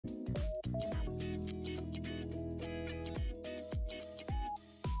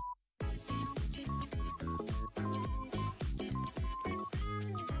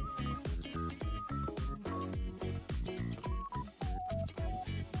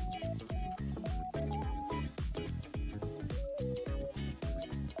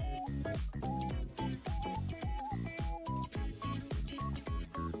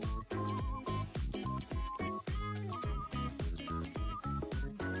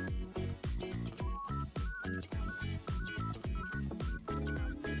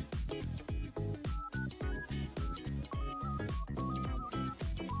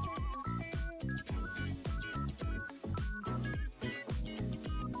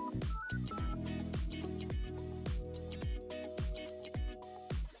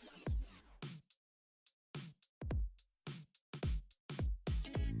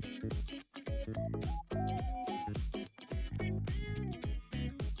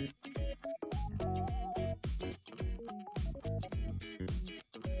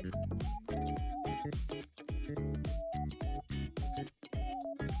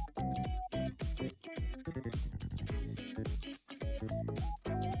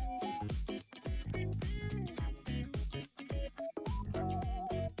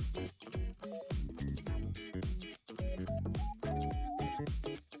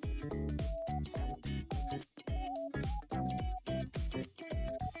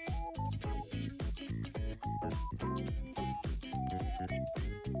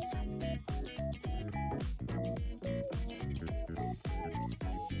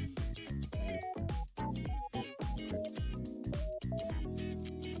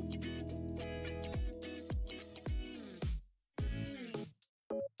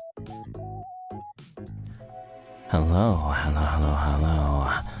Hello.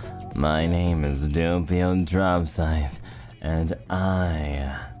 My name is Doppio Dropscythe, and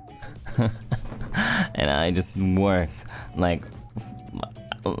I just worked like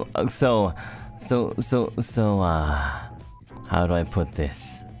so how do I put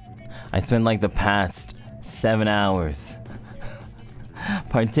this? I spent like the past 7 hours,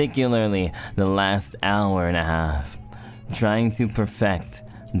 particularly the last hour and a half, trying to perfect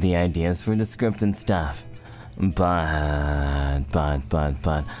the ideas for the script and stuff. But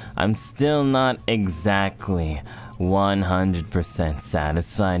I'm still not exactly 100%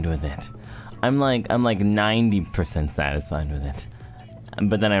 satisfied with it. I'm like 90% satisfied with it.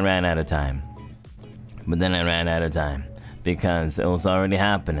 But then I ran out of time. Because it was already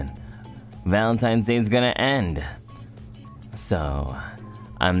happening. Valentine's Day is gonna end. So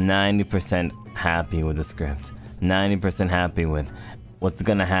I'm 90% happy with the script. 90% happy with what's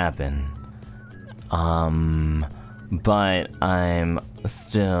gonna happen. But I'm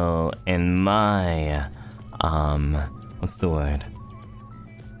still in my, what's the word?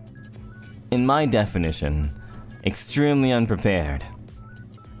 In my definition, extremely unprepared.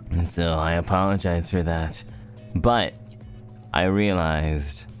 So I apologize for that. But I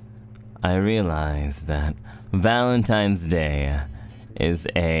realized that Valentine's Day is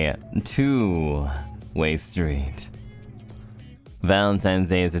a two-way street. Valentine's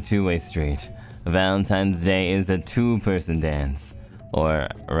Day is a two-way street. Valentine's Day is a two-person dance, or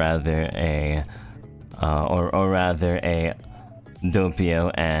rather a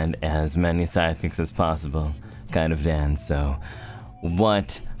Doppio and as many sidekicks as possible kind of dance. So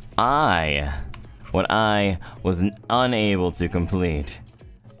what I was unable to complete,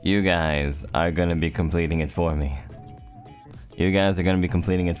 you guys are gonna be completing it for me. Does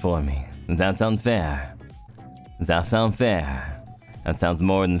that sound fair? That sounds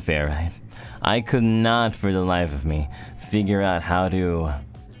more than fair, right? I could not for the life of me figure out how to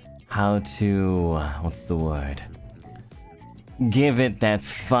what's the word? Give it that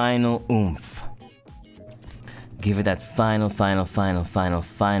final oomph. Give it that final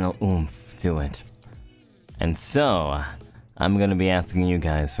oomph to it. And so I'm gonna be asking you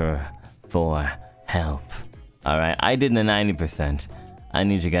guys for help. Alright, I did the 90%. I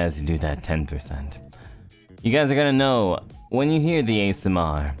need you guys to do that 10%. You guys are gonna know when you hear the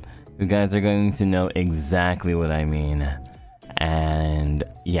ASMR. You guys are going to know exactly what I mean. And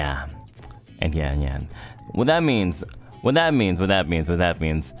yeah. What that means is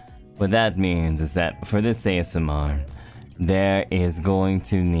that for this ASMR,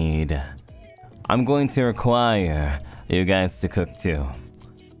 I'm going to require you guys to cook too.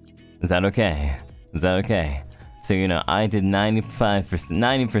 Is that okay? So you know, I did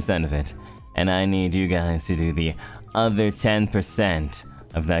 90% of it, and I need you guys to do the other 10%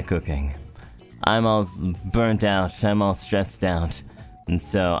 of that cooking. I'm all burnt out, I'm all stressed out, and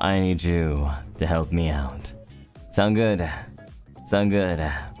so I need you to help me out. Sound good?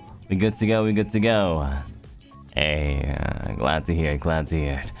 We good to go? Hey, glad to hear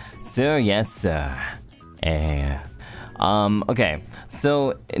it. Sir, yes sir. Hey. Okay,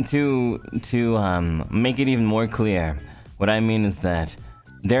 so to make it even more clear, what I mean is that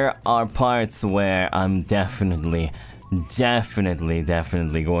there are parts where I'm definitely going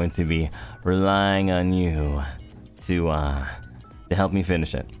to be relying on you to help me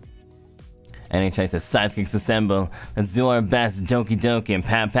finish it. NHI says, sidekicks assemble. Let's do our best, Doki Doki and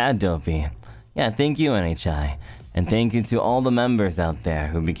Pat Dopey. Yeah, thank you, NHI. And thank you to all the members out there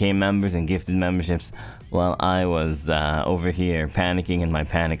who became members and gifted memberships while I was over here panicking in my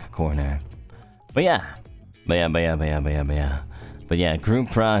panic corner. But yeah, group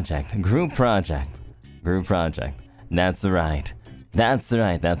project. That's right. That's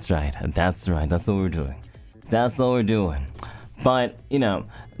what we're doing. But, you know,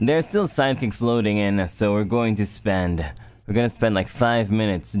 there's still sidekicks loading in, so we're gonna spend like 5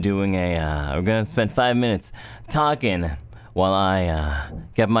 minutes doing we're gonna spend 5 minutes talking while I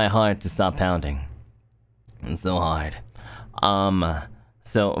get my heart to stop pounding. It's so hard.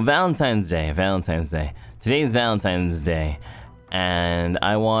 So Valentine's Day. Today's Valentine's Day, and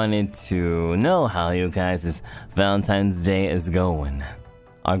I wanted to know how you guys' Valentine's Day is going.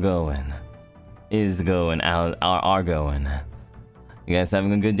 You guys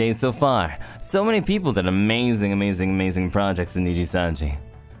having a good day so far? So many people did amazing projects in NIJISANJI.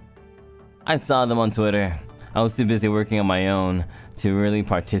 I saw them on Twitter. I was too busy working on my own to really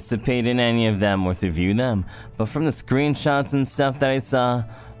participate in any of them or to view them. But from the screenshots and stuff that I saw,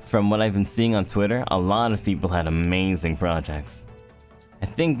 from what I've been seeing on Twitter, a lot of people had amazing projects. I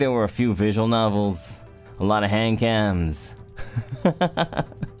think there were a few visual novels, a lot of hand cams,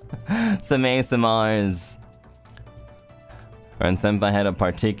 some ASMRs. Ren Senpai had a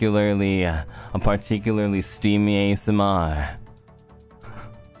particularly steamy ASMR.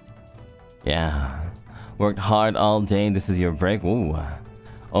 Yeah. Worked hard all day. This is your break. Ooh.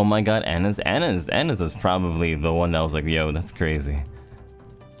 Oh my god, Anna's was probably the one that was like, yo, that's crazy.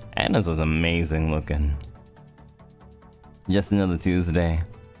 Anna's was amazing looking. Just another Tuesday.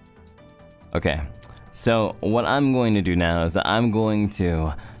 Okay. So what I'm going to do now is I'm going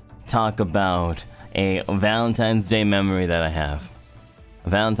to talk about a Valentine's Day memory that I have. A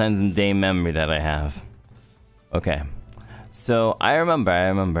Valentine's Day memory that I have. Okay. So I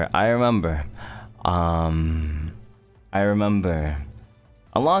remember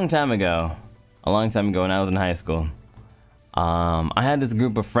a long time ago when I was in high school, I had this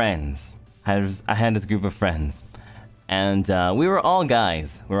group of friends. I had this group of friends, and we were all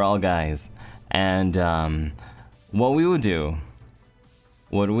guys. And what we would do,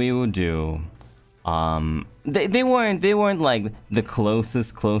 they weren't like the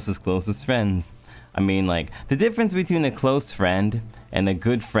closest friends. I mean, like, the difference between a close friend and a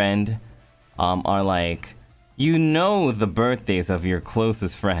good friend are like, you know the birthdays of your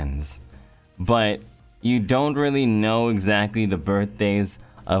closest friends, but you don't really know exactly the birthdays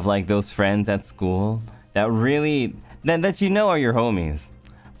of like those friends at school that really that you know are your homies,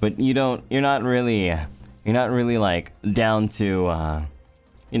 but you're not really like down to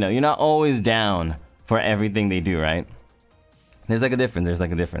you know, you're not always down for everything they do, right? There's like a difference.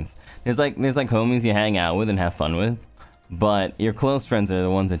 There's like homies you hang out with and have fun with, but your close friends are the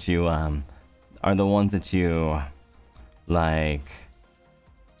ones that you like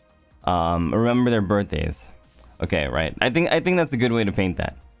remember their birthdays. Okay, right. I think that's a good way to paint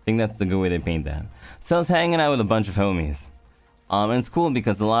that. So I was hanging out with a bunch of homies. And it's cool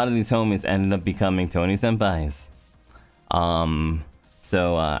because a lot of these homies ended up becoming Tony senpais.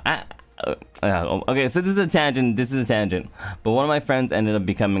 Okay, so this is a tangent. But one of my friends ended up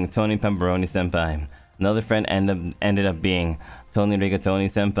becoming Tony Pepperoni senpai. Another friend ended up being Tony Rigatoni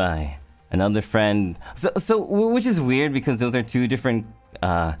senpai. Another friend, so which is weird because those are two different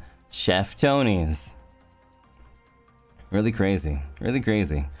chef Tonys. Really crazy.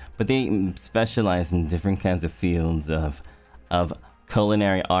 But they specialize in different kinds of fields of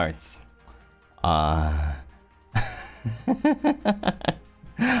culinary arts. I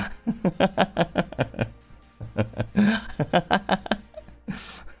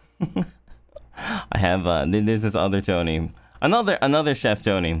have there's this other Tony, another chef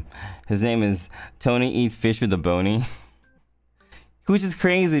Tony. His name is Tony Eats Fish with a Bony. Which is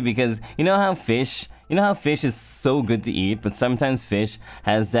crazy because you know how fish is so good to eat, but sometimes fish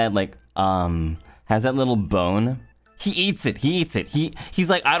has that like has that little bone. He eats it. He's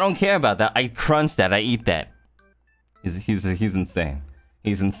like, I don't care about that. I crunch that. I eat that. He's insane.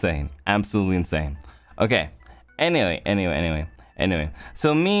 He's insane. Absolutely insane. Okay. Anyway.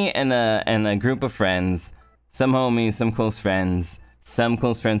 So me and a group of friends, some homies, some close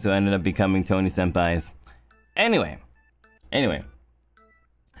friends who ended up becoming Tony senpais. Anyway.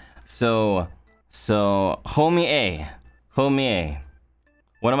 So homie A,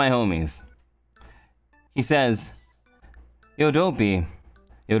 one of my homies, he says, Yo Doppy,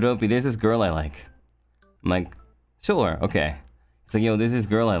 there's this girl I like. I'm like, sure, okay. It's like, yo, there's this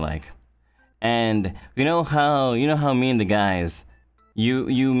girl I like. And you know how me and the guys,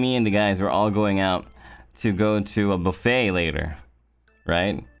 me and the guys were all going out to go to a buffet later,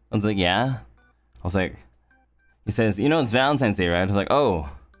 right? I was like, yeah. I was like, he says, you know, it's Valentine's Day, right? I was like, oh,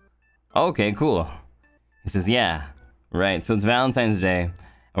 okay, cool. He says, yeah, right. So it's Valentine's Day, and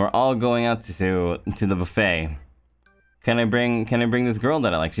we're all going out to the buffet. Can I bring this girl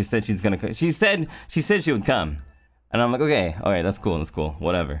that I like? She said she's gonna. She said she would come, and I'm like, okay, all right, that's cool,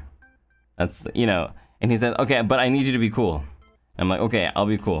 whatever. That's, you know. And he said, okay, but I need you to be cool. I'm like, okay, I'll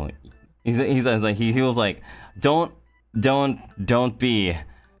be cool. He was like, don't be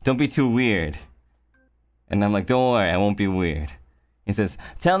too weird. And I'm like, don't worry, I won't be weird. He says,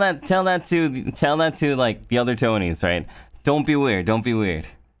 tell that to like the other Tonys, right? Don't be weird.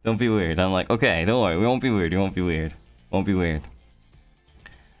 I'm like, okay, don't worry, we won't be weird. Won't be weird.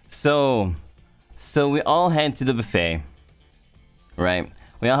 So we all head to the buffet, right?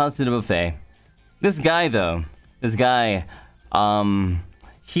 We all head to the buffet. This guy,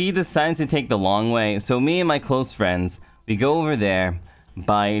 he decides to take the long way. So me and my close friends, we go over there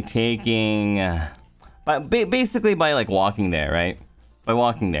by taking, basically by like walking there, right? By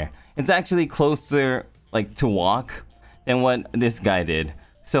walking there. It's actually closer like to walk than what this guy did.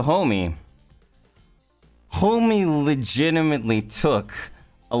 So homie legitimately took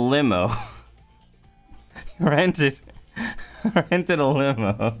a limo. rented a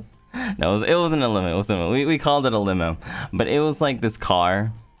limo No, it wasn't a limo. It wasn't a limo. We called it a limo, but it was like this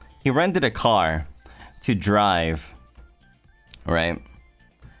car. He rented a car to drive, right?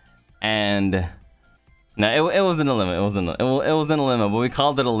 And no, it wasn't a limo. It wasn't a limo, but we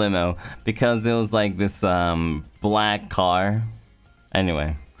called it a limo because it was like this black car.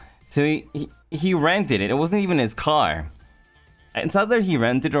 Anyway, so he rented it. It wasn't even his car. It's either he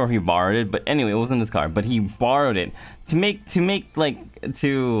rented or he borrowed it, but anyway, it wasn't his car. But he borrowed it to make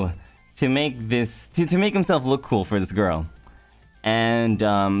himself look cool for this girl.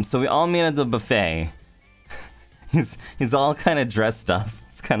 And so we all meet at the buffet. he's all kind of dressed up.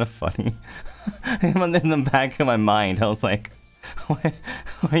 It's kind of funny. In the back of my mind, I was like, why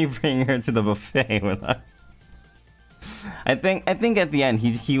are you bringing her to the buffet with us? I think at the end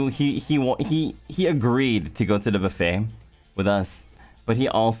he agreed to go to the buffet with us, but he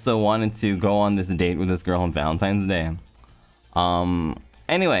also wanted to go on this date with this girl on Valentine's Day.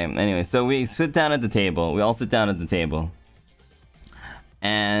 Anyway, so we sit down at the table. We all sit down at the table,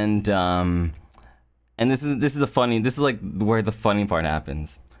 and this is like where the funny part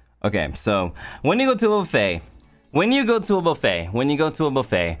happens. Okay, so when you go to a buffet,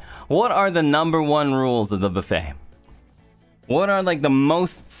 what are the #1 rules of the buffet? What are like the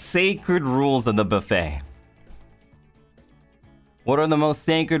most sacred rules of the buffet? What are the most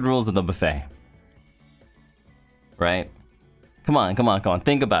sacred rules of the buffet? Right? Come on,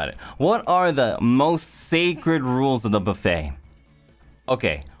 think about it. What are the most sacred rules of the buffet?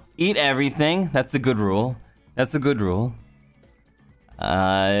 Okay, eat everything. That's a good rule. Don't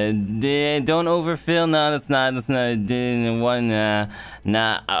overfill. No, that's not one.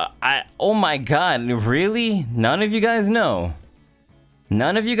 Oh my god, really? None of you guys know?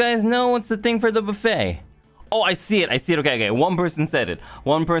 None of you guys know what's the thing for the buffet? Oh, I see it. Okay. One person said it.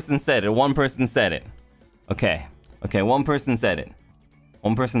 Okay, one person said it.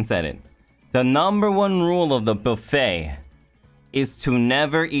 The #1 rule of the buffet is to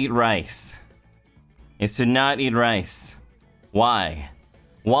never eat rice. Is to not eat rice. Why?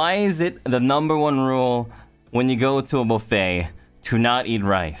 Why is it the #1 rule when you go to a buffet to not eat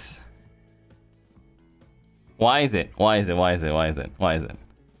rice? Why is it?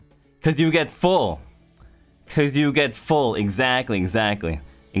 Because you get full. Exactly. You get full.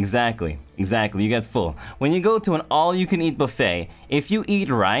 When you go to an all-you-can-eat buffet, if you eat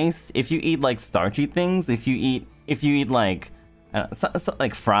rice, if you eat like starchy things, if you eat like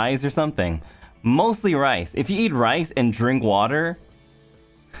like fries or something, mostly rice. If you eat rice and drink water,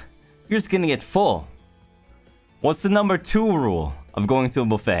 you're just gonna get full. What's the #2 rule of going to a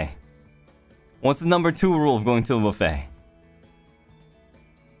buffet?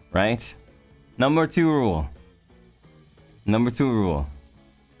 Right? #2 rule.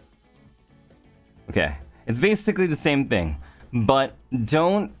 Okay, it's basically the same thing, but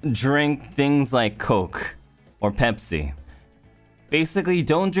don't drink things like Coke or Pepsi. Basically,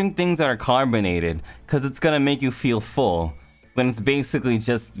 don't drink things that are carbonated, because it's gonna make you feel full, when it's basically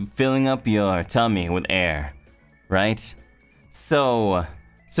just filling up your tummy with air, right? So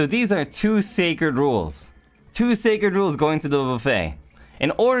these are 2 sacred rules. 2 sacred rules going to the buffet.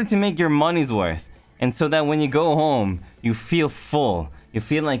 In order to make your money's worth, and so that when you go home, you feel full. You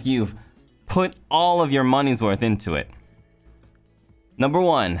feel like you've put all of your money's worth into it.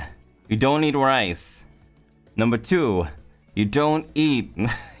 #1, you don't eat rice. #2, you don't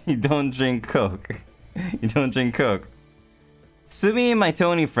drink Coke. So me and my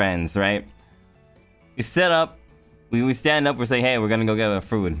Tony friends, right? We set up, we stand up, we say, hey, we're gonna go get our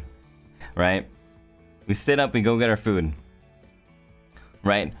food, right? We sit up, we go get our food,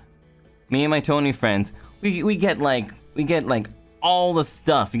 right? Me and my Tony friends, we get like all the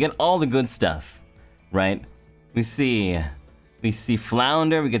stuff. We get all the good stuff, right? We see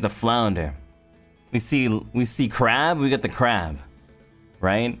flounder, we get the flounder. We see crab, we get the crab,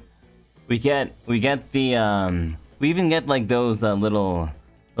 right? We get the we even get like those little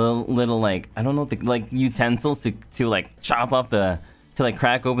like, I don't know, like utensils to like chop off to like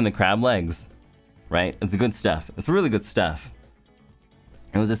crack open the crab legs, right? It's good stuff. It's really good stuff.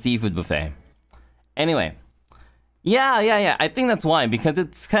 It was a seafood buffet. Anyway, yeah. I think that's why, because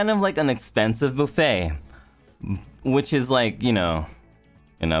it's kind of like an expensive buffet, which is like, you know,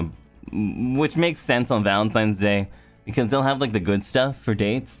 which makes sense on Valentine's Day because they'll have like the good stuff for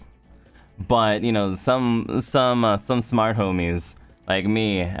dates. But you know, some smart homies like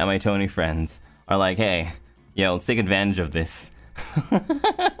me and my Tony friends are like, hey, yo, let's take advantage of this.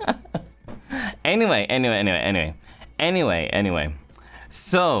 Anyway.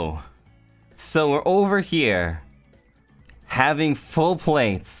 So we're over here having full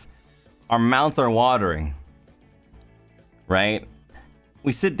plates. Our mouths are watering, right?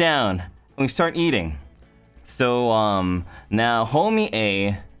 we sit down and we start eating. So now homie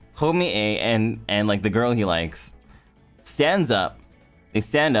A and like the girl he likes stands up. They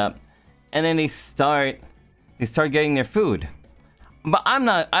stand up and then they start getting their food. But I'm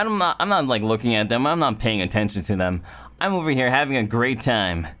not like looking at them. I'm not paying attention to them. I'm over here having a great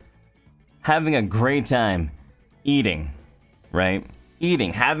time. Having a great time eating, right?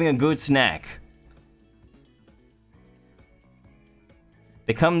 Eating, having a good snack.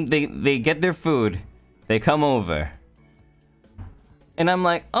 They get their food. They come over. And I'm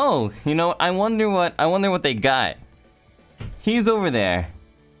like, "Oh, you know, I wonder what they got." He's over there.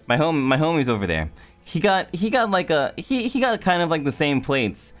 My homie's over there. He got like he got kind of like the same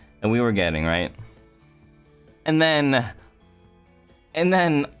plates that we were getting, right? And then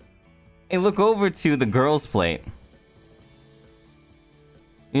I look over to the girl's plate.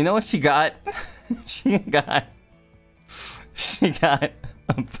 You know what she got? she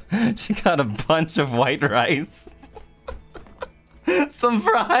got a bunch of white rice, some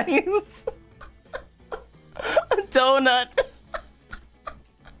fries, a donut.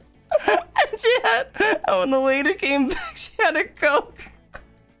 And she had, when the waiter came back, she had a Coke.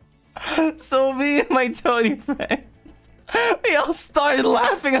 So me and my Tony friends, we all started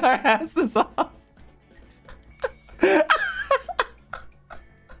laughing our asses off.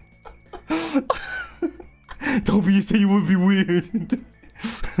 Toby, you said you would be weird.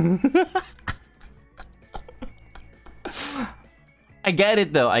 I get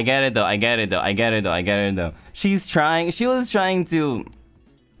it though. She was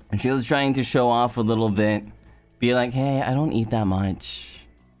trying to show off a little bit. Be like, hey, I don't eat that much.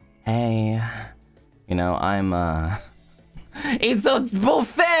 Hey, you know, it's a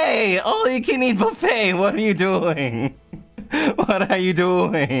buffet! All you can eat buffet! What are you doing? What are you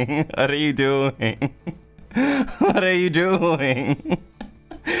doing? What are you doing? What are you doing?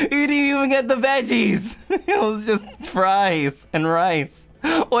 You didn't even get the veggies! It was just fries and rice.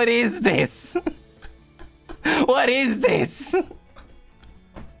 What is this? What is this?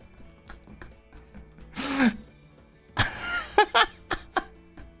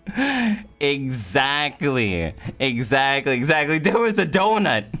 Exactly. There was a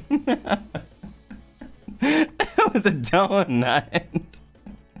donut. There was a donut.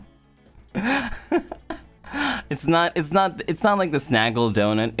 It's not like the Snaggle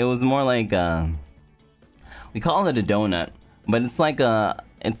donut. It was more like we call it a donut, but it's like a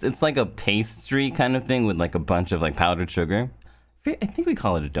pastry kind of thing with like a bunch of like powdered sugar. I think we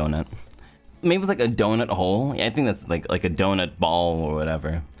call it a donut. Maybe it's like a donut hole. Yeah, I think that's like a donut ball or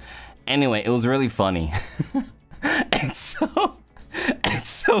whatever. Anyway, it was really funny. and so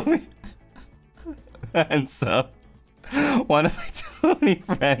one of my Tony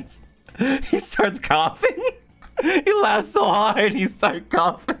friends, he starts coughing. He laughs so hard, he starts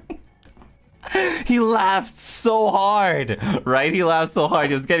coughing. He laughed so hard, right? He laughed so hard,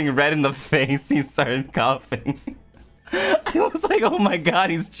 he was getting red in the face. He started coughing. I was like, oh my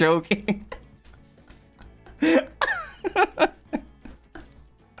god, he's choking.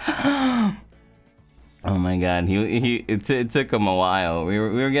 Oh my god, it took him a while. We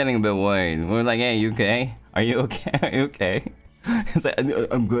were getting a bit worried. We were like, hey, you okay? Are you okay? Are you okay? He's like,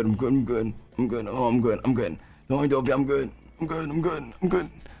 I'm good. Oh, I'm good. Don't worry, Doppio, I'm good,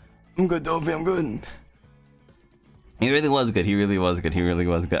 Doppio, I'm good. He really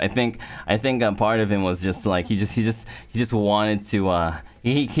was good. I think part of him was just like he just wanted to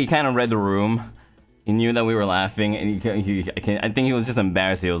he kind of read the room. He knew that we were laughing, and I think he was just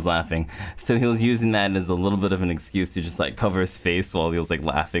embarrassed he was laughing. So he was using that as a little bit of an excuse to just like cover his face while he was like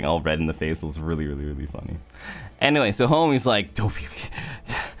laughing, all red in the face. It was really funny. Anyway, so homie's like, Doppio.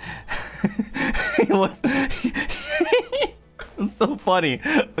 It's so funny.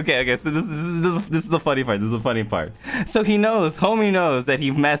 Okay, so this is the funny part. So homie knows that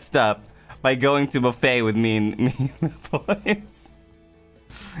he messed up by going to buffet with me and the boys.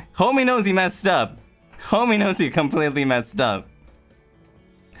 Homie knows he messed up. Homie knows he completely messed up.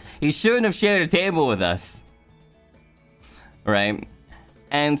 He shouldn't have shared a table with us. Right?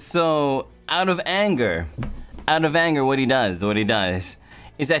 And so, out of anger, what he does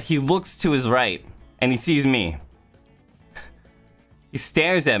is that he looks to his right and he sees me. He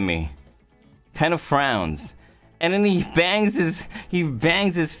stares at me, kind of frowns, and then he bangs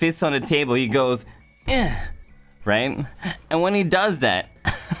his fist on the table. He goes, eh, right? And when he does that,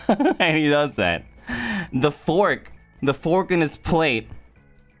 the fork in his plate,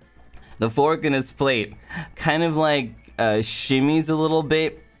 kind of like shimmies a little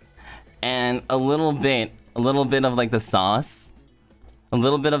bit, and a little bit of like the sauce,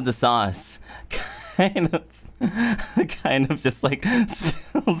 kind of just like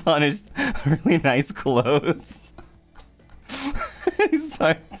spills on his really nice clothes.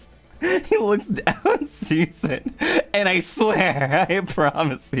 He looks down, sees it, and I swear, I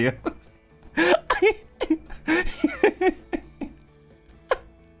promise you,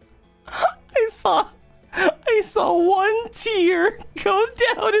 I saw one tear go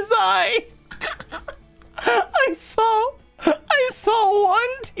down his eye. I saw one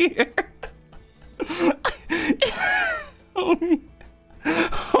tear.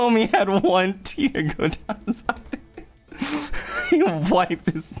 Homie had one tear go down his eye. He wiped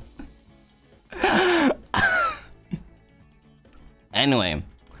his...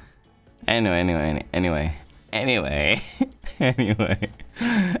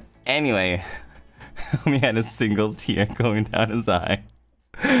 Anyway, he had a single tear going down his eye.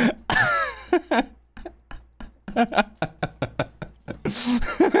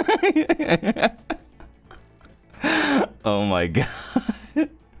 Oh my god.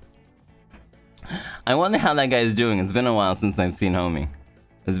 I wonder how that guy's doing. It's been a while since I've seen homie.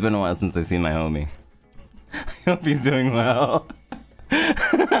 It's been a while since I've seen my homie. I hope he's doing well.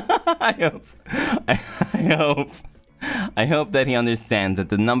 I hope that he understands that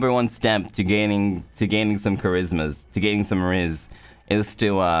the #1 step to gaining some charismas, to gaining some riz, is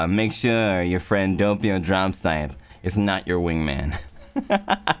to make sure your friend Doppio Dropscythe is not your wingman.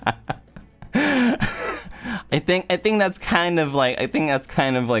 I think that's kind of like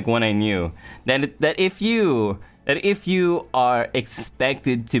when I knew that if you are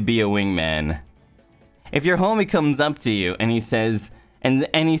expected to be a wingman, if your homie comes up to you and he says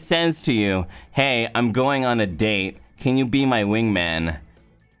to you, "Hey, I'm going on a date. Can you be my wingman?"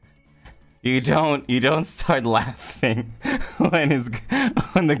 You don't start laughing when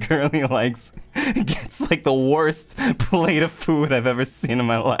the girl he likes gets like the worst plate of food I've ever seen in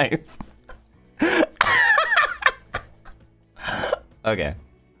my life. Okay.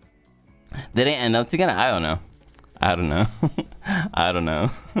 Did they end up together? I don't know. I don't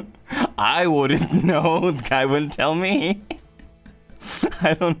know. I wouldn't know. The guy wouldn't tell me.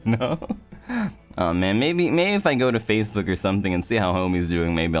 I don't know. Oh man, maybe if I go to Facebook or something and see how homie's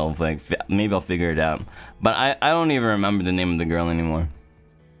doing, maybe I'll figure it out. But I don't even remember the name of the girl anymore.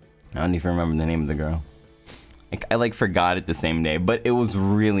 I don't even remember the name of the girl. I like forgot it the same day, but it was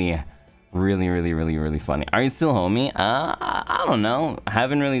really funny. Are you still homie? I don't know. I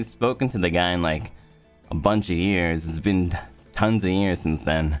haven't really spoken to the guy in like a bunch of years. It's been tons of years since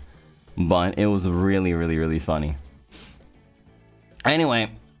then, but it was really funny. Anyway,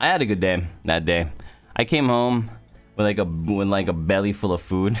 I had a good day that day. I came home with like a belly full of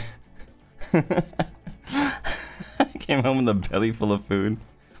food. I came home with a belly full of food.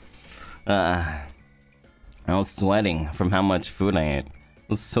 I was sweating from how much food I ate. It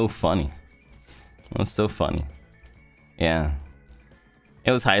was so funny. It was so funny. Yeah.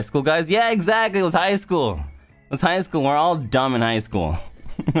 It was high school, guys? Yeah, exactly. It was high school. It was high school. We're all dumb in high school.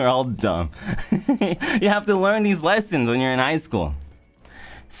 We're all dumb. You have to learn these lessons when you're in high school.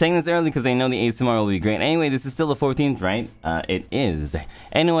 Saying this early because I know the ASMR will be great. Anyway, this is still the 14th, right? It is.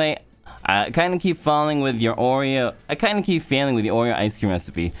 Anyway, I kind of keep falling with your Oreo. I kind of keep failing with the Oreo ice cream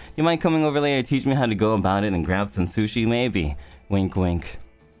recipe. Do you mind coming over later to teach me how to go about it and grab some sushi? Maybe. Wink, wink.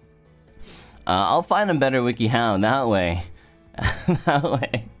 I'll find a better wiki how. That way,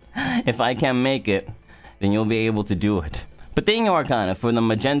 if I can't make it, then you'll be able to do it. But thank you, Arcana, for the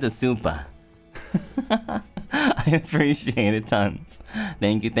magenta super. I appreciate it tons.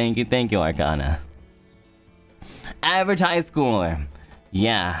 Thank you, Arcana. Average high schooler.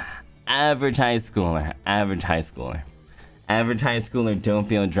 Yeah, average high schooler. Average high schooler. Average high schooler,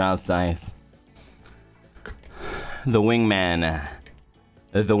 Doppio Dropscythe. The wingman.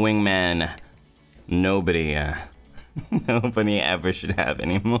 The wingman. Nobody ever should have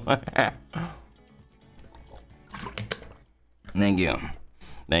anymore. Thank you.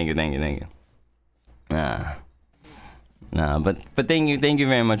 But thank you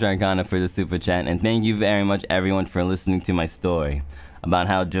very much, Arcana, for the super chat, and thank you very much everyone for listening to my story about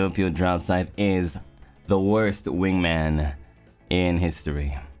how Doppio Dropscythe is the worst wingman in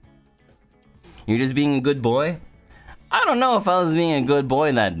history. You're just being a good boy? I don't know if I was being a good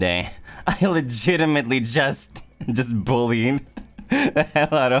boy that day. I legitimately just bullied the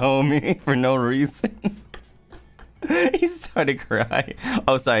hell out of homie for no reason. He started crying.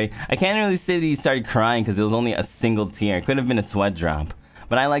 Oh, sorry. I can't really say that he started crying because it was only a single tear. It could have been a sweat drop.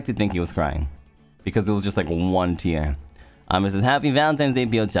 But I like to think he was crying because it was just like one tear. It says, Happy Valentine's Day,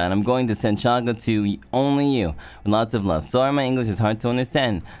 Pio-chan. I'm going to send chocolate to only you with lots of love. Sorry, my English is hard to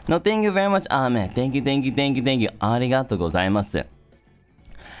understand. No, thank you very much, Ahmed. Thank you. Arigato gozaimasu.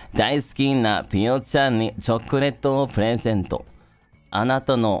 大好きなピヨちゃんにチョコレートをプレゼント。あな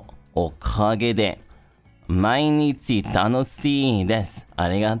たのおかげで毎日楽しいです。あ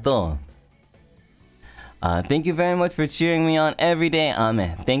りがとう。Thank you very much for cheering me on every day,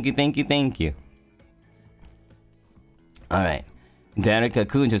 Ame. Thank you, thank you, thank you. Alright. Dereka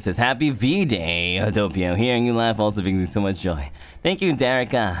Kujo says, Happy V-Day, Doppio. Hearing you laugh also brings me so much joy. Thank you,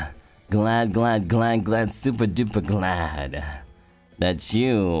 Dereka. Glad, super duper glad that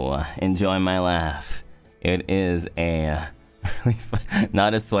you enjoy my laugh. It is a really fun,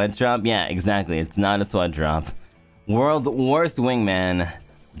 not a sweat drop? Yeah, exactly. It's not a sweat drop. World's worst wingman,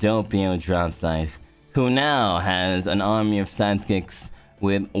 Doppio Dropscythe, who now has an army of sidekicks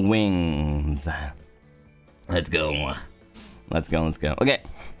with wings. Let's go. Let's go. Okay.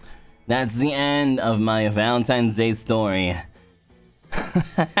 That's the end of my Valentine's Day story.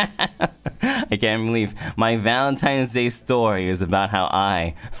 I can't believe my Valentine's Day story is about how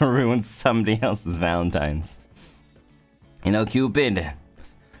I ruined somebody else's Valentine's. You know, Cupid.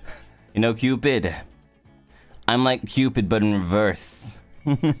 I'm like Cupid, but in reverse.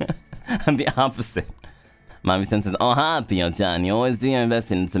 I'm the opposite. Mami-san says, "Oh, Pio-chan, you always do your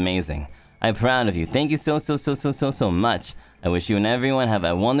best and it's amazing. I'm proud of you. Thank you so much. I wish you and everyone have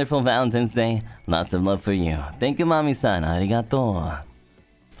a wonderful Valentine's Day. Lots of love for you. Thank you, Mami-san. Arigato."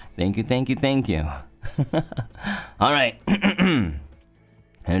 Thank you. Alright. And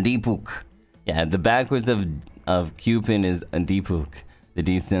Deepuk. Yeah, the backwards of Cupid is a Deepuk. The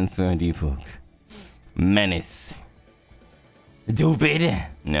D stands for Deepuk. Menace. Dupid?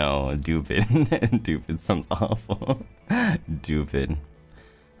 No, Dupid. Dupid sounds awful. Dupid.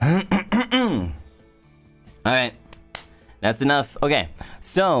 Alright. That's enough. Okay.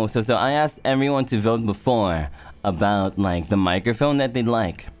 So I asked everyone to vote before about like the microphone that they'd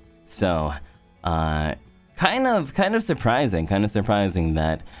like. So kind of surprising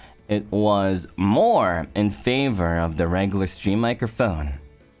that it was more in favor of the regular stream microphone.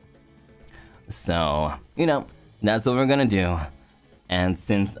 So, you know, that's what we're gonna do. And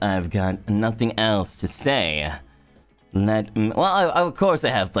since I've got nothing else to say, of course I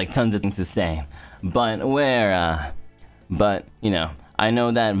have like tons of things to say, but you know, I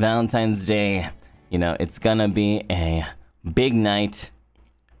know that Valentine's Day, you know, it's gonna be a big night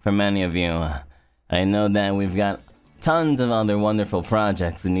for many of you. I know that we've got tons of other wonderful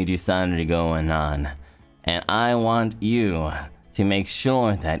projects in NIJISANJI going on, and I want you to make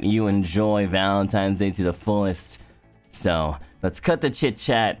sure that you enjoy Valentine's Day to the fullest. So let's cut the chit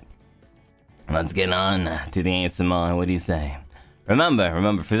chat. Let's get on to the ASMR. What do you say?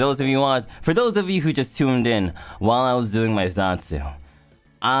 Remember, for those of you who just tuned in while I was doing my Zatsu,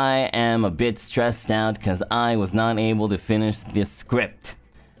 I am a bit stressed out because I was not able to finish this script.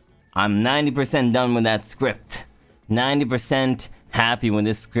 I'm 90% done with that script. 90% happy with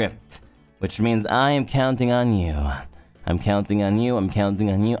this script, which means I am counting on you. I'm counting on you. I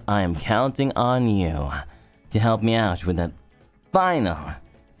am counting on you to help me out with that final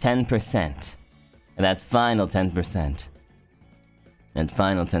 10%. That final 10%.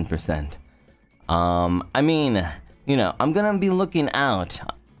 I mean, you know, I'm gonna be looking out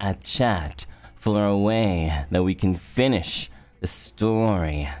at chat for a way that we can finish the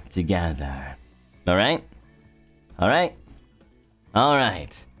story together. Alright? Let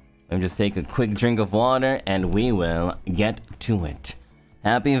me just take a quick drink of water and we will get to it.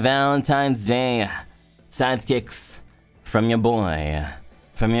 Happy Valentine's Day, sidekicks, from your boy,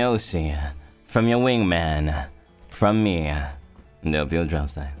 from Yoshi, from your wingman, from me, Doppio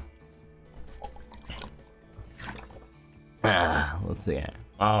Dropscythe. Let's see it.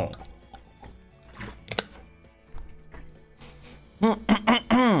 Oh.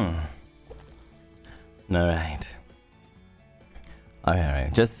 Alright.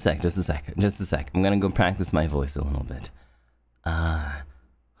 Just a sec. I'm gonna go practice my voice a little bit. How.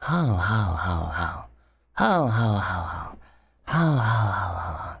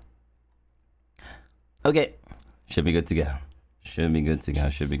 Okay. Should be good to go.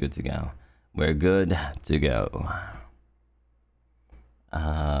 We're good to go.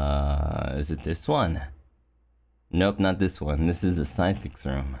 Is it this one? Nope, not this one. This is a sidekicks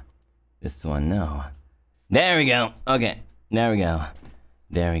room. This one, no. There we go. Okay, there we go.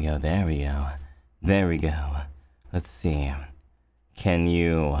 Let's see. Can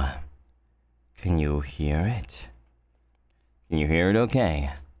you hear it? Can you hear it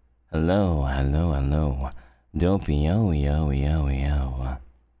okay? Hello. Doppio, yo.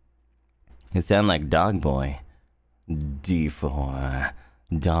 You sound like Dog Boy. D4.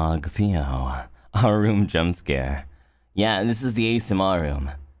 Dog Pio. Our room jump scare. Yeah, this is the ASMR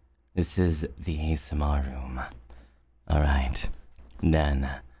room. Alright. Then,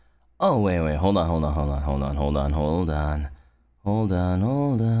 Oh, wait, hold on.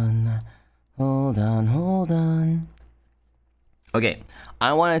 Okay,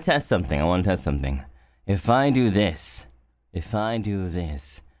 I want to test something. If I do this,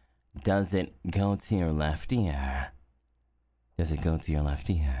 does it go to your left ear? Does it go to your left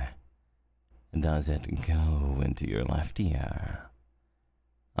ear? Does it go into your left ear?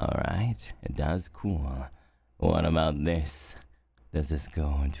 Alright, it does, cool. What about this? Does this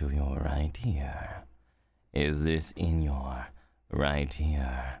go into your right ear? Is this in your right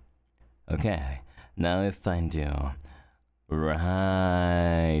ear? Okay, now if I do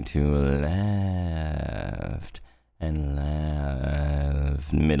right to left and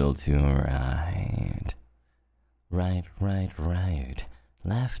left, middle to right, right,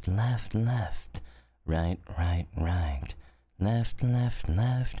 left, right, left, right,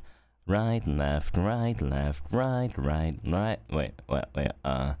 wait,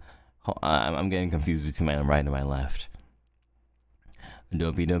 I'm getting confused between my right and my left.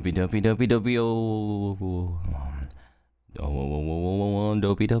 Doppio.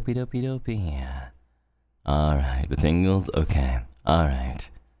 Doppie. Alright, the tingles, okay. Alright.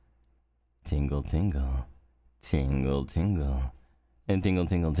 Tingle. And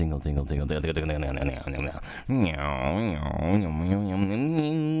tingle.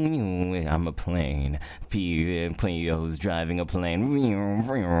 I'm a plane. P.O.'s driving a plane.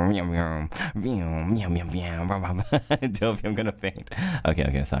 Dope, I'm gonna faint.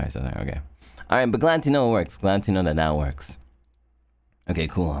 Okay, sorry, okay. Alright, but glad to know it works. Glad to know that works. Okay,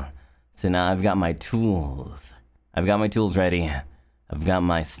 cool. So now I've got my tools. Ready. I've got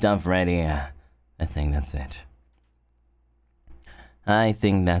my stuff ready. I think that's it.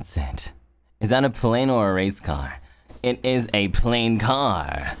 Is that a plane or a race car? It is a plane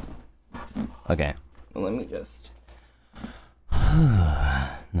car. Okay. Well, let me just...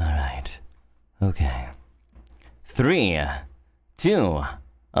 Alright. Okay. 3, 2...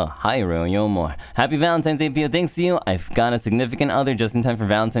 Oh, hi, Yo More. Happy Valentine's Day, Pio. Thanks to you, I've got a significant other just in time for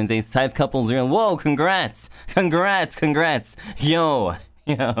Valentine's Day. Scythe couples real. Whoa, congrats! Yo.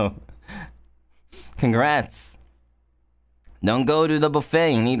 Congrats. Don't go to the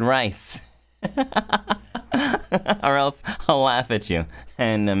buffet, you need rice. Or else I'll laugh at you.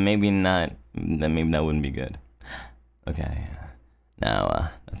 And maybe not, maybe that wouldn't be good. Okay.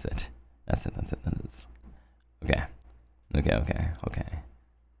 Now, that's it. Okay.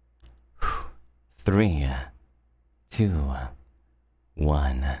 3, 2,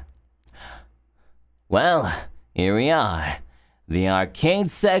 1. Well, here we are. The arcade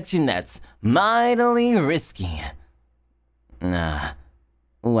section that's mightily risky.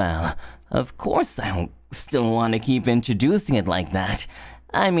 Well, of course I don't still want to keep introducing it like that.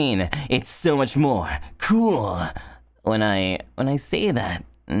 I mean, it's so much more cool when I say that,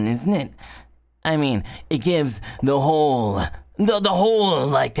 isn't it? I mean, it gives the whole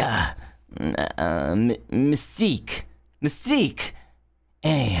like mystique.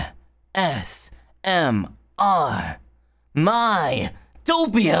 ASMR. My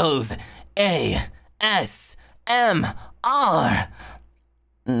Doppio's ASMR.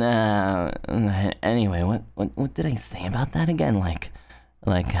 Anyway, what did I say about that again?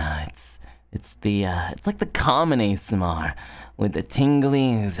 It's like the common ASMR with the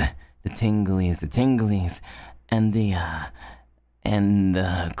tinglies, and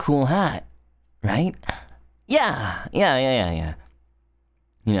the cool hat, right? Yeah.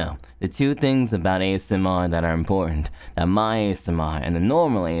 You know, the two things about ASMR that are important, that my ASMR and the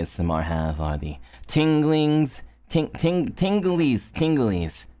normal ASMR have, are the tinglies, and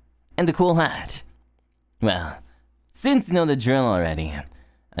the cool hat. Well, since you know the drill already,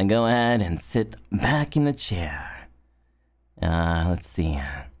 I go ahead and sit back in the chair. Let's see.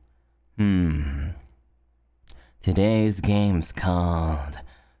 Today's game's called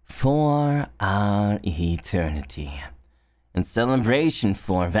For Our Eternity. In celebration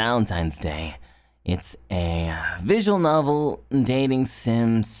for Valentine's Day, it's a visual novel dating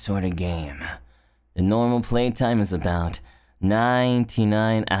sim sort of game. The normal playtime is about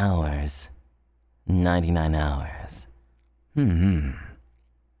 99 hours. 99 hours.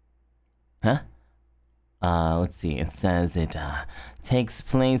 Huh? Let's see, it says it takes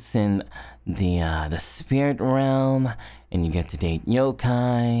place in the spirit realm, and you get to date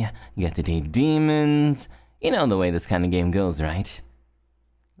yokai, you get to date demons. You know the way this kind of game goes, right?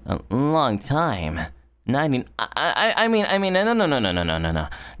 A long time. I mean, no.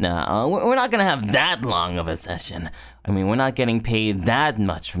 No, we're not gonna have that long of a session. I mean, we're not getting paid that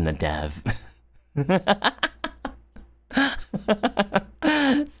much from the dev.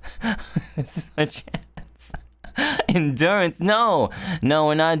 This is a chance. Endurance? No! No,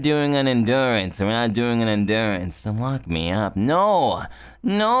 we're not doing an endurance. We're not doing an endurance. Don't lock me up. No!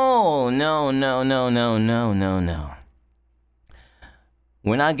 No! No, no, no, no, no, no, no.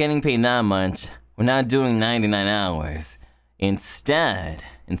 We're not getting paid that much. We're not doing 99 hours. Instead,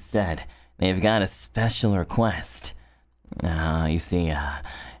 they've got a special request. You see,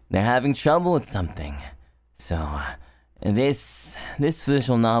 they're having trouble with something. So, this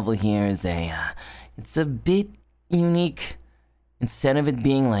visual novel here is it's a bit unique. Instead of it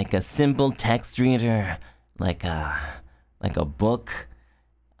being like a simple text reader, like a book,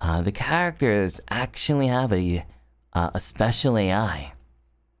 the characters actually have a special AI.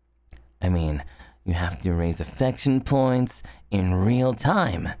 I mean, you have to raise affection points in real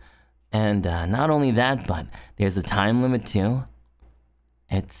time. And not only that, but there's a time limit too.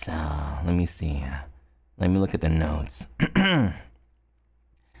 It's, let me see. Let me look at the notes. It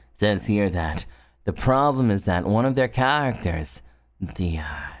says here that the problem is that one of their characters, the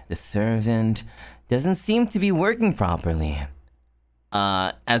servant, doesn't seem to be working properly.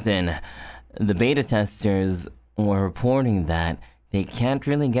 As in, the beta testers were reporting that they can't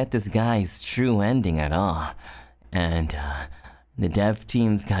really get this guy's true ending at all. And, the dev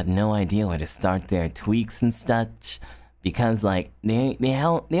team's got no idea where to start their tweaks and such, because, like, they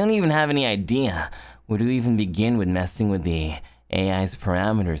don't even have any idea where to even begin with messing with the AI's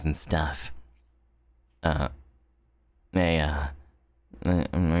parameters and stuff. Hey, are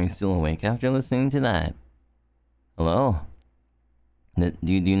you still awake after listening to that? Hello? Do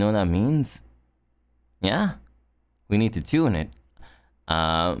you know what that means? Yeah? We need to tune it.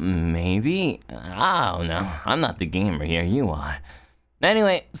 Maybe? I don't know. I'm not the gamer here, you are.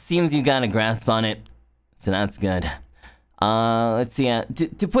 Anyway, seems you got a grasp on it, so that's good. Let's see,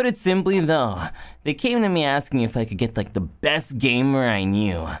 to put it simply though, they came to me asking if I could get like the best gamer I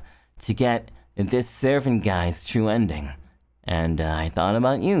knew to get this servant guy's true ending. And I thought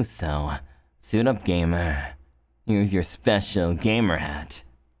about you, so suit up, gamer. Here's your special gamer hat.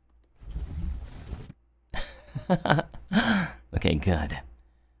 Okay, good.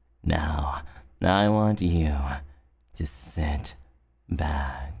 Now I want you to sit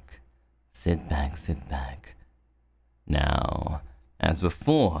back. Sit back. Now, as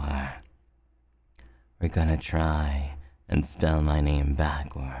before, we're gonna try and spell my name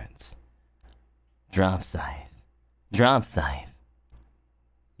backwards. Dropscythe.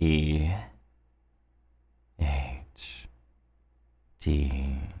 E H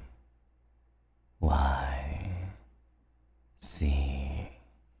T Y C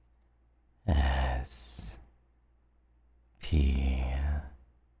S P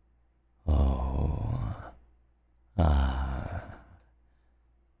O R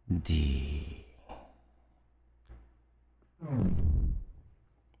D.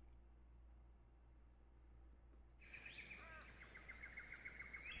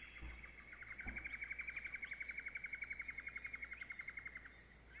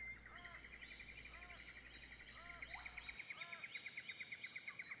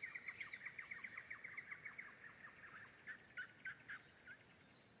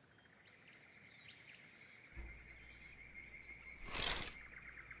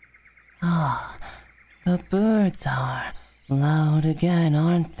 Ah, the birds are loud again,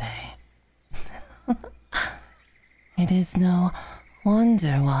 aren't they? It is no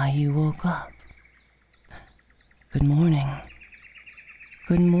wonder why you woke up. Good morning.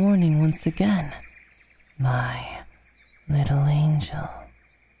 Good morning once again, my little angel.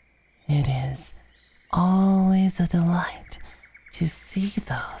 It is always a delight to see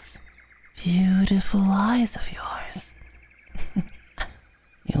those beautiful eyes of yours.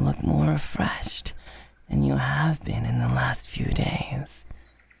 You look more refreshed than you have been in the last few days.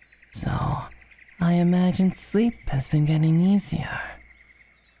 So, I imagine sleep has been getting easier.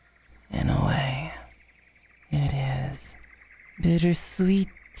 In a way, it is bittersweet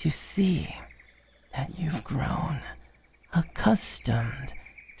to see that you've grown accustomed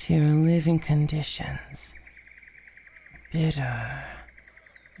to your living conditions. Bitter,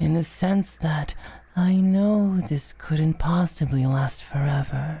 in the sense that I know this couldn't possibly last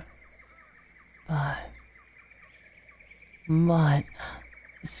forever. But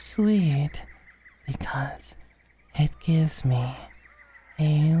sweet, because it gives me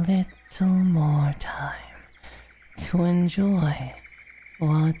a little more time to enjoy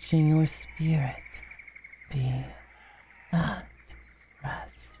watching your spirit be at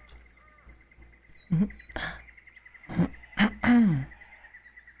rest.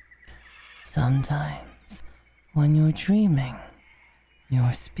 Sometimes, when you're dreaming,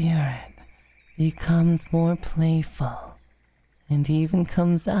 your spirit becomes more playful and even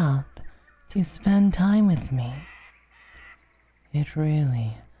comes out to spend time with me. It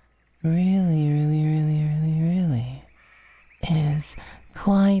really is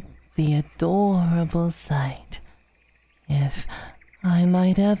quite the adorable sight, if I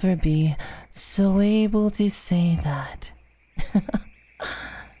might ever be so able to say that.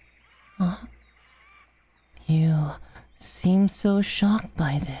 Huh? You seem so shocked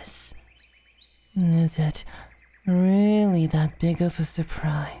by this. Is it really that big of a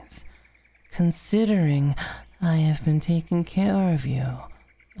surprise, considering I have been taking care of you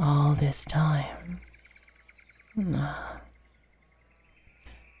all this time?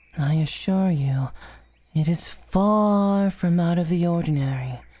 I assure you, it is far from out of the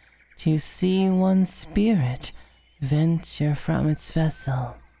ordinary to see one's spirit venture from its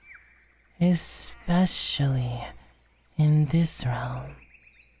vessel, especially in this realm.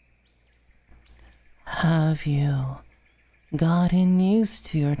 Have you gotten used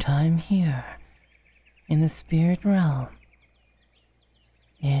to your time here in the spirit realm?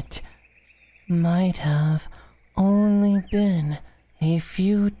 It might have only been a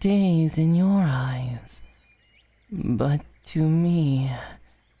few days in your eyes, but to me,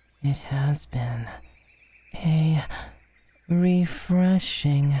 it has been a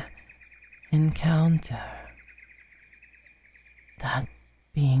refreshing encounter. That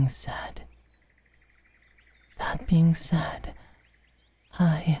being said,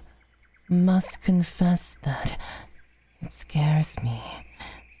 I must confess that it scares me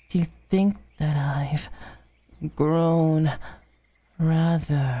to think that I've grown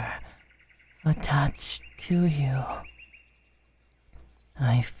rather attached to you.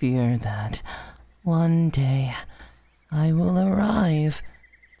 I fear that one day I will arrive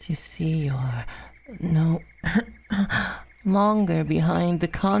to see you're no longer behind the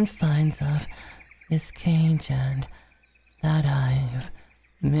confines of this cage, and that I've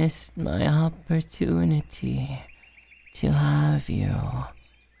missed my opportunity to have you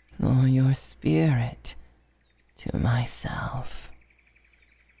or your spirit to myself.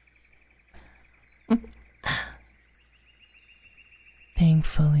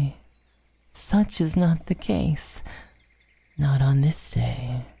 Thankfully, such is not the case. Not on this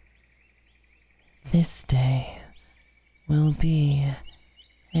day. This day will be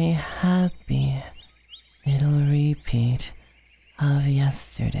a happy little repeat of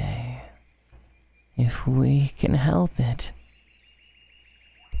yesterday, if we can help it.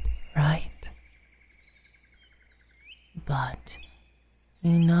 Right? But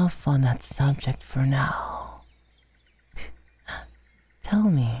enough on that subject for now. Tell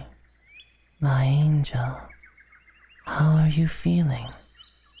me, my angel, how are you feeling?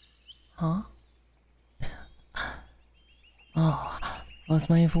 Huh? Oh, was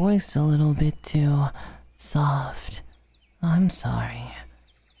my voice a little bit too soft? I'm sorry.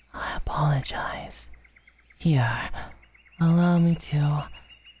 I apologize. Here, allow me to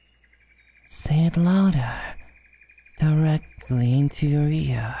say it louder, directly into your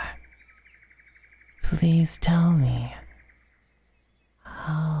ear. Please tell me,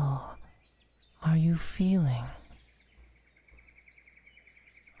 how are you feeling?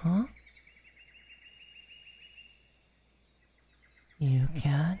 Huh? You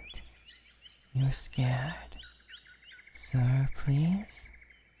can't? You're scared? Sir, please?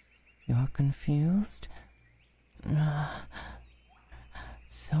 You're confused?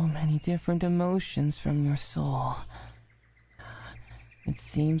 So many different emotions from your soul. It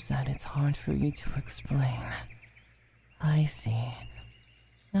seems that it's hard for you to explain. I see.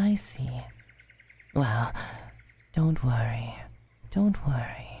 Well, don't worry.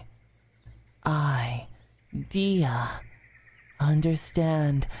 I, Dia,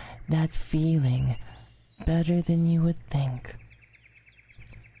 understand that feeling better than you would think.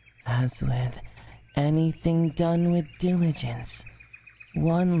 As with anything done with diligence,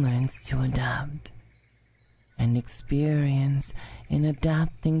 one learns to adapt. And experience in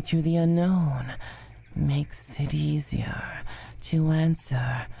adapting to the unknown makes it easier to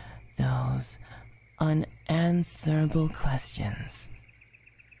answer those unanswerable questions.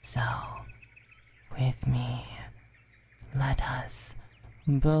 So, with me, let us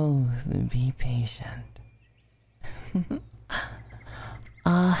both be patient.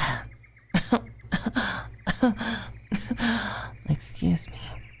 Excuse me.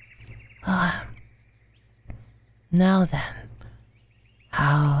 Now then,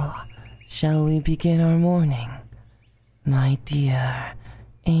 how shall we begin our morning, my dear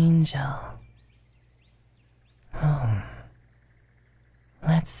angel?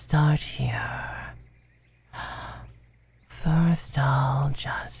 Let's start here. First, I'll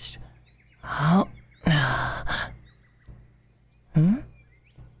just...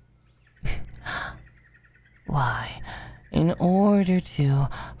 Why, in order to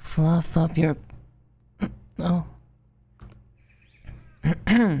fluff up your... Oh.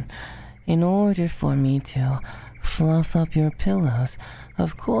 In order for me to fluff up your pillows,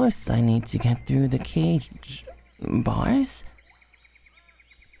 of course I need to get through the cage bars?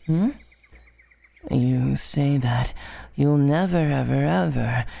 You say that you'll never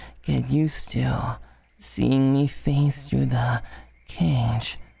ever get used to seeing me face through the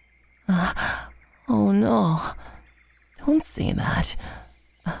cage. Oh no, don't say that.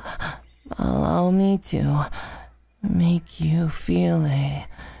 Allow me to make you feel a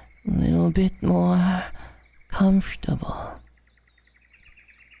little bit more comfortable.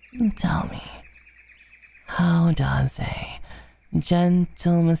 Tell me, how does a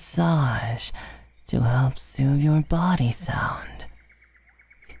gentle massage to help soothe your body sound?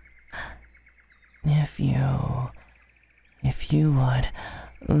 If you would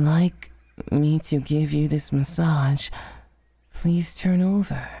like me to give you this massage, please turn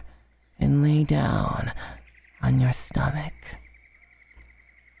over and lay down on your stomach.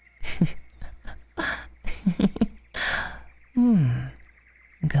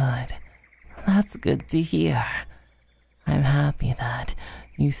 Good. That's good to hear. I'm happy that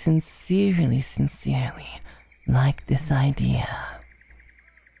you sincerely like this idea.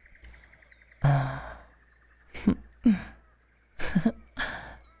 I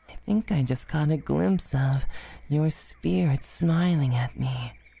think I just caught a glimpse of your spirit smiling at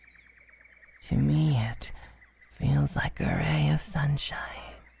me. To me, it feels like a ray of sunshine.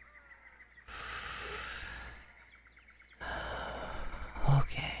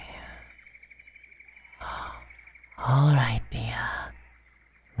 Okay. All right, dear.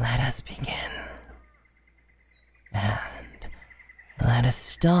 Let us begin. And let us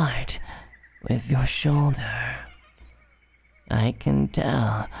start with your shoulder. I can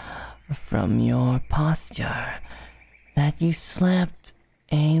tell from your posture that you slept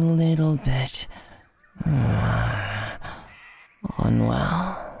a little bit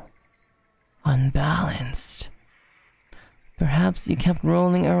unwell, unbalanced. Perhaps you kept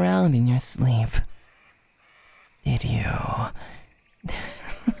rolling around in your sleep. Did you?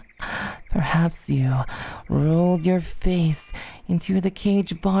 Perhaps you rolled your face into the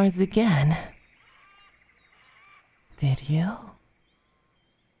cage bars again. Did you?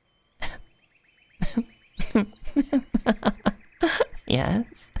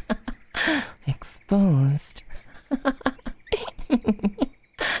 Yes. Exposed.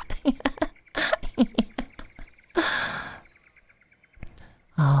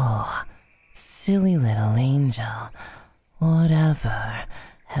 Oh, silly little angel. Whatever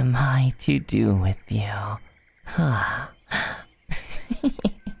am I to do with you? Huh?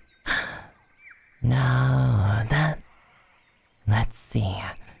 Now then, let's see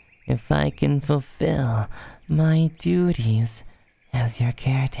if I can fulfill my duties as your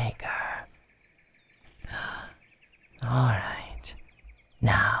caretaker. Alright,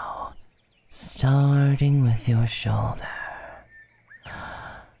 now, starting with your shoulder.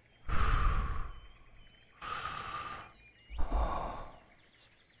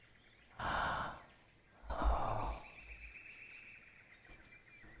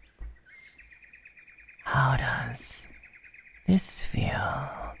 How does this feel,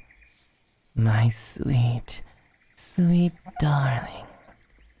 my sweet, sweet darling?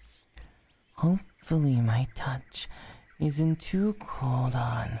 Hopefully my touch isn't too cold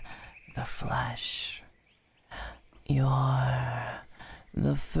on the flesh. You're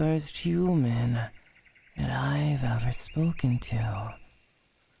the first human that I've ever spoken to,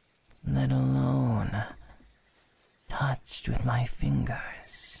 let alone touched with my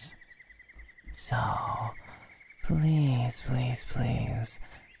fingers. So, please, please, please,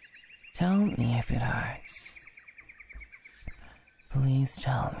 tell me if it hurts. Please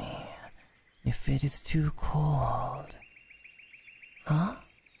tell me if it is too cold. Huh?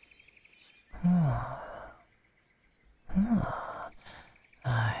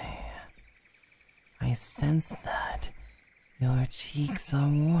 I sense that your cheeks are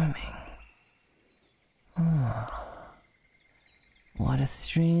warming. What a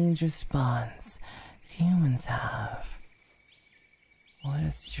strange response humans have. What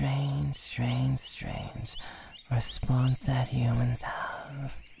a strange response that humans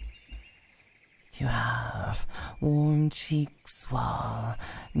have. To have warm cheeks while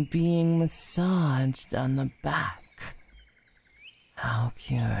being massaged on the back. How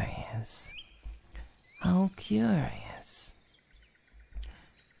curious. How curious.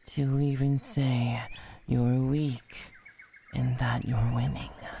 To even say you're weak and that you're winning.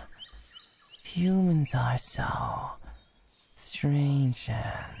 Humans are so strange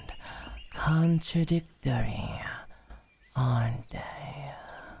and contradictory, aren't they?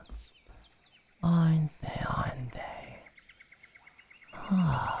 Aren't they, aren't they?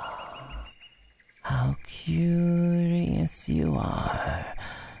 Ah, how curious you are,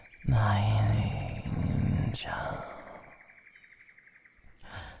 my angel.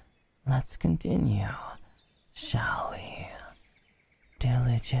 Let's continue, shall we?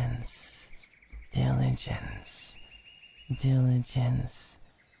 Diligence, diligence, diligence,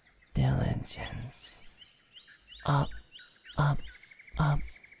 diligence. Up, up, up,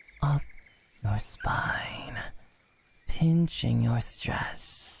 up your spine, pinching your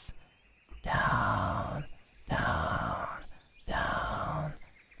stress. Down, down, down,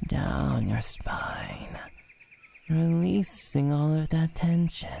 down your spine, releasing all of that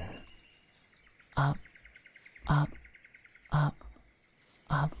tension. Up, up, up,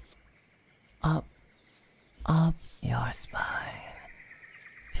 up, up, up your spine,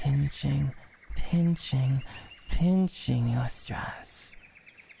 pinching, pinching, pinching your stress,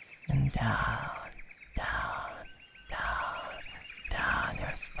 and down, down, down, down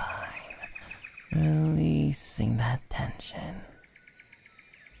your spine, releasing that tension.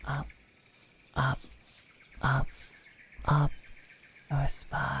 Up, up, up, up your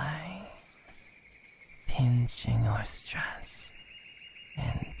spine, pinching your stress,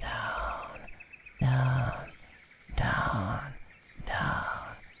 and down, down, down,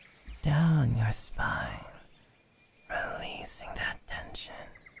 down, down your spine, releasing that tension.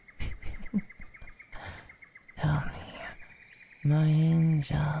 Tell me, my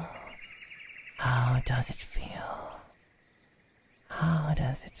angel, how does it feel? How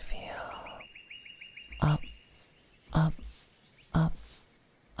does it feel? Up, up, up,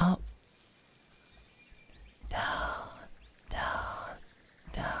 up. Down, down,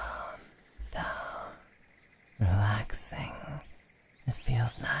 down, down. Relaxing. It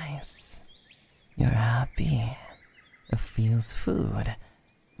feels nice. You're happy. It feels food.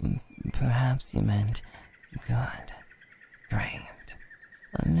 Perhaps you meant good, great,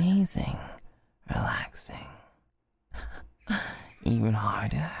 amazing, relaxing. Even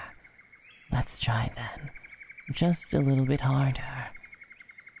harder. Let's try then. Just a little bit harder.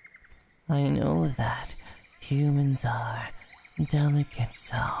 I know that humans are delicate,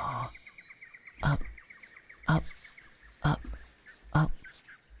 so up, up, up, up,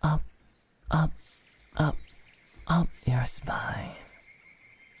 up, up, up, up your spine,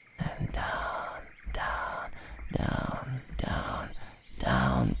 and down, down, down, down,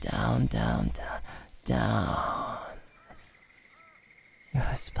 down, down, down, down, down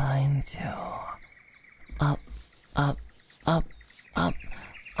your spine too. Up, up, up, up,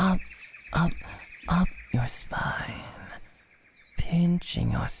 up, up, up your spine,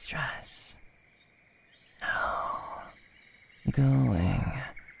 pinching your stress. Now, going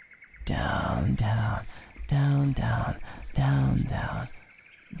down, down, down, down, down, down,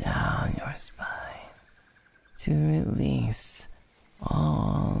 down your spine to release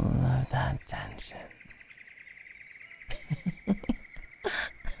all of that tension.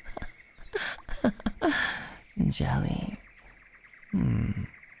 Jelly.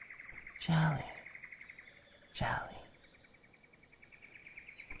 Jelly. Jelly.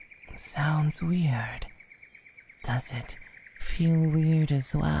 Sounds weird. Does it feel weird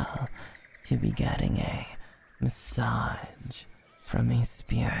as well to be getting a massage from a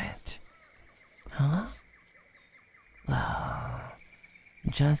spirit? Huh? Well,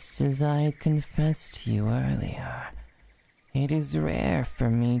 just as I had confessed to you earlier, it is rare for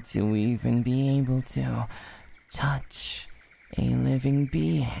me to even be able to touch a living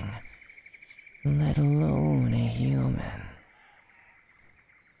being, let alone a human.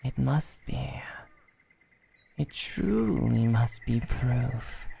 It must be. It truly must be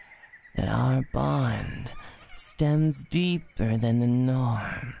proof that our bond stems deeper than the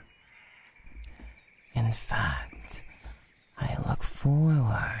norm. In fact, I look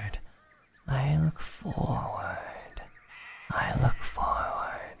forward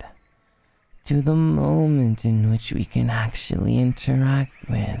to the moment in which we can actually interact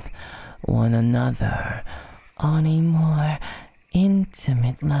with one another on a more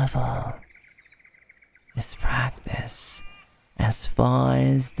intimate level. This practice, as far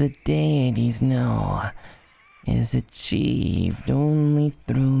as the deities know, is achieved only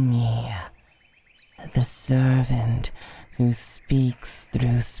through me, the servant who speaks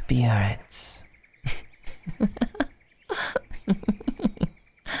through spirits.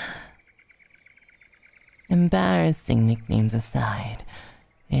 Embarrassing nicknames aside,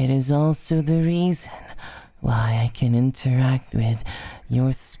 it is also the reason why I can interact with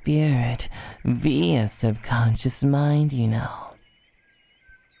your spirit via subconscious mind, you know.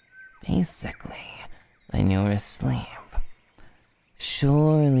 Basically, when you're asleep.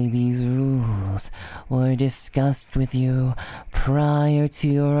 Surely these rules were discussed with you prior to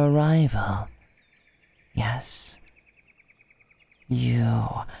your arrival. Yes. You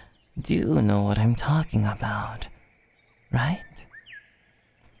do know what I'm talking about, right?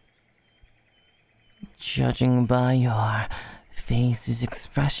 Judging by your face's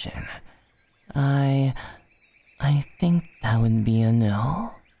expression, I think that would be a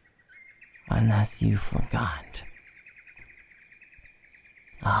no. Unless you forgot.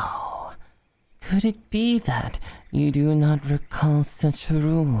 Oh, could it be that you do not recall such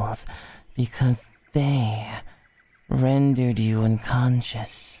rules because they rendered you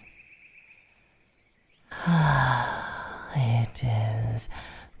unconscious? It is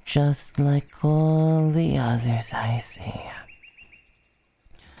just like all the others I see.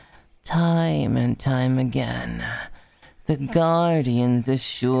 Time and time again, the Guardians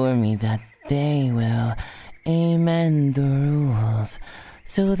assure me that they will amend the rules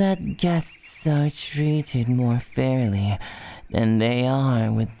so that guests are treated more fairly than they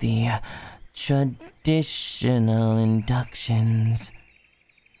are with the traditional inductions.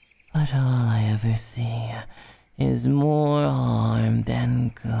 But all I ever see is more harm than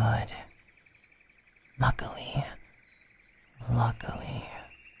good. Luckily,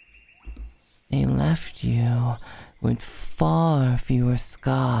 they left you with far fewer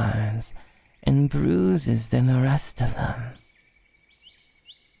scars and bruises than the rest of them.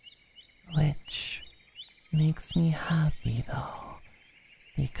 Which makes me happy though,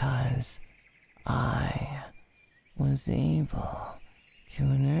 because I was able to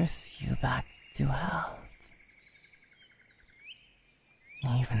nurse you back to health.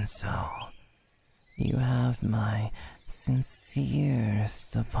 Even so, you have my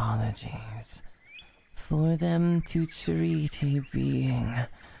sincerest apologies for them to treat a being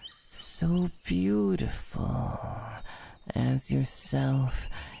so beautiful as yourself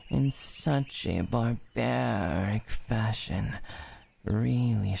in such a barbaric fashion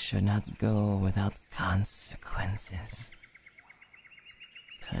really should not go without consequences.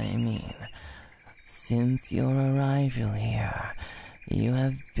 I mean, since your arrival here, you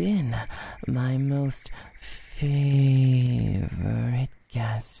have been my most favorite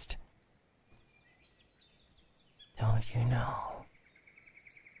guest. Don't you know?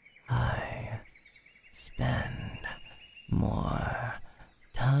 I spend more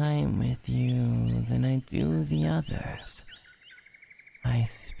time with you than I do the others. I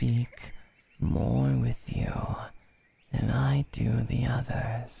speak more with you than I do the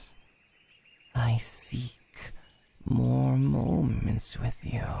others. I seek more moments with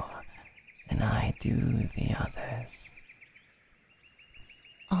you than I do the others.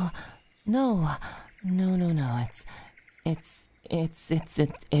 Oh, no. It's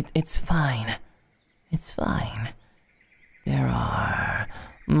fine. It's fine. There are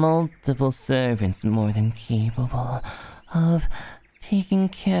multiple servants more than capable of taking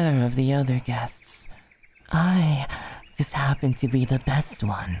care of the other guests. I just happen to be the best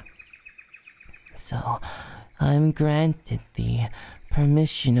one. So, I'm granted the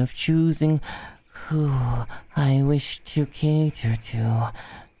permission of choosing who I wish to cater to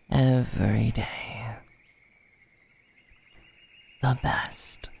every day. The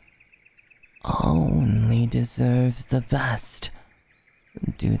best only deserves the best,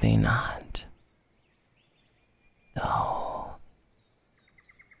 do they not? Though,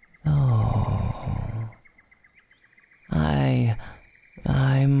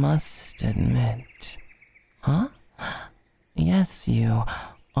 I must admit, huh? Yes, you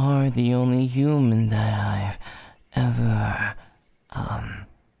are the only human that I've ever,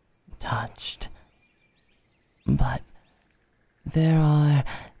 touched. But there are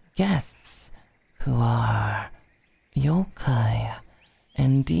guests who are yokai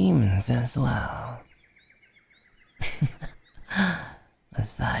and demons as well.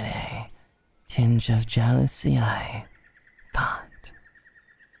 Was that a tinge of jealousy I got?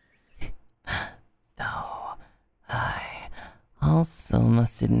 Though I also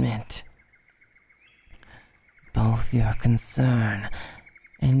must admit, both your concern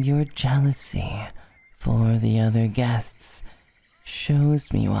and your jealousy for the other guests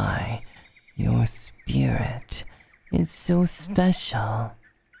shows me why your spirit is so special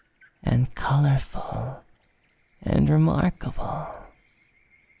and colorful and remarkable.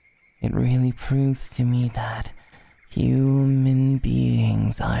 It really proves to me that human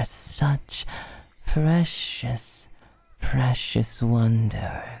beings are such precious, precious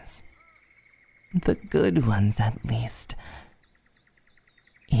wonders. The good ones, at least.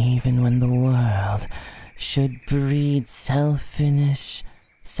 Even when the world should breed selfish,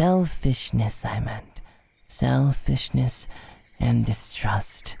 Selfishness, I meant. Selfishness and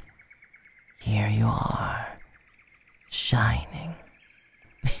distrust. Here you are, shining.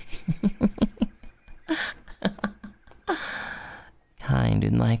 Kind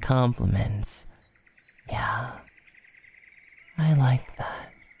with my compliments. Yeah, I like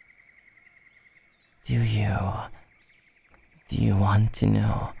that. Do you want to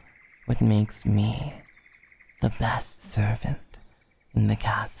know what makes me the best servant in the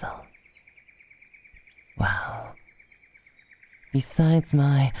castle? Well, besides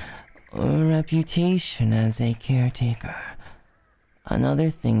my reputation as a caretaker, another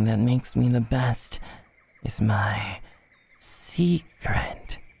thing that makes me the best is my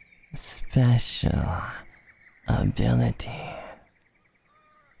secret, special ability.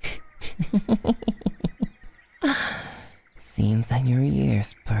 Seems that your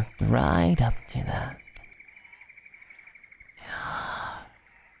ears perked right up to that.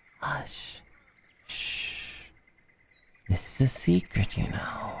 Hush. Shh. This is a secret, you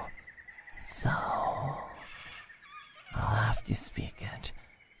know. So, I'll have to speak it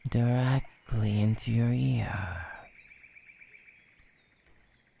directly into your ear.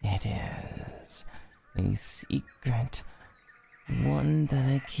 It is a secret, one that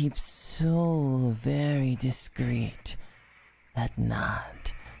I keep so very discreet that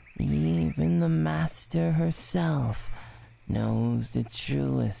not even the master herself knows the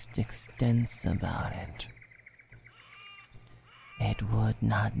truest extents about it. It would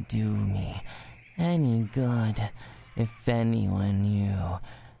not do me any good if anyone knew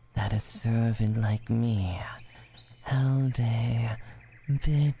that a servant like me held a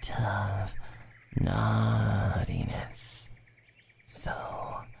bit of naughtiness. So,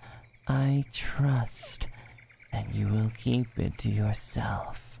 I trust that you will keep it to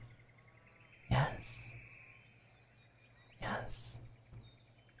yourself. Yes. Yes.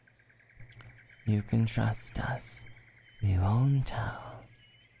 You can trust us. We won't tell.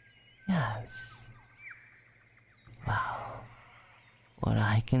 Yes. Well, what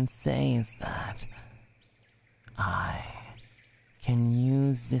I can say is that I can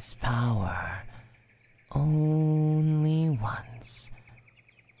use this power only once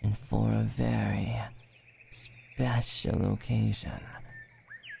and for a very special occasion.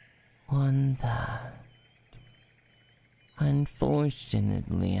 One that,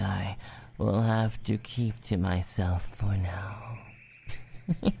 unfortunately, I will have to keep to myself for now.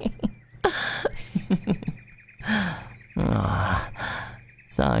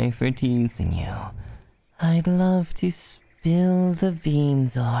 Sorry for teasing you. I'd love to spill the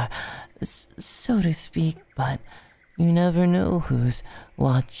beans, or so to speak, but you never know who's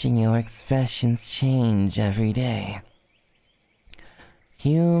watching your expressions change every day.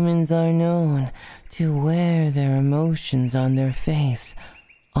 Humans are known to wear their emotions on their face,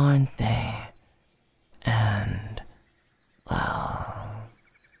 aren't they? And, well,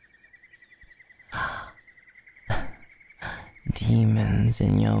 demons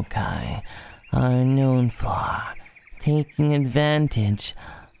and yokai are known for taking advantage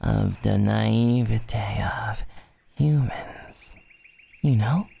of the naivete of humans. You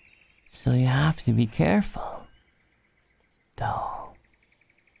know? So you have to be careful. Though,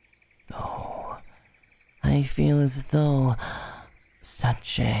 I feel as though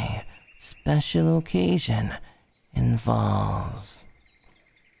such a special occasion involves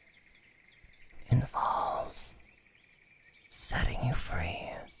setting you free,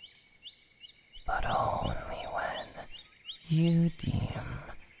 but only when you deem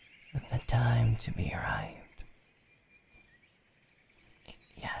the time to be right.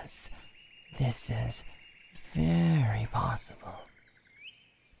 Yes, this is very possible.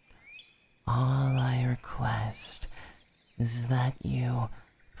 All I request is that you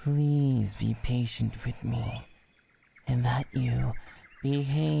please be patient with me, and that you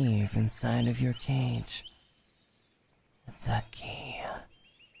behave inside of your cage. The key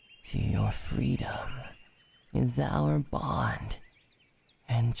to your freedom is our bond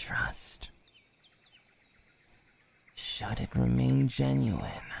and trust. Should it remain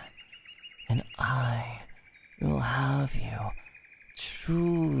genuine, and I will have you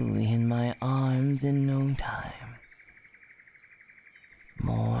truly in my arms in no time.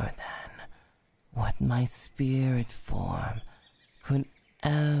 More than what my spirit form could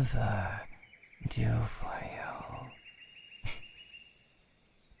ever do for you.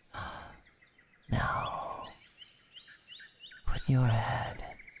 Now, put your head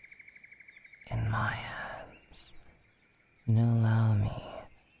in my hands and allow me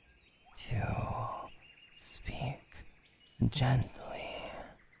to speak gently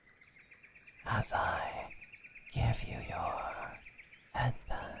as I give you your head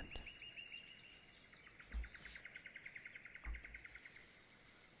back.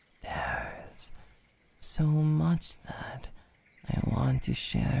 so much that I want to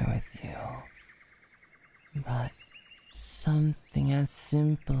share with you. But something as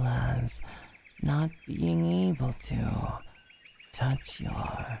simple as not being able to touch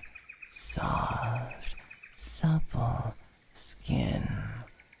your soft, supple skin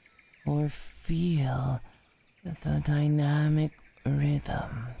or feel the dynamic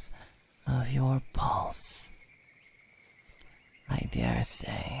rhythms of your pulse. I dare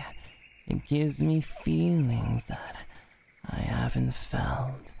say it gives me feelings that I haven't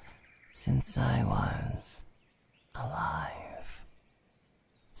felt since I was alive.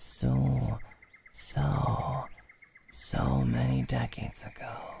 So many decades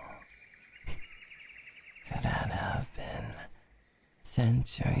ago. Could that have been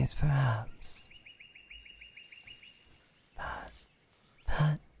centuries, perhaps?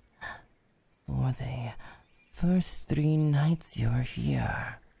 But for the first 3 nights you were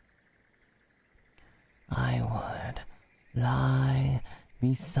here, I would lie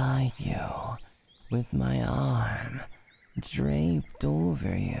beside you with my arm draped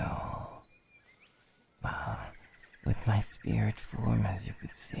over you. Well, with my spirit form, as you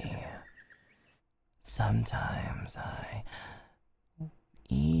could see. Sometimes I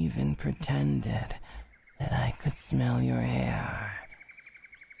even pretended that I could smell your hair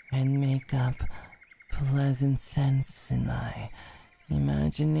and make up pleasant scents in my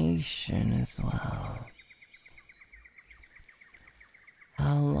imagination as well.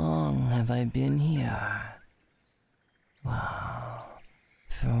 How long have I been here? Well,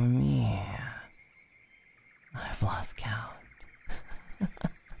 for me, I've lost count.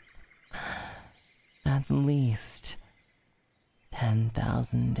 At least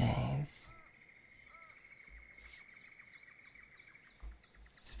 10,000 days.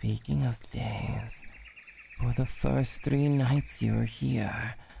 Speaking of days, for the first 3 nights you were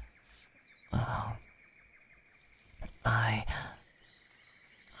here, well,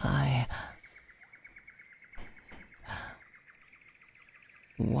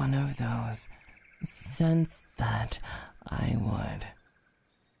 one of those scents that I would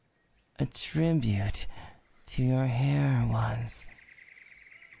attribute to your hair was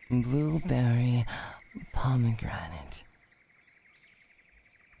blueberry pomegranate.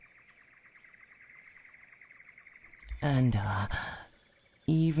 And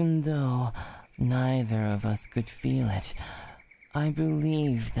even though neither of us could feel it, I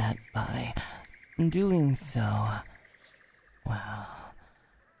believe that by doing so, well,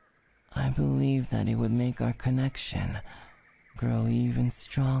 I believe that it would make our connection grow even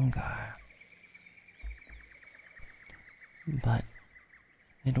stronger. But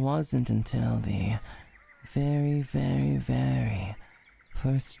it wasn't until the very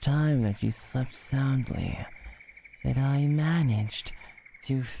first time that you slept soundly that I managed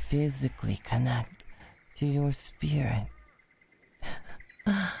to physically connect to your spirit.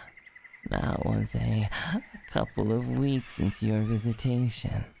 That was a couple of weeks into your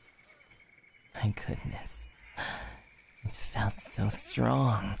visitation. My goodness, it felt so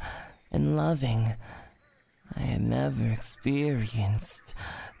strong and loving. I had never experienced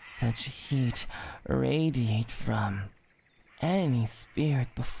such heat radiate from any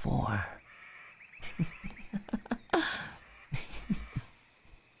spirit before.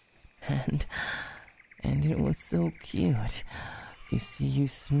 And it was so cute to see you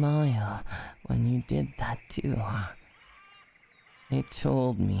smile when you did that too. It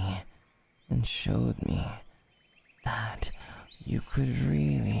told me and showed me that you could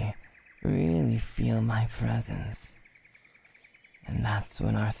really feel my presence. And that's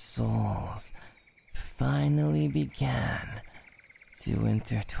when our souls finally began to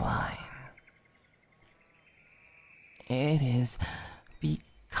intertwine. It is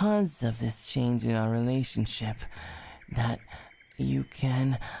because of this change in our relationship that you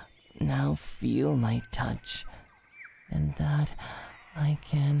can now feel my touch, and that I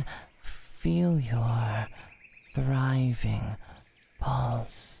can feel your thriving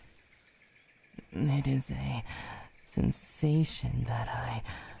pulse. It is a sensation that I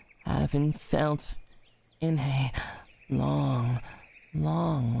haven't felt in a long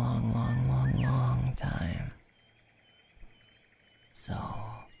time. So,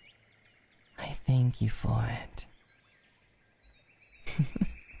 I thank you for it.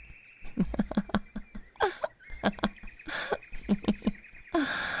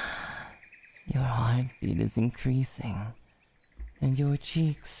 Your heartbeat is increasing, and your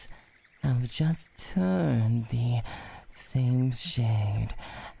cheeks have just turned the same shade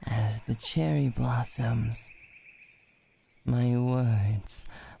as the cherry blossoms. My words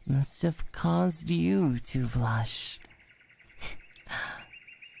must have caused you to blush.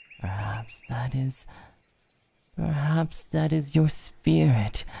 Perhaps that is Perhaps that is your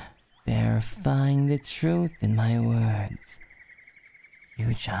spirit, verifying the truth in my words.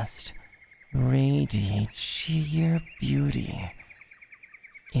 You just radiate sheer beauty,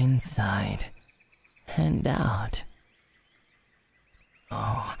 inside and out.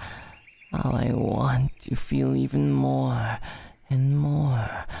 Oh, how I want to feel even more and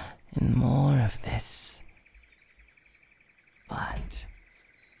more and more of this.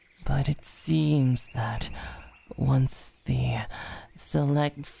 But it seems that once the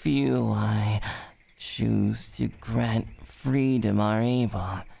select few I choose to grant freedom are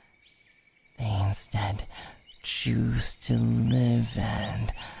able, they instead choose to live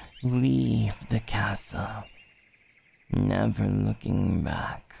and leave the castle, never looking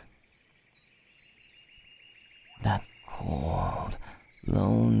back. That cold,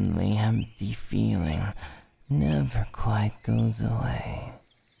 lonely, empty feeling never quite goes away.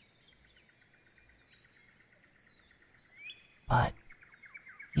 But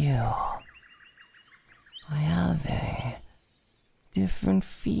you, I have a different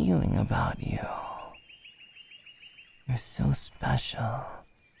feeling about you. You're so special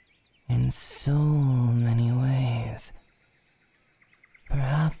in so many ways.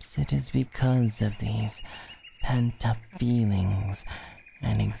 Perhaps it is because of these pent-up feelings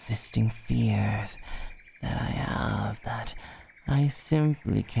and existing fears that I have that I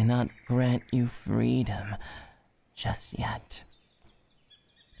simply cannot grant you freedom just yet.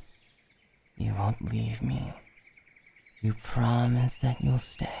 You won't leave me. You promise that you'll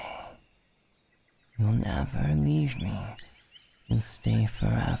stay. You'll never leave me. You'll stay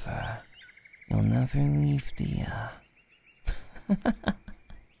forever. You'll never leave, Dia.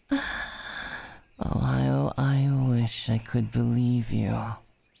 Oh, I wish I could believe you.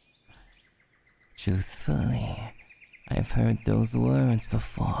 Truthfully, I've heard those words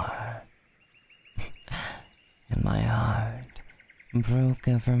before. And my heart broke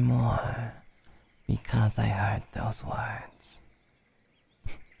evermore because I heard those words.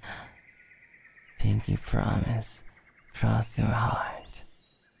 Pinky promise, cross your heart.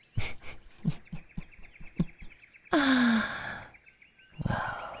 Well,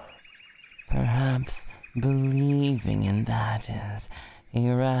 perhaps believing in that is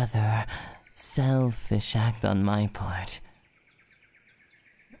a rather selfish act on my part.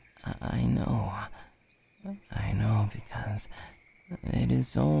 I know because it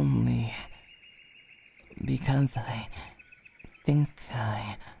is only because I think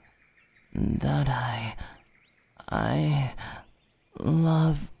I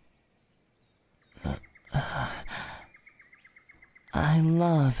love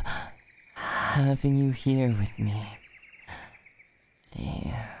having you here with me.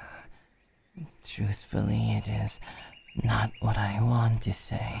 Yeah. Truthfully, it is not what I want to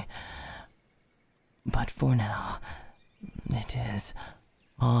say, but for now, it is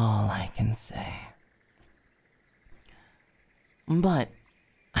all I can say. But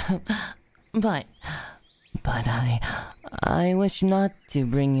I wish not to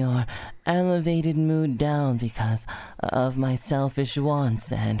bring your elevated mood down because of my selfish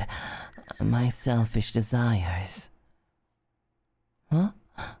wants and my selfish desires. Huh?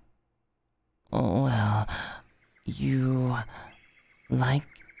 Oh, well, you like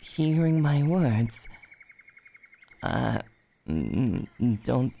hearing my words?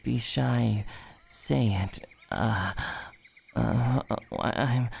 Don't be shy, say it.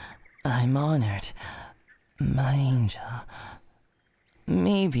 I'm honored, my angel.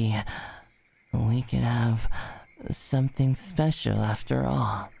 Maybe we could have something special after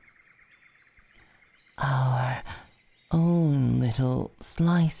all. Our own little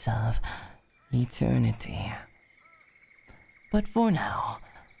slice of eternity. But for now,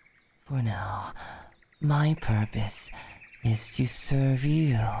 my purpose is to serve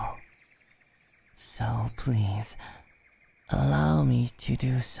you. So please, allow me to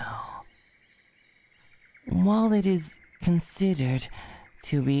do so. While it is considered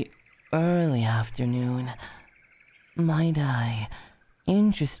to be early afternoon, might I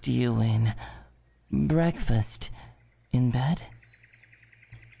interest you in breakfast in bed?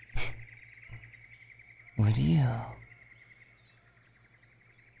 Would you?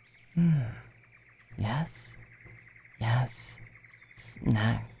 Yes? Yes.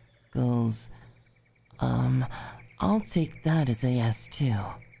 Snackles. I'll take that as a yes too.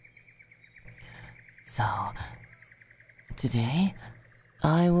 So, today,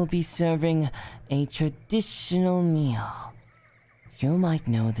 I will be serving a traditional meal. You might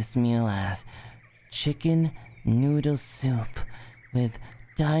know this meal as chicken noodle soup with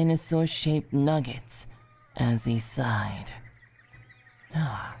dinosaur-shaped nuggets as a side.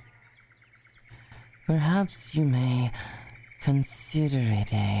 Perhaps you may consider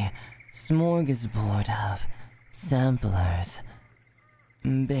it a smorgasbord of samplers.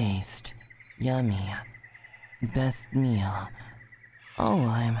 Based, yummy, best meal. Oh,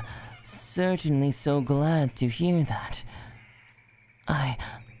 I'm certainly so glad to hear that. I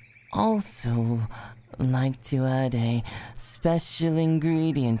also like to add a special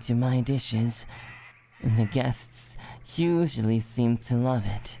ingredient to my dishes. The guests usually seem to love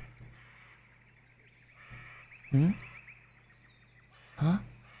it. Huh?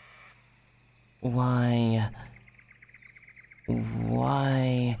 Why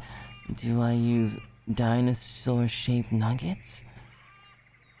do I use dinosaur-shaped nuggets?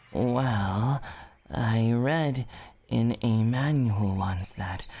 Well, I read in a manual once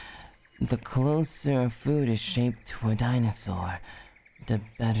that the closer a food is shaped to a dinosaur, the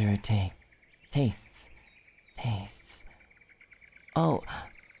better it tastes. Oh,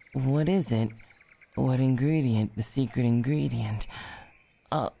 what is it? What ingredient? The secret ingredient?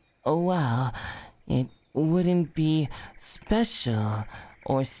 Oh well, it wouldn't be special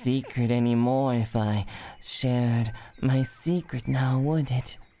or secret anymore if I shared my secret now, would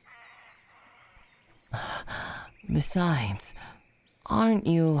it? Besides, aren't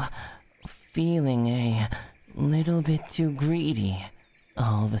you feeling a little bit too greedy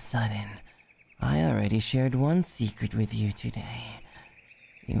all of a sudden? I already shared one secret with you today.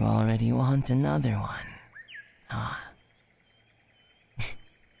 You already want another one, huh?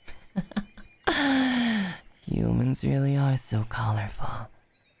 Humans really are so colorful.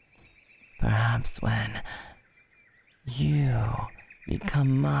 Perhaps when you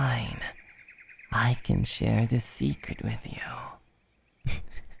become mine, I can share this secret with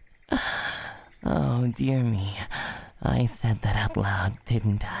you. Oh, dear me. I said that out loud,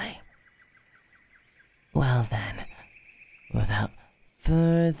 didn't I? Well then, without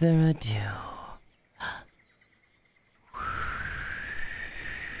further ado...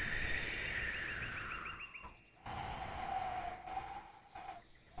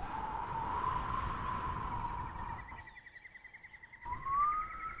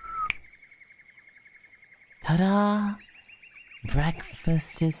 Ta-da!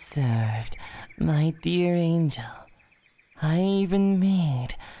 Breakfast is served, my dear angel. I even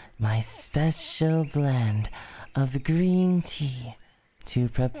made my special blend of green tea to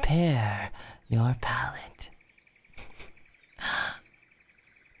prepare your palate.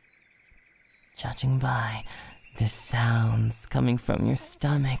 Judging by the sounds coming from your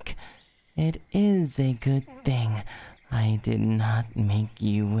stomach, it is a good thing I did not make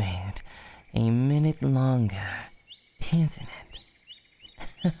you wait a minute longer, isn't it?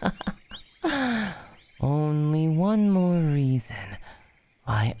 Only one more reason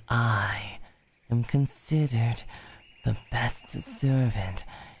why I am considered the best servant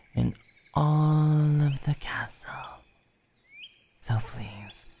in all of the castle. So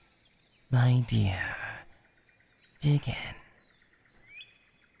please, my dear, dig in.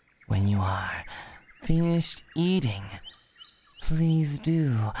 When you are finished eating, please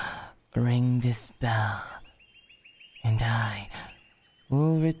do ring this bell, and I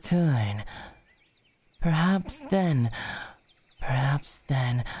will return. Perhaps then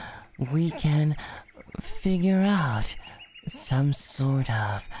we can figure out some sort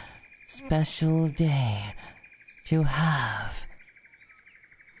of special day to have.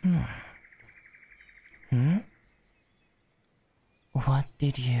 What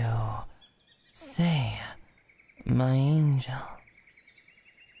did you say, my angel?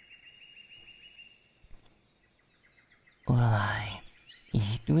 Will I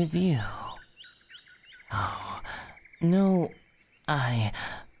eat with you? Oh, no,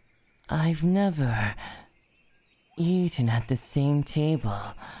 I've never eaten at the same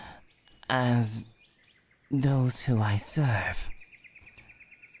table as those who I serve.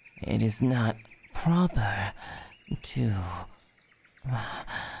 It is not proper to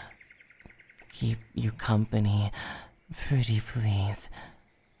keep you company, pretty please.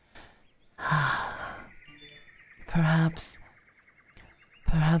 Perhaps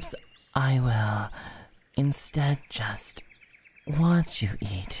I will instead just watch you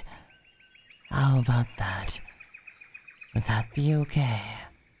eat. How about that? Would that be okay?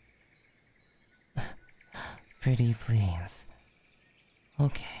 Pretty please.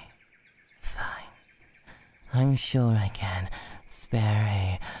 Okay, fine. I'm sure I can spare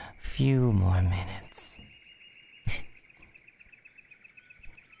a few more minutes.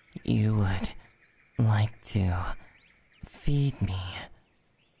 You would like to feed me?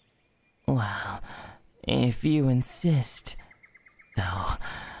 Well, if you insist, though,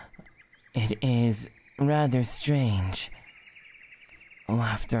 it is rather strange.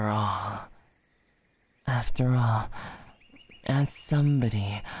 After all, After all, as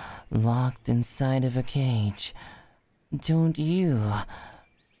somebody locked inside of a cage, don't you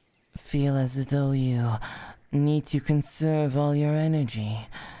feel as though you need to conserve all your energy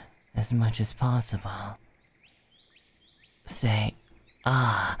as much as possible? Say,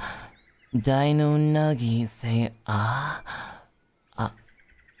 ah. Dino Nuggy, say, ah. Ah.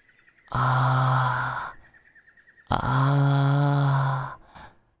 Ah. Ah.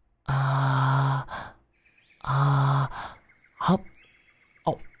 Ah. Ah. Hop.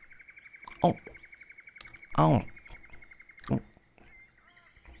 Oh. Oh. Oh.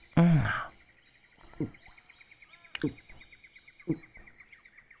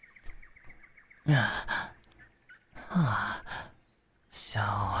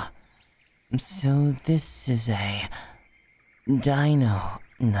 So this is a Dino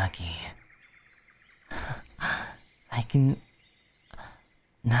Nuggy.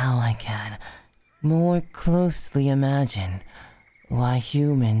 Now I can more closely imagine why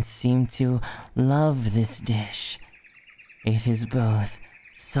humans seem to love this dish. It is both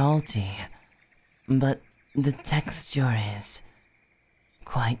salty, but the texture is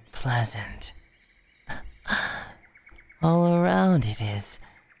quite pleasant. All around it is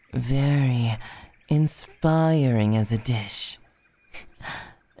very inspiring as a dish.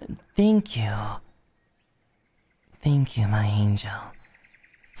 Thank you. Thank you, my angel,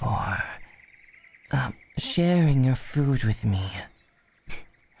 for sharing your food with me.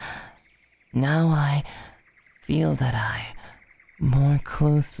 Now I feel that I more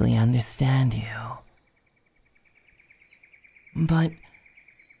closely understand you. But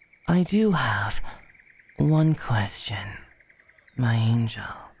I do have one question, my angel.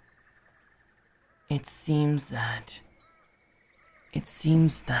 It seems that,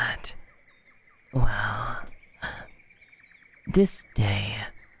 well, this day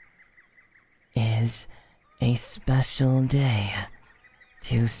is a special day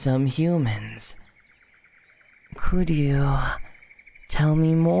to some humans. Could you tell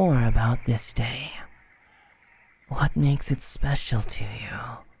me more about this day? What makes it special to you?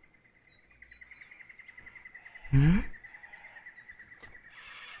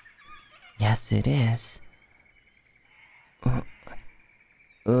 Yes, it is.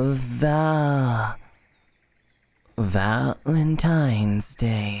 Valentine's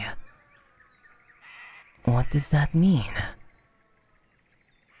Day. What does that mean?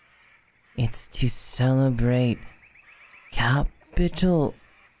 It's to celebrate capitalism.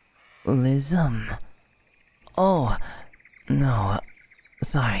 Oh, no,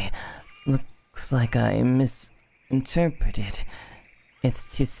 sorry. Looks like I misinterpreted. It's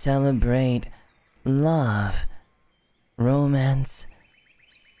to celebrate love, romance,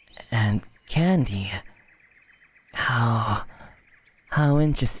 and candy. How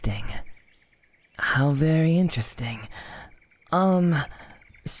interesting. How very interesting.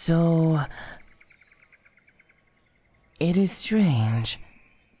 So it is strange.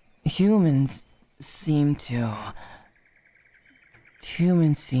 Humans seem to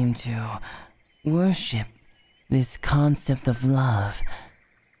worship this concept of love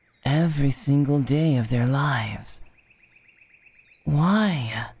every single day of their lives.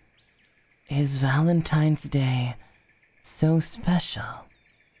 Why is Valentine's Day so special?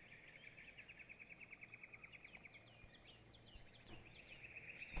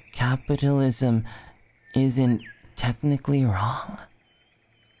 Capitalism isn't technically wrong.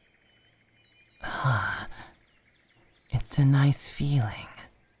 It's a nice feeling.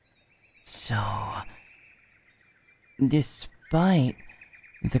 So, despite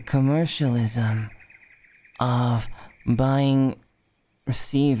the commercialism of buying,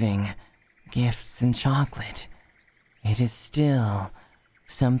 receiving gifts and chocolate, it is still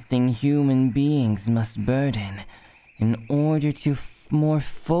something human beings must burden in order to more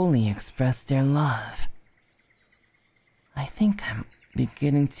fully express their love. I think I'm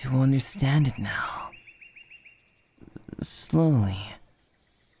beginning to understand it now. Slowly.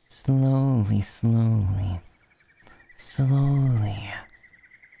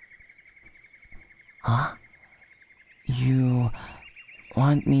 Huh? You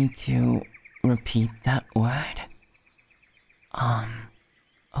want me to repeat that word?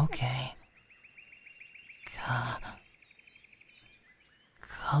 Okay.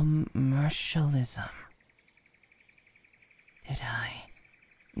 Commercialism. Did I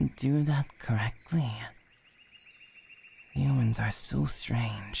do that correctly? Humans are so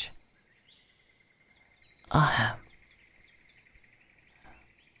strange.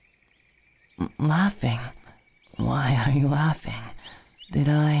 Laughing? Why are you laughing? Did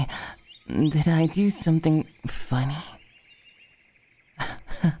I do something funny?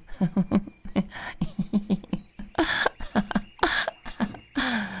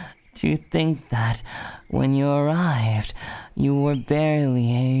 To think that when you arrived, you were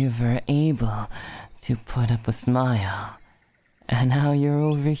barely ever able to put up a smile. And now you're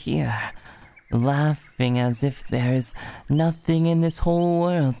over here, laughing as if there's nothing in this whole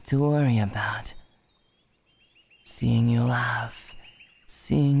world to worry about. Seeing you laugh,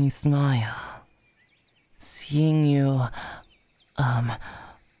 seeing you smile, seeing you,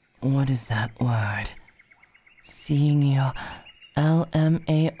 what is that word? Seeing you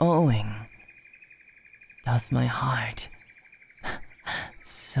lmaoing does my heart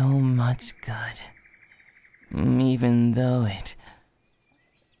so much good. Even though it,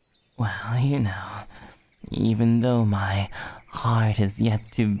 well, you know, even though my heart is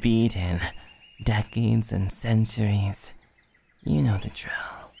yet to beat in decades and centuries, you know the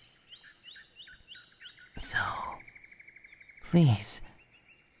drill. So, please,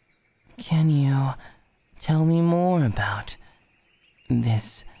 can you tell me more about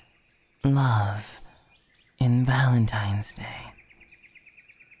this love in Valentine's Day?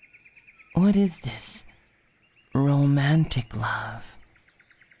 What is this romantic love?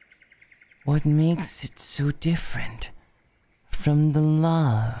 What makes it so different from the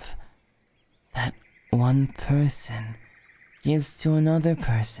love that one person gives to another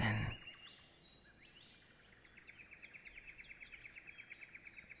person?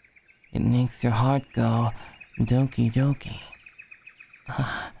 It makes your heart go doki doki.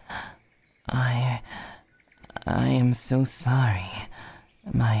 I am so sorry,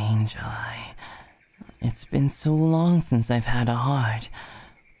 my angel. It's been so long since I've had a heart.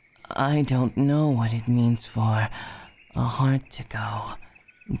 I don't know what it means for a heart to go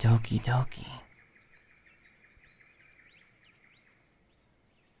doki doki.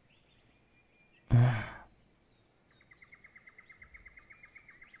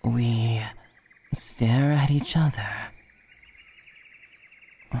 We stare at each other,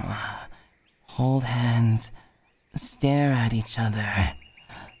 hold hands, stare at each other.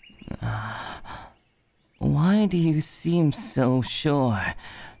 Why do you seem so sure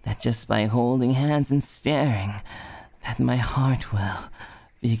that just by holding hands and staring, that my heart will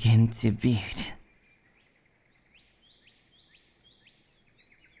begin to beat?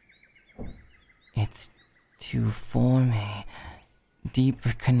 It's to form a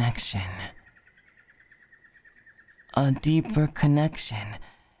deeper connection. A deeper connection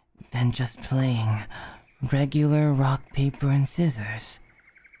than just playing regular rock, paper, and scissors.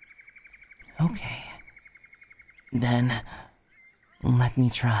 Okay. Then, let me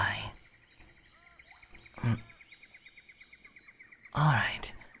try.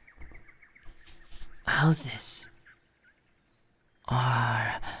 Alright. How's this?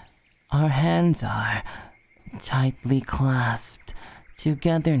 Our hands are tightly clasped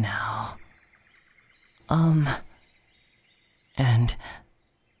together now. And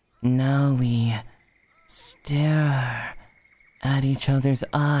now we stare at each other's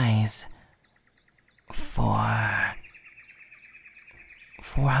eyes for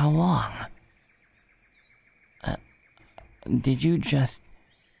how long? Did you just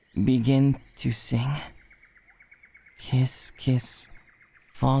begin to sing? Kiss, kiss,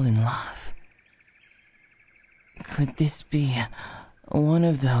 fall in love. Could this be one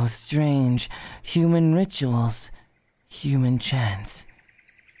of those strange human rituals, human chants?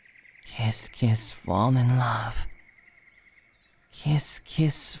 Kiss, kiss, fall in love. Kiss,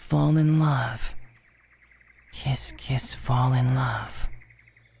 kiss, fall in love. Kiss, kiss, fall in love.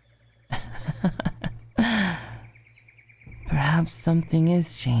 Perhaps something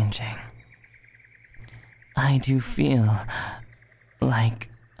is changing. I do feel like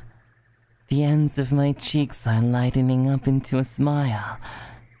the ends of my cheeks are lightening up into a smile,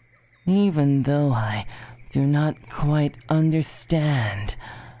 even though I do not quite understand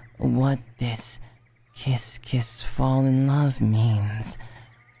what this kiss, kiss, fall in love means.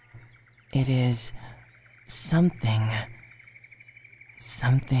 It is something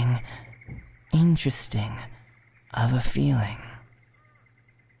interesting of a feeling.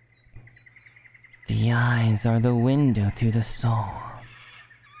 The eyes are the window to the soul.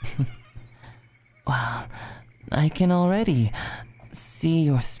 Well, I can already see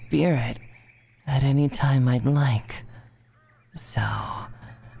your spirit at any time I'd like. So,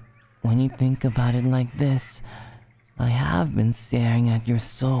 when you think about it like this, I have been staring at your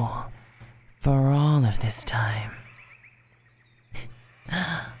soul for all of this time.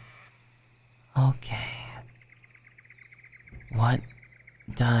 Okay. What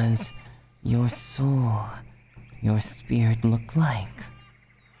does your soul, your spirit look like?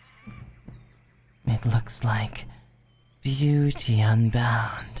 It looks like beauty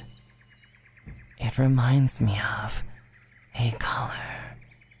unbound. It reminds me of a color.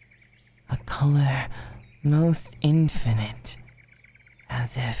 a color most infinite,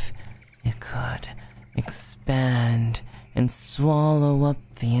 as if it could expand and swallow up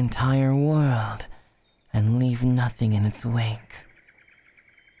the entire world and leave nothing in its wake.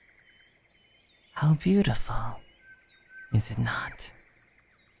 How beautiful, is it not?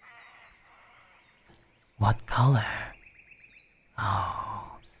 What color?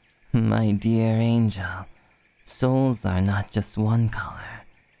 Oh, my dear angel, souls are not just one color.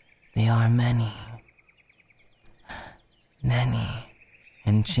 They are many. Many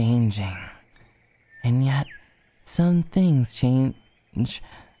and changing. And yet, some things change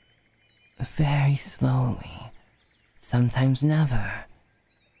very slowly, sometimes never,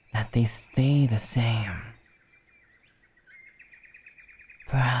 that they stay the same.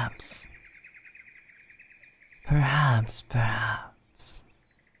 Perhaps.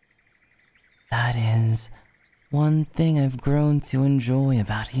 That is one thing I've grown to enjoy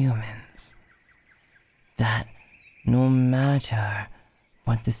about humans. That no matter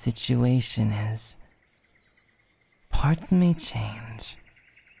what the situation is, parts may change,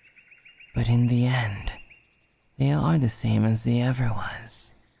 but in the end, they are the same as they ever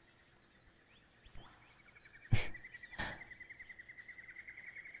was.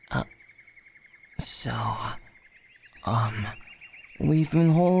 We've been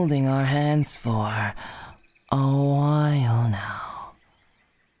holding our hands for a while now.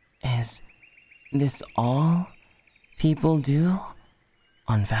 Is this all people do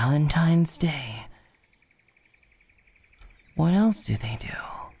on Valentine's Day? What else do they do?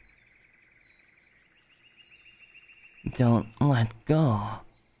 Don't let go.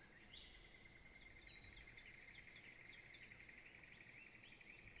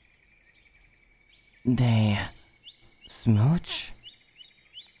 They smooch?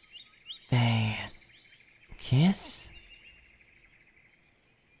 They kiss?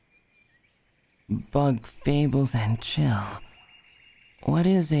 Bug fables and chill. What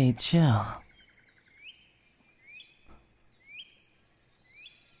is a chill?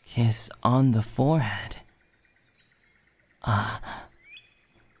 Kiss on the forehead.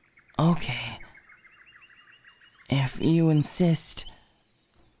 Okay. If you insist.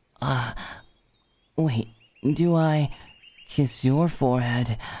 Wait, do I kiss your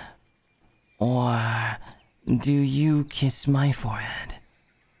forehead? Or do you kiss my forehead?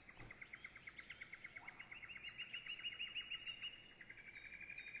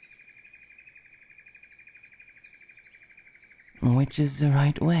 Which is the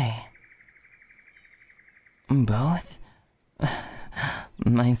right way? Both?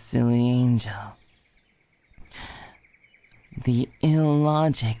 My silly angel. The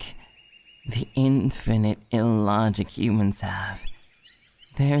illogic, the infinite illogic humans have.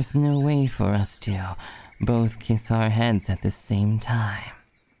 There's no way for us to both kiss our heads at the same time.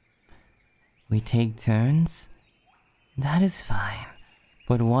 We take turns? That is fine,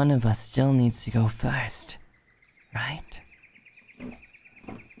 but one of us still needs to go first, right?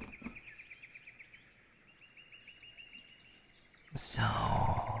 So...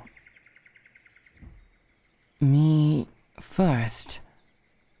 me first.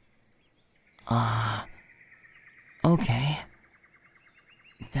 Okay.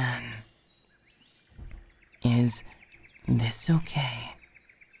 Then... is this okay?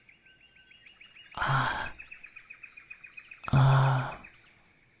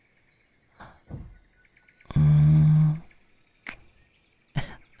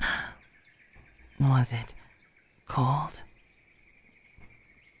 Was it cold?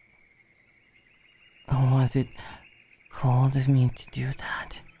 Was it cold of me to do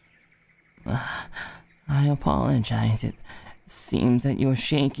that? I apologize. It seems that you're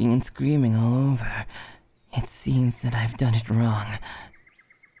shaking and screaming all over. It seems that I've done it wrong.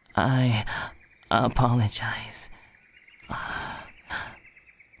 I apologize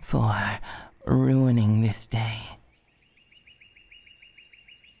for ruining this day.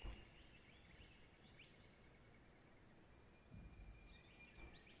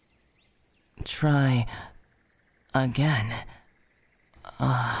 Try again.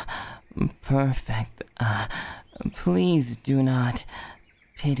 Perfect. Please do not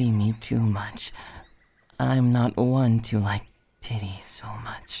pity me too much. I'm not one to like pity so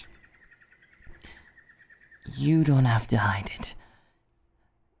much. You don't have to hide it.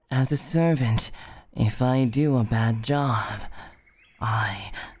 As a servant, if I do a bad job,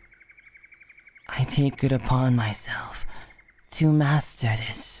 I take it upon myself to master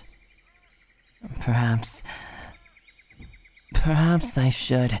this. Perhaps I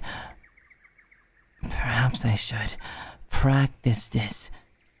should practice this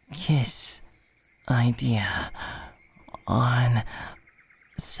kiss idea on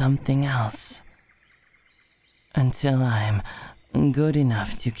something else. Until I'm good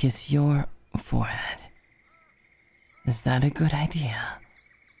enough to kiss your forehead. Is that a good idea?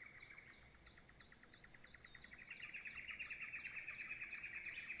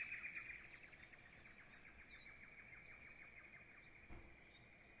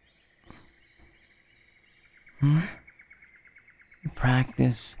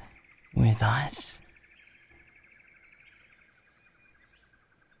 Practice with us?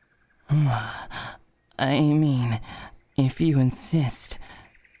 I mean, if you insist,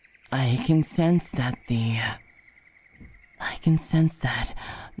 I can sense that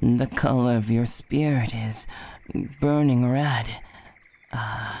the color of your spirit is burning red.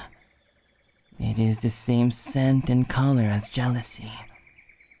 It is the same scent and color as jealousy.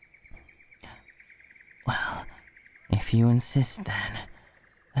 Well, if you insist then,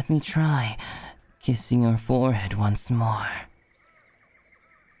 let me try kissing your forehead once more.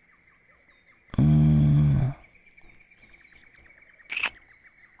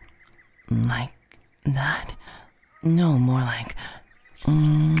 Like that? No, more like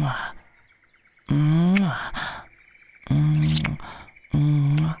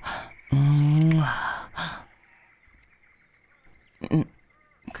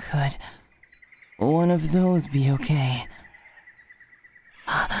Could one of those be okay?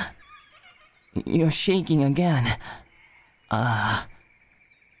 You're shaking again.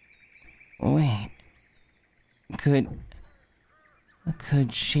 Wait. Could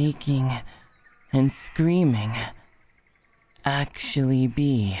shaking and screaming actually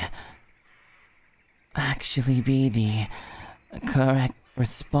be the correct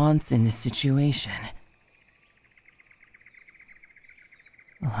response in this situation?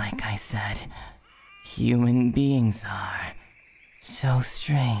 Like I said, human beings are so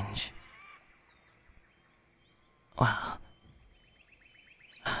strange. Well,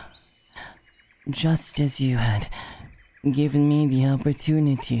 just as you had given me the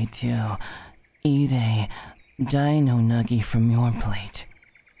opportunity to eat a dino nugget from your plate,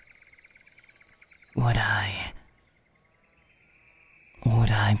 would I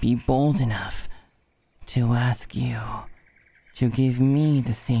be bold enough to ask you to give me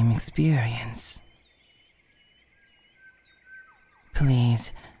the same experience?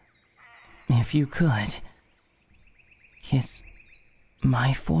 Please, if you could, kiss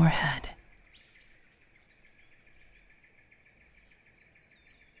my forehead.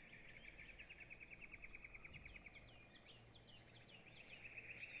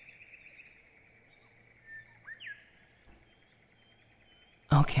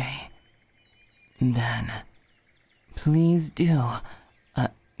 Okay, then please do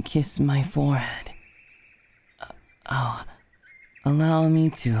kiss my forehead. Allow me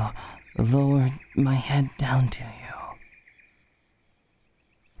to lower my head down to you.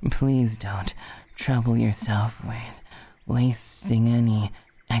 Please don't trouble yourself with wasting any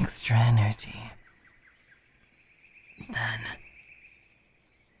extra energy. Then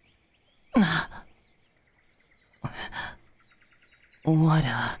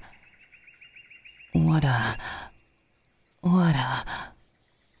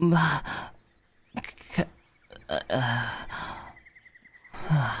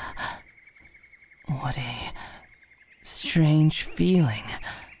What a strange feeling.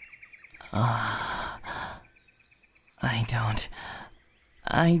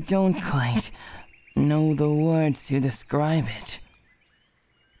 I don't quite know the words to describe it.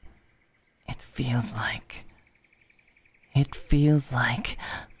 It feels like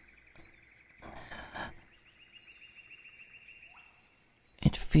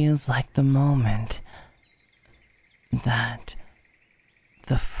the moment that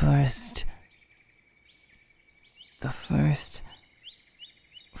the first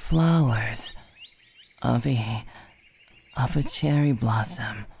flowers of a cherry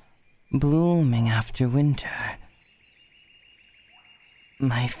blossom blooming after winter.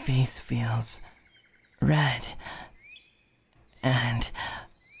 My face feels red, and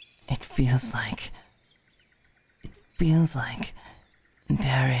it feels like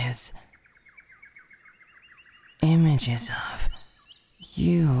there is images of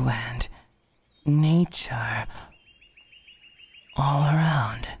you and nature all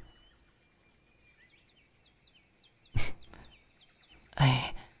around.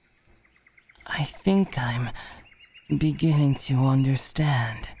 I think I'm beginning to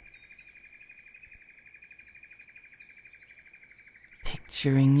understand.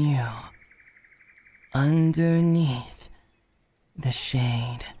 Picturing you underneath the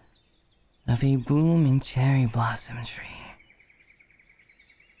shade of a blooming cherry blossom tree.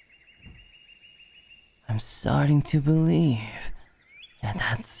 I'm starting to believe And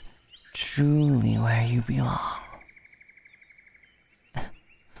that's truly where you belong.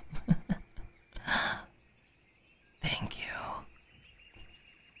 Thank you.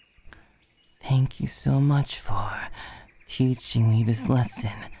 Thank you so much for teaching me this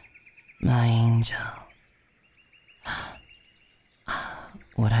lesson, my angel.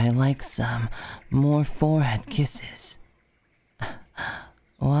 Would I like some more forehead kisses?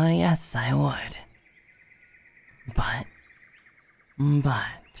 Why, yes, I would. But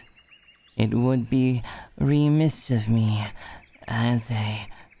it would be remiss of me as a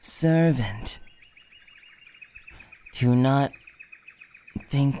servant to not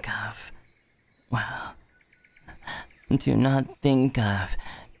think of, well, to not think of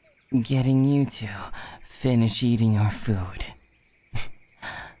getting you to finish eating your food.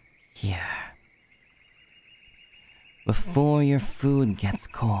 Here. Before your food gets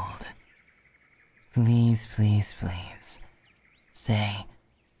cold, please, please, please, say,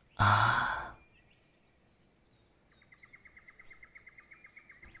 ah.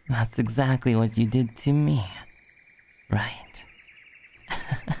 That's exactly what you did to me, right?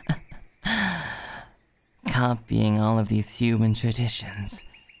 Copying all of these human traditions,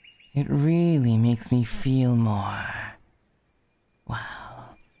 it really makes me feel more,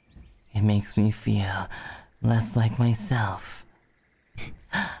 wow, it makes me feel less like myself,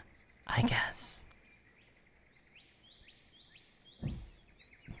 I guess.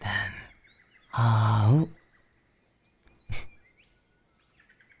 Then, oh,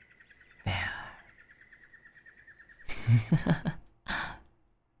 there.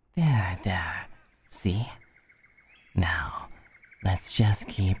 There, see? Now, let's just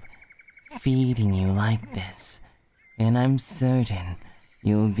keep feeding you like this, and I'm certain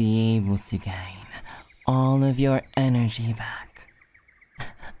you'll be able to gain all of your energy back.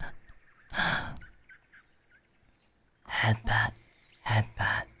 Head pat, head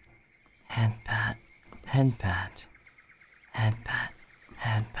pat, head pat, head pat, head pat,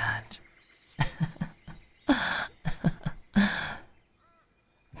 head pat.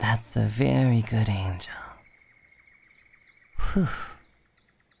 That's a very good angel. Whew.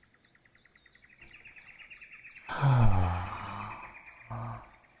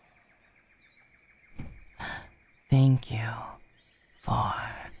 Thank you for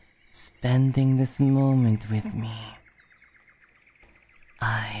spending this moment with me.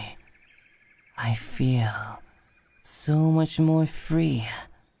 I feel so much more free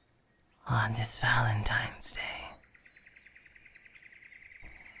on this Valentine's Day.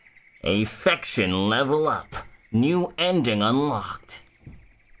 Affection level up. New ending unlocked.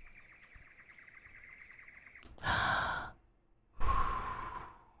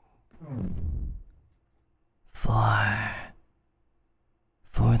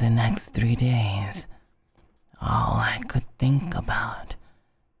 For the next 3 days, all I could think about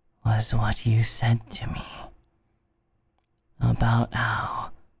was what you said to me. About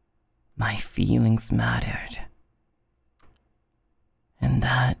how my feelings mattered. And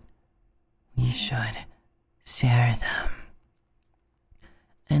that we should share them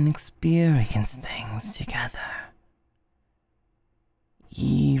and experience things together.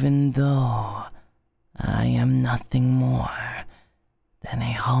 Even though I am nothing more than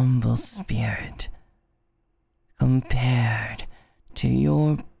a humble spirit compared to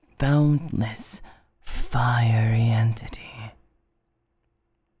your boundless, fiery entity.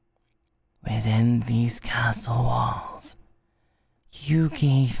 Within these castle walls, you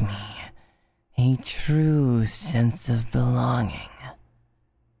gave me a true sense of belonging.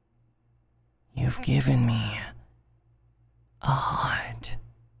 You've given me a heart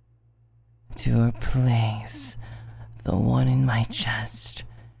to replace the one in my chest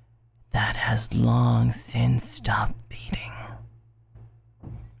that has long since stopped beating.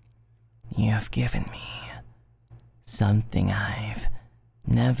 You've given me something I've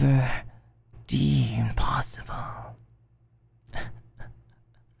never deemed possible.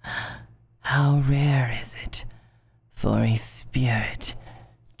 How rare is it for a spirit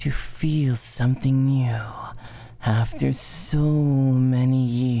to feel something new after so many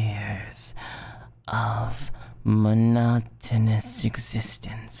years of monotonous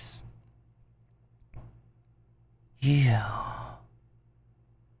existence.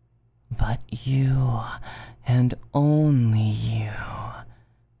 But you, and only you,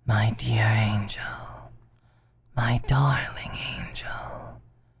 my dear angel, my darling angel,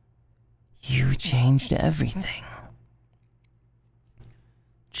 you changed everything.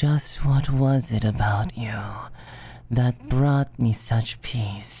 Just what was it about you that brought me such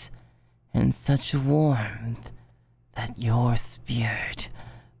peace and such warmth that your spirit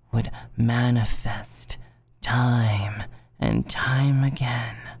would manifest time and time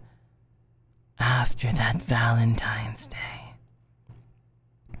again after that Valentine's Day,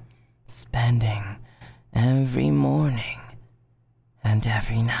 spending every morning and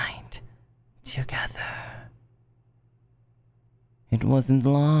every night together. It wasn't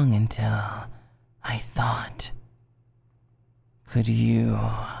long until I thought, could you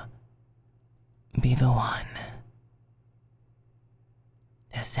be the one?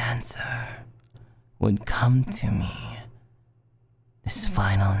 This answer would come to me this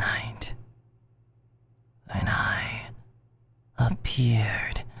final night when I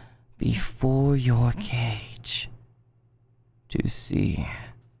appeared before your cage to see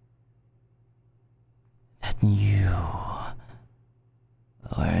that you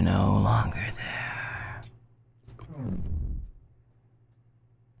were no longer there.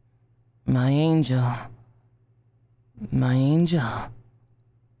 My angel, my angel,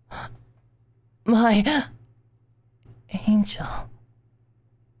 my angel.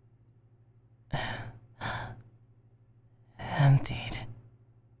 Emptied.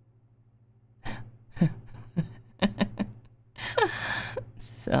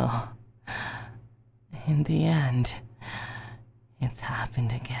 So, in the end, it's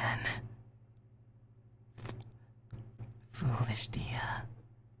happened again. Foolish Dia.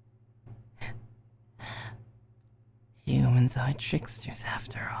 Humans are tricksters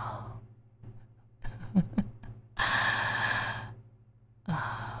after all.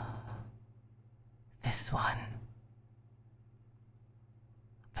 This one.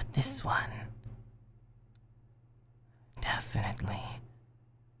 But this one definitely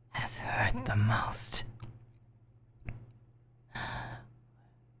has hurt the most.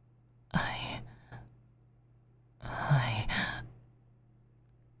 I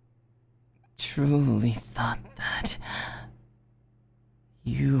truly thought that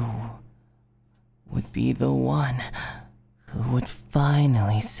you would be the one who would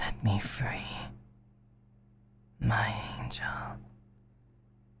finally set me free. My angel.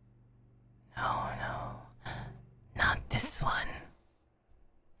 No, no, not this one.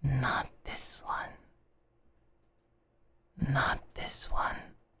 Not this one. Not this one.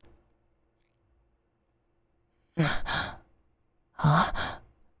 Huh?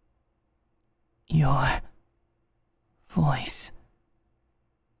 Your voice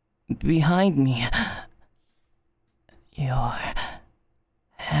behind me. Your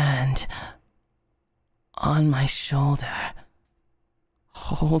hand on my shoulder,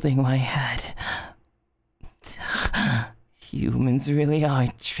 holding my head. Humans really are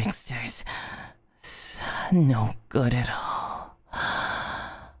tricksters. No good at all.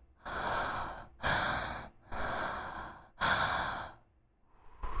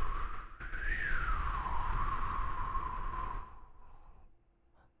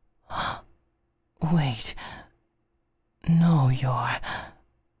 Wait. No, you're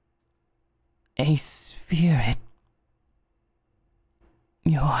a spirit.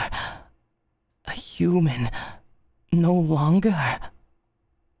 You're a human no longer.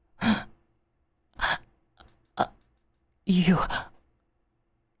 You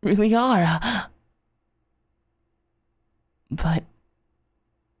really are. But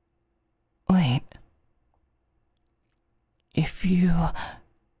wait. If you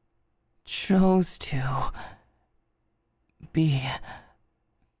chose to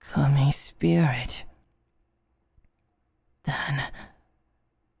become a spirit, then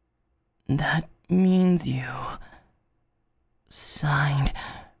that means you signed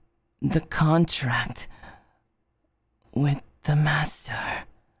the contract with the master,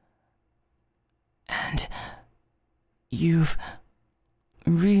 and you've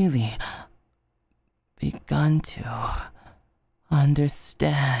really begun to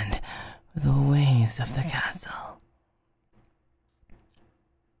understand the ways of the castle.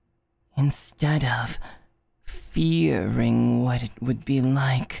 Instead of fearing what it would be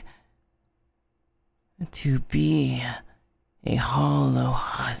like to be a hollow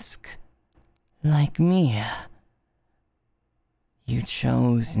husk like me, you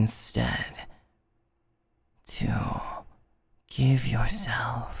chose instead to give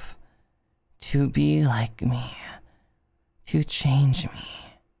yourself to be like me, to change me.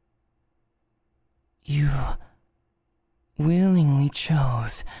 You willingly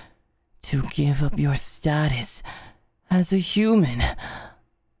chose to give up your status as a human,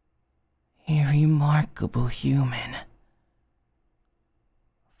 a remarkable human,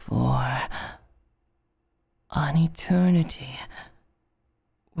 for an eternity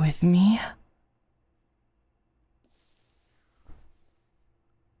with me.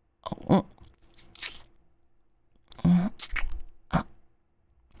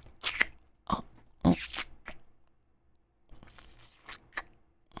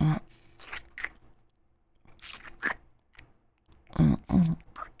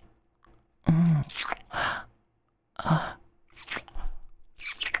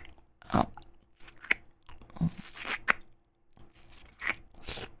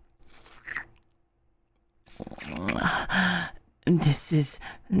 This is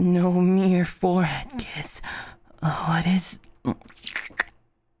no mere forehead kiss. What is...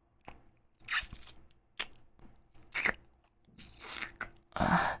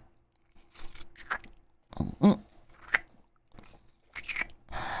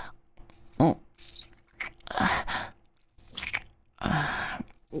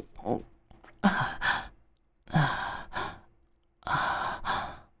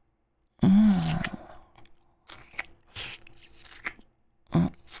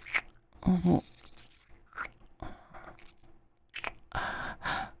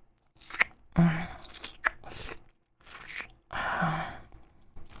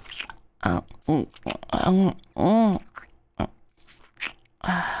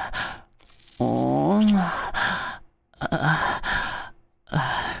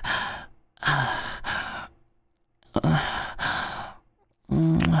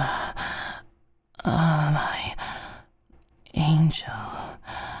 my angel,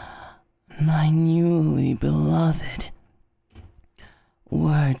 my newly beloved.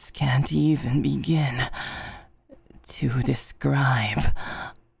 Words can't even begin to describe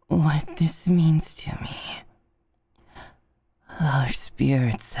what this means to me. Our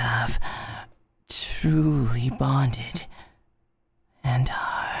spirits have truly bonded, and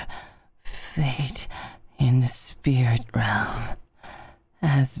our fate in the spirit realm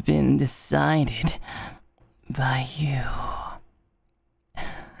has been decided by you.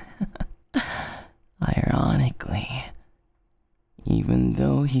 Ironically, even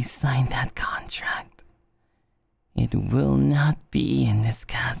though he signed that contract, it will not be in this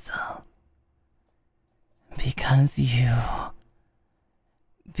castle. Because you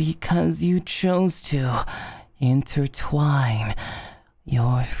chose to intertwine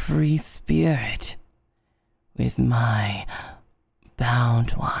your free spirit with my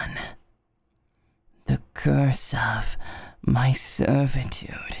bound one. The curse of my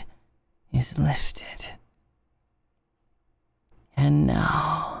servitude is lifted. And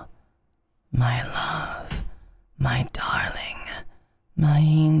now, my love, my darling, my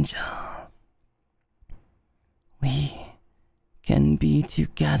angel, we can be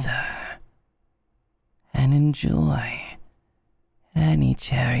together and enjoy any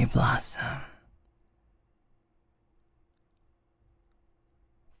cherry blossom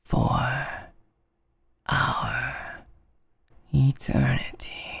for our eternity.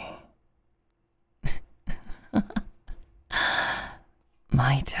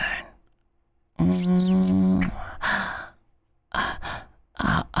 My turn.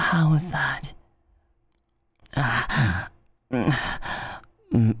 How was that?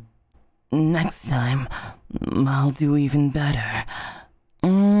 Next time, I'll do even better.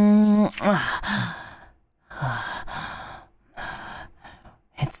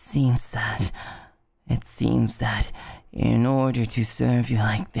 It seems that in order to serve you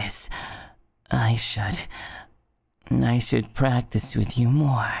like this, I should practice with you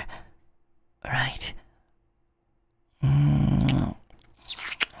more, right?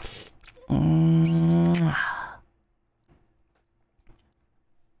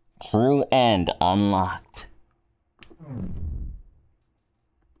 True end unlocked.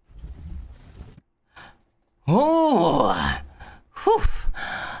 Oh, whew.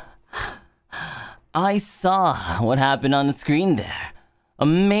 I saw what happened on the screen there.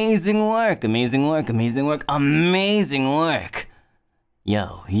 Amazing work, amazing work, amazing work, amazing work.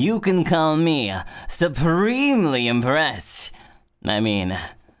 Yo, you can call me supremely impressed. I mean,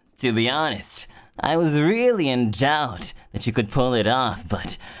 to be honest, I was really in doubt that you could pull it off,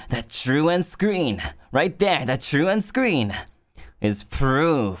 but that true end screen, right there, that true end screen, is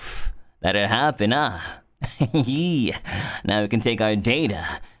proof that it happened, huh? Now we can take our data,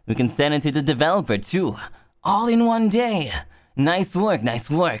 we can send it to the developer too, all in one day. Nice work, nice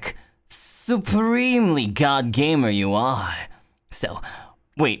work. Supremely god gamer you are. So,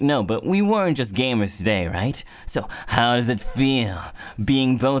 wait, no, but we weren't just gamers today, right? So, how does it feel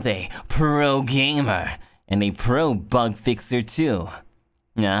being both a pro gamer and a pro bug fixer too?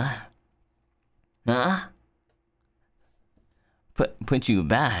 Huh? Huh? Put you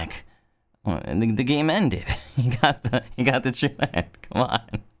back. Well, the game ended. You got the true end. Come on.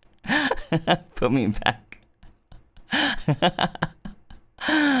 Put me back.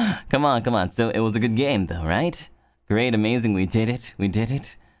 Come on. So it was a good game though, right? Great, amazing, we did it.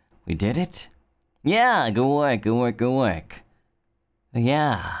 Yeah, good work.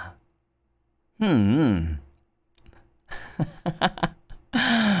 Yeah.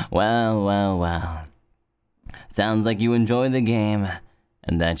 Well. Sounds like you enjoyed the game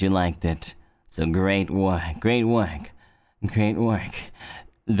and that you liked it. So great work.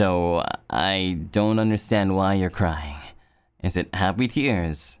 Though I don't understand why you're crying. Is it happy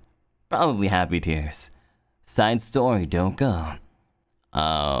tears? Probably happy tears. Side story, don't go.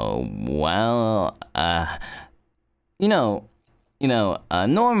 Well,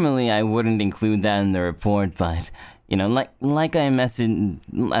 normally I wouldn't include that in the report, but, like I mentioned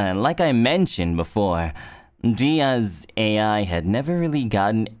before, Dia's AI had never really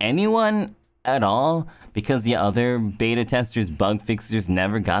gotten anyone at all because the other beta testers, bug fixers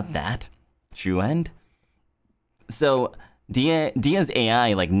never got that true end. So Dia's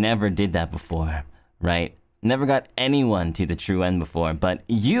AI never did that before, right? Never got anyone to the true end before, but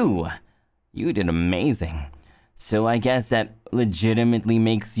you did amazing. So I guess that legitimately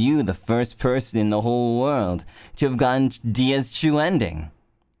makes you the first person in the whole world to have gotten Dia's true ending.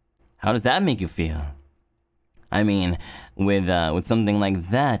 How does that make you feel? I mean, with something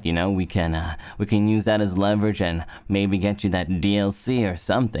like that, we can use that as leverage and maybe get you that DLC or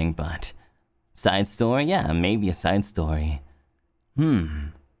something. But side story, yeah, maybe a side story.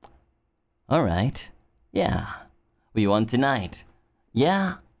 All right, yeah, we won tonight.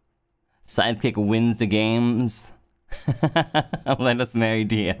 Yeah, Sidekick wins the games. Let us marry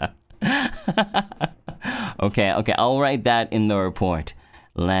Dia. Okay, I'll write that in the report.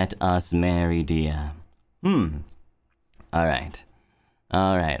 Let us marry Dia. Alright, okay.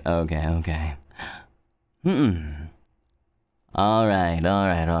 Alright, okay.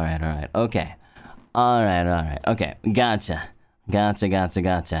 Alright, okay, gotcha.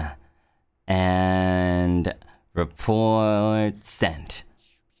 And report sent.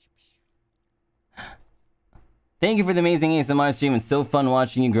 Thank you for the amazing ASMR stream. It's so fun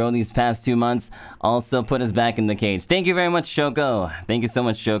watching you grow these past 2 months. Also put us back in the cage. Thank you very much, Shoko. Thank you so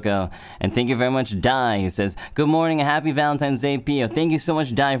much, Shoko. And thank you very much, Dai, who says, good morning, a happy Valentine's Day, Pio. Thank you so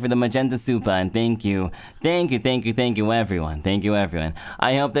much, Dai, for the magenta supa. And thank you, everyone. Thank you, everyone.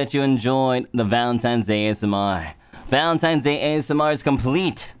 I hope that you enjoyed the Valentine's Day ASMR. Valentine's Day ASMR is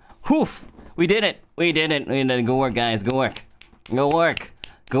complete. Whew. We did it. Go work, guys. Go work,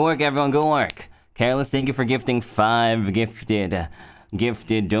 everyone. Go work. Careless, thank you for gifting 5 gifted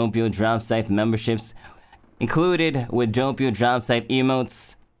Doppio Dropscythe memberships, included with Doppio Dropscythe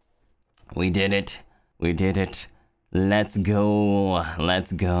emotes. We did it. Let's go.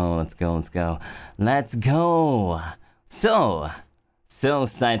 So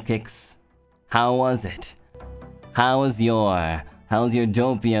sidekicks, how was it? How's your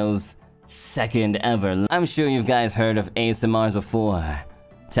Doppio's second ever? I'm sure you guys heard of ASMRs before.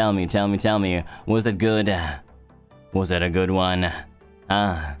 Tell me, was it good? Was it a good one?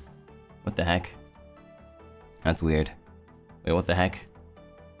 What the heck? That's weird. Wait, what the heck?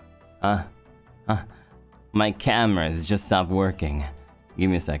 My camera has just stopped working. Give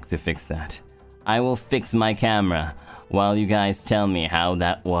me a sec to fix that. I will fix my camera while you guys tell me how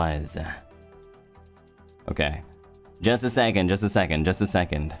that was. Okay. Just a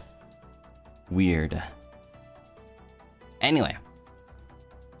second. Weird. Anyway,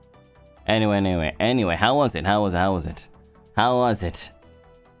 how was it?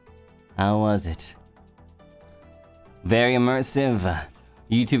 Very immersive.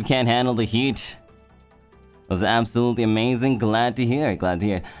 YouTube can't handle the heat. It was absolutely amazing. Glad to hear it.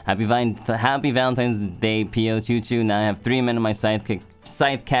 Happy Valentine's Day, Pio Choo Choo. Now I have 3 men in my scythe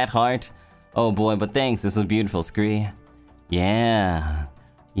cat heart. Oh boy, but thanks. This was beautiful, Scree. Yeah.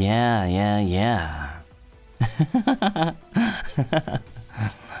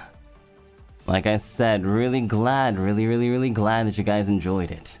 Like I said, really glad that you guys enjoyed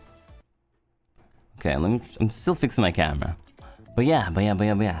it. Okay, I'm still fixing my camera. But yeah.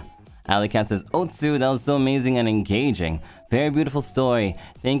 Alleycat says, Otsu, that was so amazing and engaging. Very beautiful story.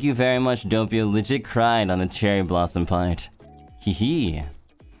 Thank you very much, Doppio. Legit cried on the cherry blossom part. Hee.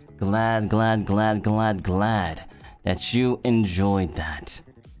 Glad that you enjoyed that.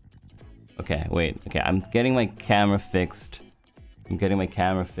 Okay, wait. Okay, I'm getting my camera fixed. Getting my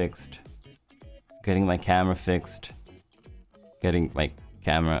camera fixed.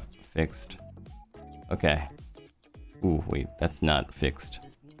 Okay. Ooh, wait, that's not fixed.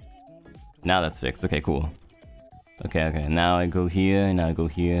 Now that's fixed. Okay, cool. Okay. Now I go here, now I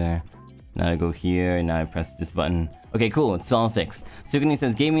press this button. Okay, cool, it's all fixed. Sukini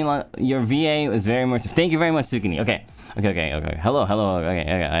says, your VA is very immersive. Thank you very much, Sukini. Okay. Hello.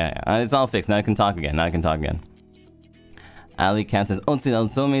 Okay. It's all fixed. Now I can talk again. Ali Cat says, Otsu, that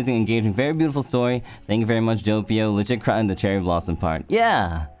was so amazing, engaging, very beautiful story. Thank you very much, Doppio. Legit crying the cherry blossom part.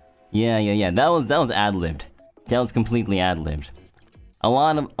 Yeah. That was ad-libbed. That was completely ad-libbed. A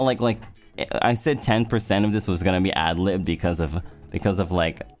lot of I said 10% of this was gonna be ad-libbed because of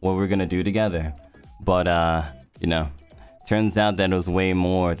like what we're gonna do together. But turns out that it was way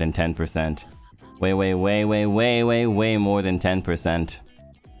more than 10%. Way more than 10%.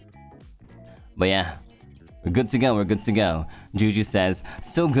 But yeah, we're good to go, we're good to go. Juju says,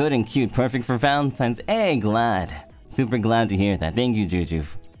 so good and cute, perfect for Valentine's. Hey, glad. Super glad to hear that. Thank you, Juju.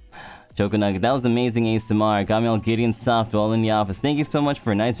 Choco Nugget, that was amazing ASMR. Got me all giddy and soft while in the office. Thank you so much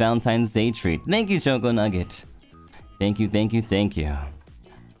for a nice Valentine's Day treat. Thank you, Choco Nugget. Thank you, thank you, thank you.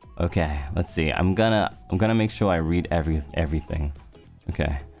 Okay, let's see. I'm gonna make sure I read everything.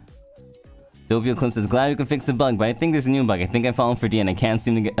 Okay. Doppio Clip says, glad we can fix the bug, but I think there's a new bug. I think I've fallen for D and I can't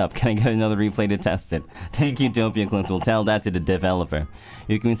seem to get up. Can I get another replay to test it? Thank you, Doppio Clip. We'll tell that to the developer.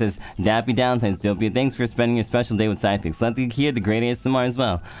 Yukimi says, Dappy Downtimes, Doppio. Thanks for spending your special day with Sidekicks. Glad to hear the great ASMR as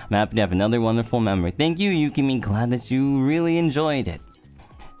well. I'm happy to have another wonderful memory. Thank you, Yukimi. Glad that you really enjoyed it.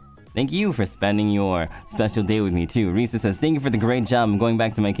 Thank you for spending your special day with me too. Risa says, thank you for the great job. I'm going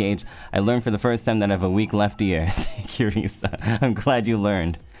back to my cage. I learned for the first time that I have a week left here. Thank you, Risa. I'm glad you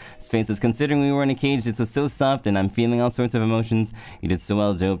learned. Space says, considering we were in a cage, this was so soft and I'm feeling all sorts of emotions. You did so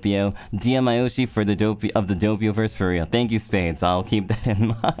well, Doppio. DM Ayoshi for the Doppio verse for real. Thank you, Spades. I'll keep that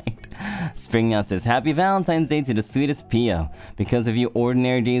in mind. Spring now says, happy Valentine's Day to the sweetest Pio. Because of you,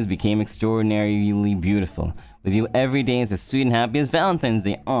 ordinary days became extraordinarily beautiful. With you, every day is as sweet and happy as Valentine's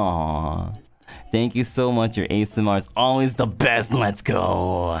Day. Aww. Thank you so much. Your ASMR is always the best. Let's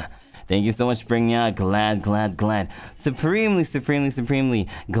go. Thank you so much, Springya. Glad. Supremely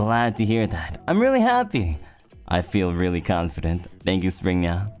glad to hear that. I'm really happy. I feel really confident. Thank you,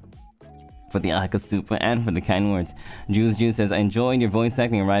 Springya, for the Akasupa and for the kind words. Juice says, I enjoyed your voice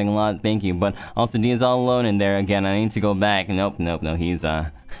acting and writing a lot. Thank you. But also, Dia's all alone in there again. I need to go back. Nope. He's,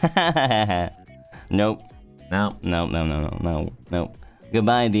 Nope. No.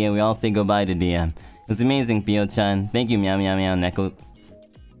 Goodbye, Dia. We all say goodbye to Dia. It was amazing, Pio-chan. Thank you, meow, Neko.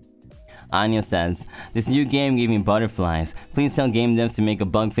 Anya says, this new game gave me butterflies. Please tell game devs to make a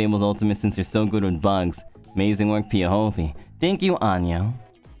Bug Fables Ultimate since they're so good with bugs. Amazing work, Pio. Holy. Thank you, Anya.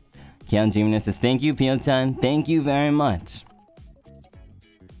 Kian Jimenez says, thank you, Pio-chan. Thank you very much.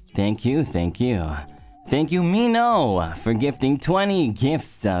 Thank you. Thank you, Mino, for gifting 20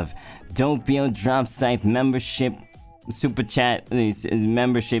 gifts of Doppio Dropscythe membership, super chat,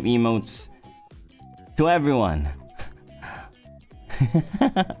 membership emotes to everyone.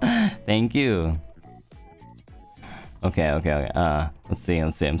 Thank you. Okay. Let's see.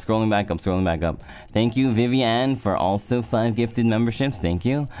 I'm scrolling back up. Thank you, Vivian, for also 5 gifted memberships. Thank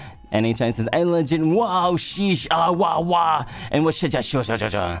you. NHI says, I legend, wow, sheesh, wah. And what shit,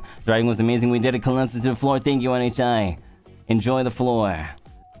 Driving was amazing. We did it, collapses to the floor. Thank you, NHI. Enjoy the floor.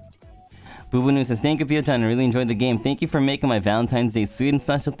 Booboo says, thank you, Pio-chan. I really enjoyed the game. Thank you for making my Valentine's Day sweet and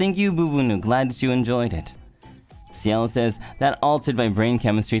special. Thank you, Booboo. Glad that you enjoyed it. Cielo says, that altered my brain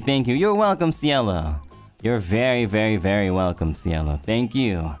chemistry. Thank you. You're welcome, Cielo. You're very welcome, Cielo. Thank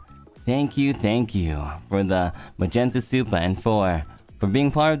you. Thank you for the Magenta Supa and for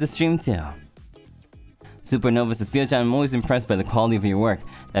being part of the stream too. Supernova says, Pio-chan, I'm always impressed by the quality of your work.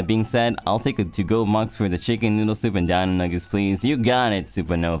 That being said, I'll take a to-go mux for the chicken noodle soup and down nuggets, please. You got it,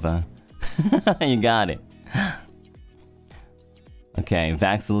 Supernova. You got it. Okay,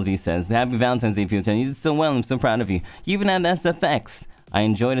 Vaxility says, happy Valentine's Day, Pio-chan. You did so well, I'm so proud of you. You even had SFX. I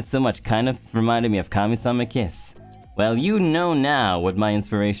enjoyed it so much, kind of reminded me of Kami-sama Kiss. Well, you know now what my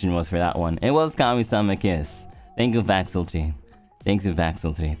inspiration was for that one. It was Kami-sama Kiss. Thank you, Vaxility. Thank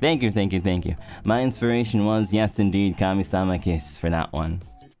you. My inspiration was, yes indeed, Kami-sama Kiss for that one.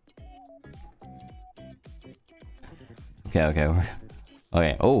 Okay.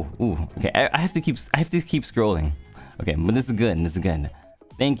 Okay, I have to keep scrolling. Okay, but this is good.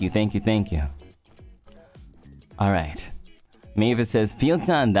 Thank you. Alright. Mavis says,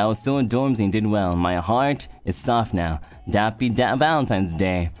 Pio-chan, that was so adorable and did well. My heart is soft now. Dappy Valentine's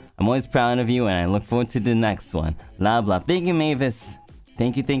Day. I'm always proud of you and I look forward to the next one. Blah. Thank you, Mavis.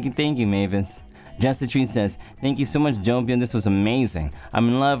 Thank you, Mavis. Jessica says, thank you so much, Doppio. This was amazing. I'm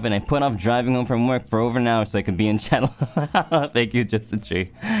in love and I put off driving home from work for over an hour so I could be in chat. Thank you, Jessica.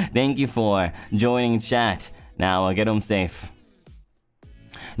 Thank you for joining chat. Now I'll get home safe.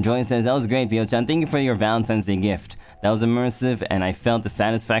 Joy says, that was great, Pio-chan. Thank you for your Valentine's Day gift. That was immersive, and I felt the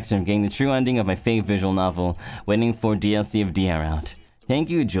satisfaction of getting the true ending of my fave visual novel, waiting for DLC of Dia out.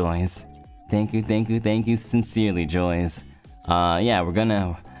 Thank you, Joyce. Thank you sincerely, Joyce. Yeah, we're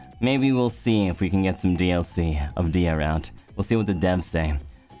gonna... Maybe we'll see if we can get some DLC of Dia out. We'll see what the devs say.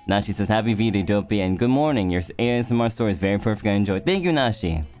 Nashi says, happy V-Day, Doppio, and good morning. Your ASMR story is very perfect, I enjoyed. Thank you,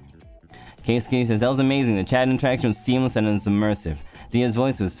 Nashi. Case says, that was amazing. The chat interaction was seamless and it was immersive. Dia's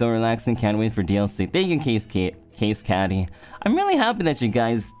voice was so relaxing, can't wait for DLC. Thank you, Case Caddy. I'm really happy that you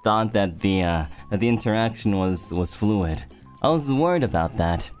guys thought that the interaction was fluid. I was worried about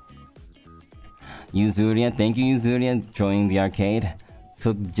that. Yuzuria, thank you Yuzuria, joining the arcade.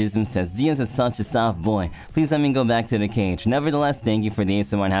 Cook Jism says, Diaz is such a soft boy. Please let me go back to the cage. Nevertheless, thank you for the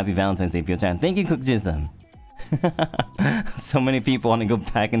ASMR and happy Valentine's Day, Pio-chan. Thank you, Cook Jism. So many people want to go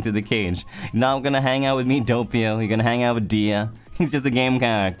back into the cage. You're not gonna hang out with me, Doppio. You're gonna hang out with Dia. He's just a game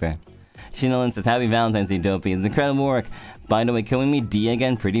character. Shinolin says, happy Valentine's Day, Doppio. It's incredible work. By the way, can we meet Dia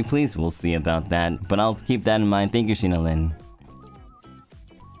again? Pretty please. We'll see about that. But I'll keep that in mind. Thank you, Shinolin.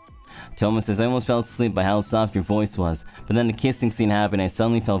 Thomas says, I almost fell asleep by how soft your voice was. But then the kissing scene happened and I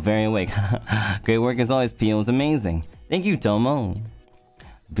suddenly felt very awake. Great work as always, Pio. It was amazing. Thank you, Tomo.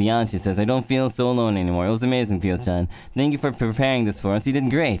 Bianchi says, I don't feel so alone anymore. It was amazing, Pio-chan. Thank you for preparing this for us. You did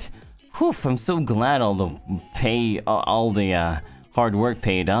great. Whew, I'm so glad all the hard work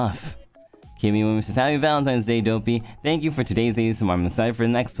paid off. Kimi Woman says, happy Valentine's Day, Dopey. Thank you for today's ASMR. I'm excited for the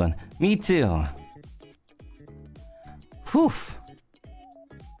next one. Me too. Whew.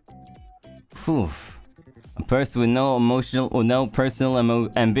 Whew. A person with no emotional or no personal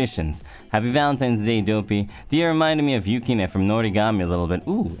ambitions. Happy Valentine's Day, Dopey. Dia reminded me of Yukine from Norigami a little bit.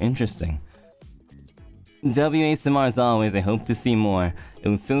 Ooh, interesting. WASMR as always, I hope to see more. It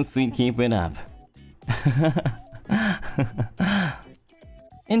was so sweet, keep it up.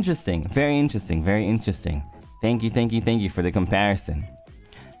 Interesting, very interesting, very interesting. Thank you for the comparison.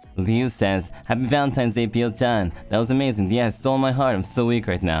 Liu says, happy Valentine's Day, Pio-chan. That was amazing. Yeah, it stole my heart. I'm so weak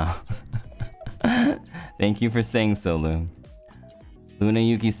right now. Thank you for saying so, Lu. Luna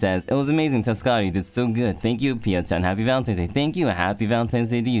Yuki says, it was amazing, Tascari. You did so good. Thank you, Pio-chan. Happy Valentine's Day. Thank you. Happy Valentine's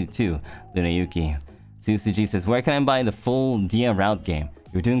Day to you, too, Luna Yuki. Susuji says, where can I buy the full Dia route game?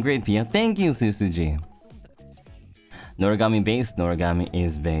 You're doing great, Pio. Thank you, Susuji. Norigami based? Norigami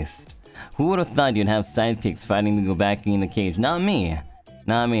is based. Who would have thought you'd have sidekicks fighting to go back in the cage? Not me.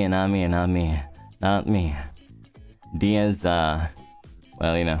 Not me, not me, not me. Not me. Dia's,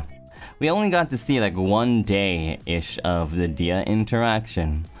 well, you know. We only got to see like 1 day-ish of the Dia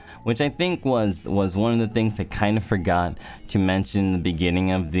interaction, which I think was one of the things I kind of forgot to mention in the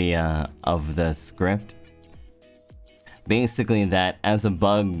beginning of the script. Basically that as a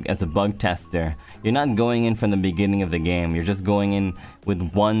bug tester, you're not going in from the beginning of the game, you're just going in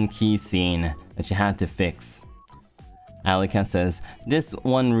with one key scene that you had to fix. Alika says, this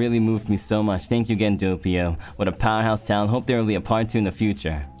one really moved me so much. Thank you again, Doppio. What a powerhouse talent. Hope there will be a part 2 in the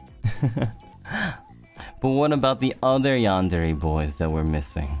future. But what about the other Yandere boys that we're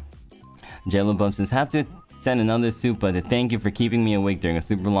missing? Jello Bump says, have to send another Supa to thank you for keeping me awake during a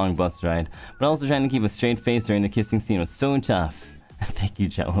super long bus ride, but also trying to keep a straight face during the kissing scene was so tough. Thank you,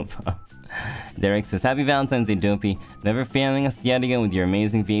 Jello Bumps. Derek says, happy Valentine's Day, Dopey. Never failing us yet again with your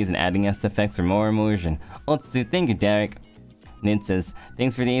amazing VAs and adding SFX for more immersion. Otsu, thank you, Derek. Nid says,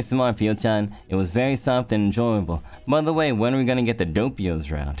 thanks for the ASMR, Pio-chan. It was very soft and enjoyable. By the way, when are we gonna get the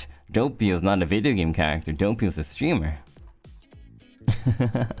Doppio's route? Doppio's not a video game character, Doppio's a streamer.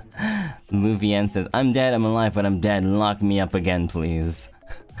 Luvian says, I'm dead, I'm alive, but I'm dead. Lock me up again, please.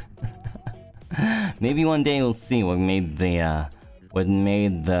 Maybe one day we'll see what made the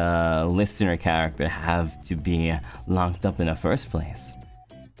listener character have to be locked up in the first place.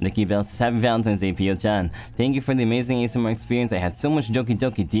 Nikki Bell says, happy Valentine's Day, Pio-chan. Thank you for the amazing ASMR experience. I had so much Doki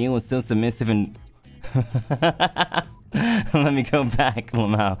Doki. Dia was so submissive and... Let me go back,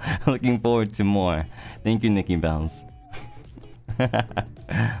 lmao. Looking forward to more. Thank you, Nikki Bells.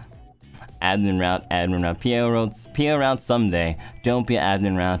 Admin route. PO route someday. Don't be an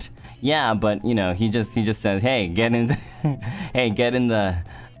admin route. Yeah, but you know, he just says, hey, get in the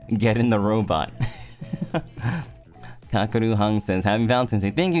robot. Kakaru Hung says, happy Valentine's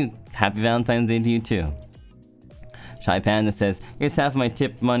Day. Thank you. Happy Valentine's Day to you too. Shy Panda says, here's half of my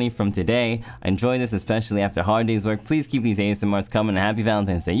tip money from today. I enjoy this especially after a hard day's work. Please keep these ASMRs coming and happy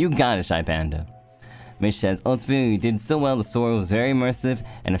Valentine's Day. You got it, Shy Panda. Mish says, Otsubu, you did so well. The story was very immersive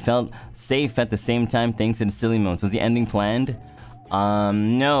and it felt safe at the same time thanks to the silly moments. Was the ending planned?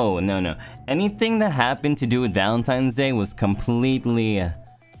 No. Anything that happened to do with Valentine's Day was completely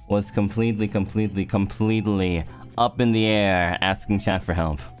up in the air, asking chat for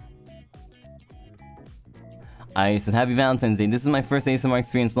help. I says, happy Valentine's Day. This is my first ASMR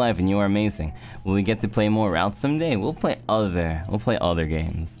experience live and you are amazing. Will we get to play more routes someday? We'll play other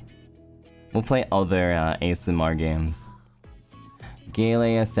games. We'll play other ASMR games.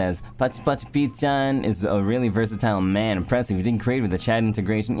 Galea says, Pachi Pachi P-chan is a really versatile man. Impressive. You did great with the chat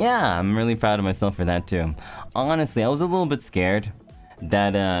integration. Yeah, I'm really proud of myself for that too. Honestly, I was a little bit scared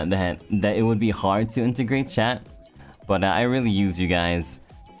that it would be hard to integrate chat, but I really use you guys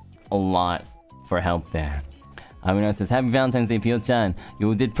a lot for help there. Aminar says, Happy Valentine's Day, Pio-chan.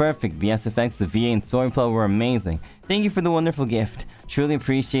 You did perfect. The SFX, the VA, and storyplot were amazing. Thank you for the wonderful gift. Truly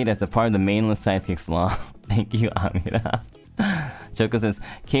appreciate it as a part of the mainless sidekicks law. Thank you, Amira. Choco says,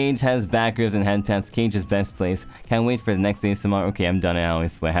 Cage has back ribs and head pants. Cage is best place. Can't wait for the next ASMR. Okay, I'm done. I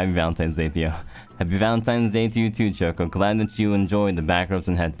always swear. Happy Valentine's Day, Pio. Happy Valentine's Day to you too, Choco. Glad that you enjoyed the back ribs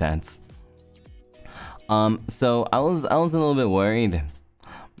and head pants. So I was a little bit worried,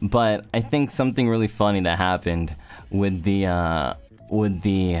 but I think something really funny that happened with the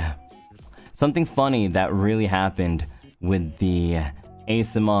something funny that really happened with the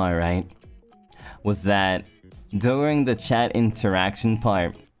ASMR, right? Was that during the chat interaction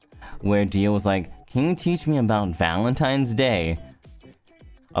part where Dia was like, can you teach me about Valentine's Day?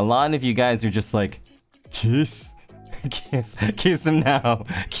 A lot of you guys are just like, kiss? Kiss him now.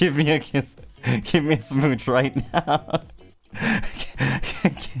 Give me a kiss. Give me a smooch right now.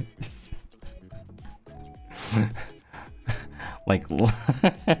 like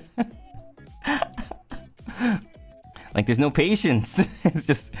there's no patience. It's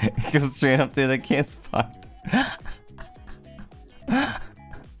just, it goes straight up to the kiss part.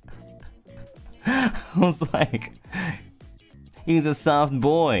 I was like, he's a soft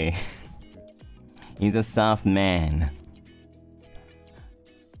boy. He's a soft man.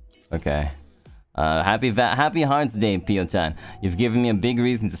 Okay. Happy Hearts Day, Pio-chan. You've given me a big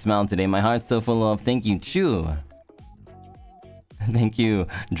reason to smile today. My heart's so full of thank you, Chu. Thank you.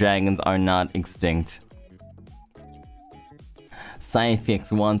 Dragons are not extinct.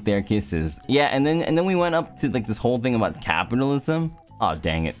 Psychics want their kisses. Yeah, and then we went up to like this whole thing about capitalism. Oh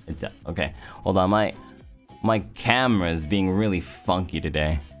dang it. Okay, hold on. My camera is being really funky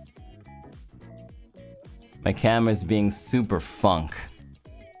today. My camera's being super funk.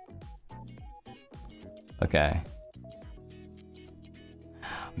 Okay.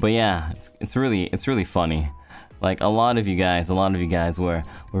 But yeah, it's really funny. Like a lot of you guys were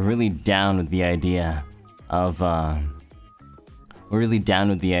really down with the idea of like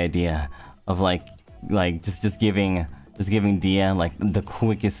just giving Dia like the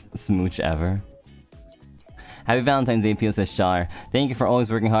quickest smooch ever. Happy Valentine's Day, Pio, says Shar. Thank you for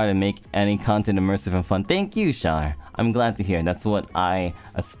always working hard to make any content immersive and fun. Thank you, Shar. I'm glad to hear. That's what I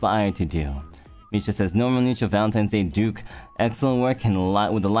aspire to do. Misha says, normal neutral Valentine's Day, Duke. Excellent work and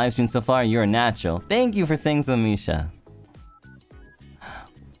with the live stream so far. You're a natural. Thank you for saying so, Misha.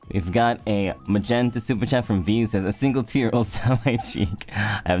 We've got a magenta super chat from V who says, a single tear rolls down my cheek.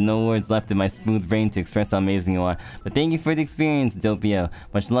 I have no words left in my smooth brain to express how amazing you are. But thank you for the experience, Doppio.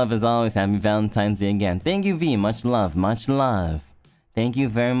 Much love as always. Happy Valentine's Day again. Thank you, V. Much love. Much love. Thank you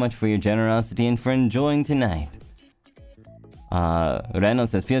very much for your generosity and for enjoying tonight. Reno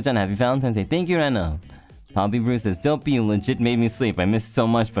says, Pio-chan, happy Valentine's Day. Thank you, Reno. Poppy Bruce says, Doppio legit made me sleep. I missed so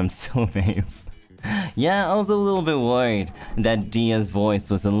much, but I'm still amazed. Yeah, I was a little bit worried that Dia's voice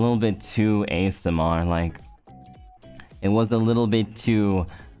was a little bit too ASMR, like it was a little bit too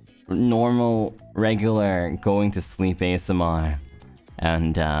normal, regular, going to sleep ASMR.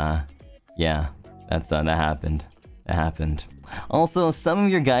 And yeah, that happened. It happened. Also, some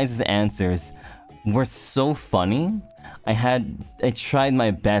of your guys' answers were so funny. I tried my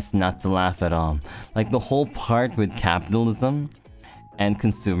best not to laugh at all. Like the whole part with capitalism and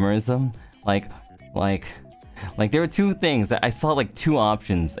consumerism, like there were two things. I saw like two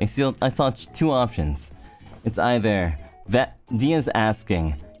options. I saw two options. It's either Dia's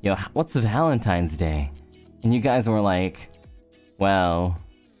asking, yo, what's Valentine's Day? And you guys were like, well,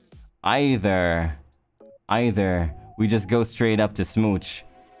 either we just go straight up to smooch,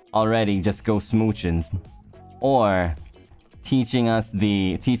 already just go smooching, or teaching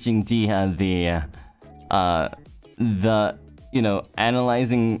Dia the you know,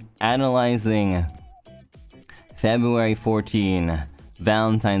 analyzing February 14,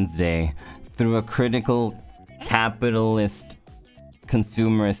 Valentine's Day, through a critical capitalist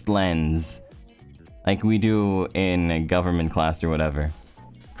consumerist lens, like we do in government class or whatever.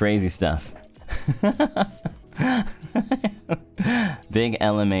 Crazy stuff. Big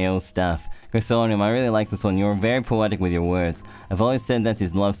LMAO stuff. Chrysonium, I really like this one. You're very poetic with your words. I've always said that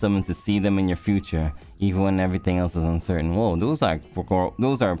to love someone to see them in your future, even when everything else is uncertain. Whoa, those are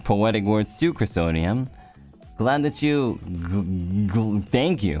poetic words too, Chrysonium. Glad that you...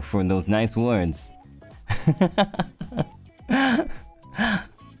 thank you for those nice words.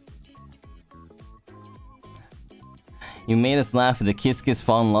 You made us laugh at the Kiss Kiss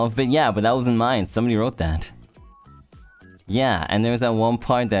Fall in Love bit. Yeah, but that wasn't mine. Somebody wrote that. Yeah, and there was that one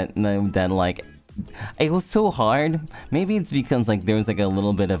part that like... it was so hard. Maybe it's because like there was like a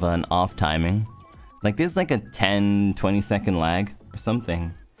little bit of an off timing. Like there's like a 10-20 second lag or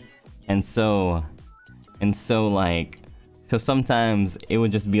something. And so And so like, so sometimes it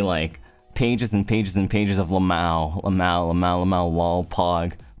would just be like pages and pages and pages of lmao, lol,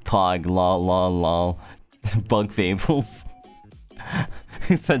 pog, lol, bug fables.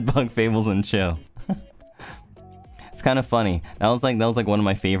 He said bug fables and chill. It's kind of funny. That was like one of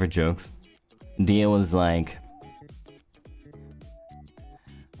my favorite jokes. Dia was like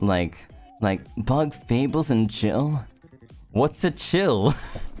bug fables and chill? What's a chill?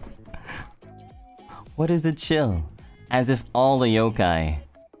 What is a chill? As if all the yokai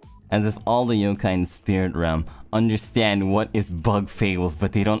in the spirit realm understand what is bug fables,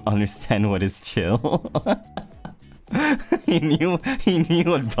 but they don't understand what is chill. He knew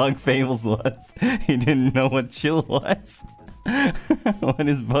what bug fables was. He didn't know what chill was. What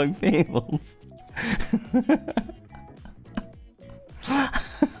is bug fables?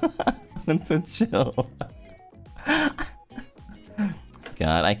 What's a chill?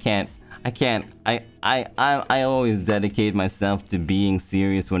 God, I always dedicate myself to being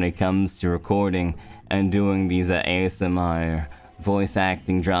serious when it comes to recording and doing these ASMR voice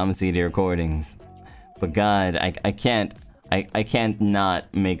acting drama CD recordings. But God, I can't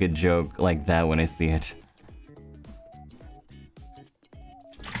not make a joke like that when I see it.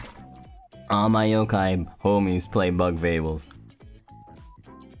 All my yokai homies play bug fables.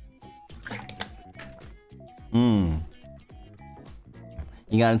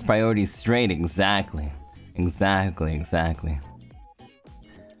 He got his priorities straight, exactly.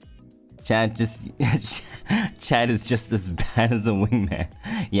 Chad Chad is just as bad as a wingman.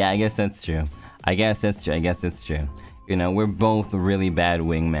 Yeah, I guess that's true. I guess it's true. You know, we're both really bad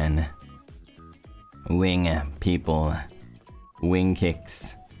wingmen. Wing people. Wing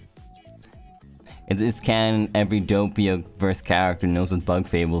kicks. It's canon, every Doppio verse character knows what bug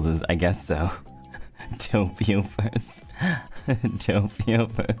fables is. I guess so. Doppio verse. Doppio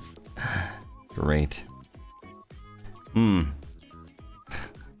verse. Great.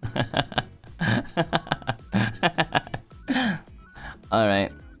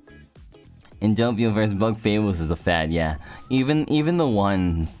 Alright. In Doppio verse, bug fables is a fad, yeah. Even the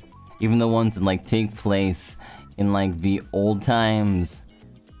ones that like take place in like the old times,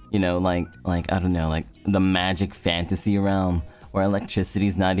 you know, like I don't know, like the magic fantasy realm where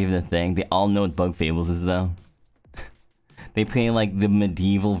electricity's not even a thing. They all know what bug fables is though. They play like the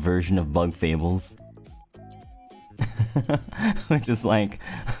medieval version of bug fables. Which is like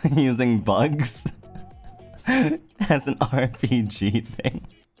using bugs as an RPG thing.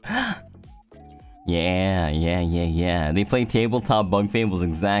 Yeah. They play tabletop bug fables,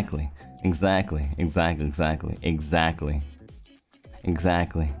 exactly.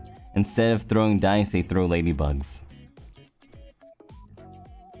 Instead of throwing dice, they throw ladybugs.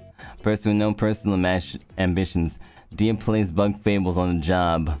 Person with no personal ambitions. Dia plays bug fables on the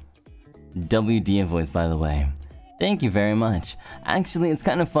job. WD voice, by the way. Thank you very much. Actually, it's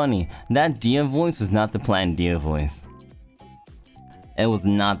kind of funny. That Dia voice was not the planned Dia voice. It was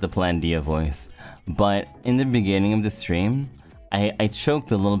not the planned Dia voice. But in the beginning of the stream, I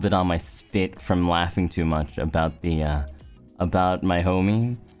choked a little bit on my spit from laughing too much about the about my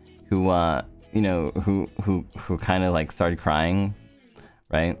homie who you know, who kind of like started crying,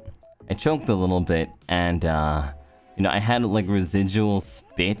 right? I choked a little bit and you know, I had like residual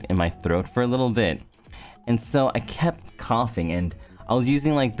spit in my throat for a little bit. And so I kept coughing and I was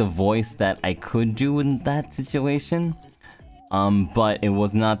using like the voice that I could do in that situation. But it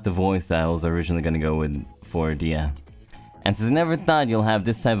was not the voice that I was originally gonna go with for Dia. And since I never thought you'll have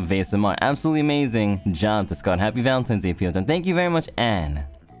this type of ASMR, absolutely amazing job to Scott. Happy Valentine's Day, Pio. Thank you very much, Anne.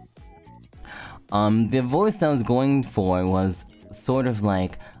 The voice I was going for was sort of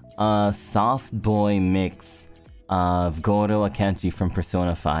like a soft boy mix of Goro Akenchi from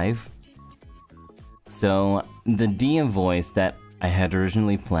Persona 5. So the Dia voice that I had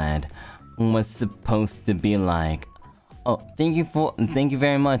originally planned was supposed to be like, oh, thank you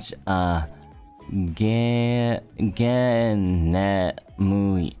very much, Genemui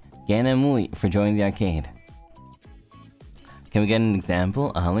for joining the arcade. Can we get an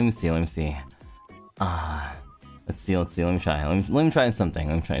example? Let me see. Let's see, let me try. Let me try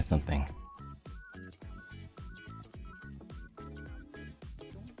something.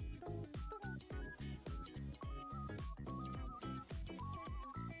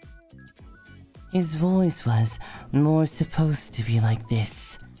 His voice was more supposed to be like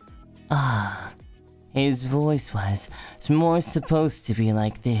this. His voice was more supposed to be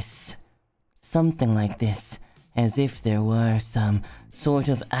like this. Something like this, as if there were some sort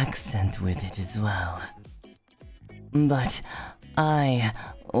of accent with it as well. But I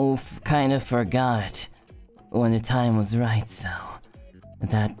kind of forgot when the time was right, so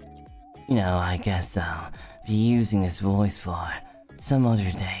that you know, I guess I'll be using this voice for some other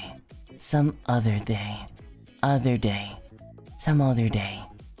day. Some other day. Other day. Some other day.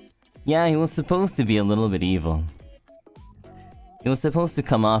 Yeah, he was supposed to be a little bit evil. He was supposed to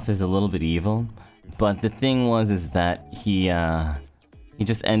come off as a little bit evil, but the thing was is that he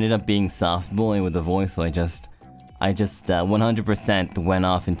just ended up being soft boy with the voice, so I just 100% went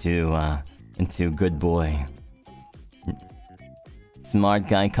off into good boy. Smart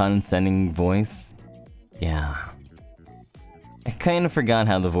guy, condescending voice. Yeah. I kind of forgot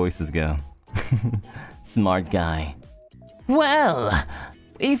how the voices go. Smart guy. Well,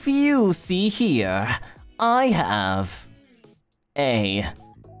 if you see here, I have a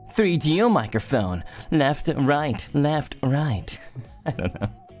 3DO microphone. Left, right, left, right. I don't know.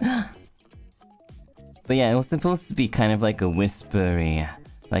 But yeah, it was supposed to be kind of like a whispery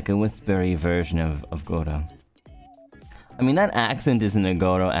version of Goro. I mean, that accent isn't a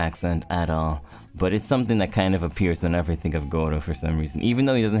Goro accent at all, but it's something that kind of appears whenever I think of Goro for some reason. Even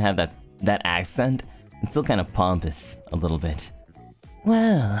though he doesn't have that accent, it's still kind of pompous a little bit.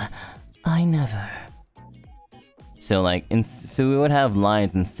 Well, I never. So like, so we would have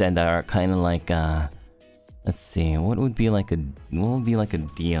lines instead that are kind of like, let's see, what would be like a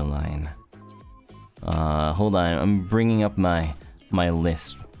Dia line? Hold on, I'm bringing up my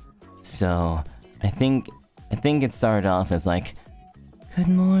list. So, I think it started off as like, good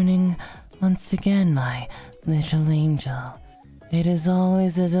morning, once again, my little angel. It is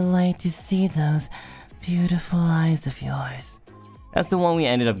always a delight to see those beautiful eyes of yours. That's the one we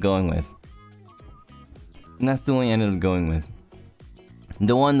ended up going with.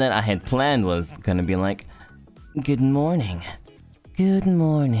 The one that I had planned was gonna be like, good morning. Good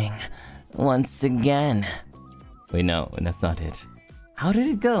morning. Once again. Wait, no, that's not it. How did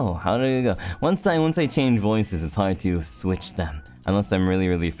it go? Once I change voices, it's hard to switch them. Unless I'm really,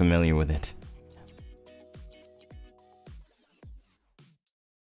 really familiar with it.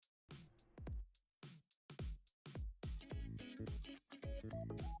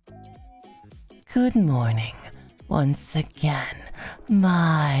 Good morning, once again,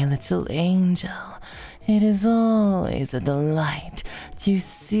 my little angel. It is always a delight to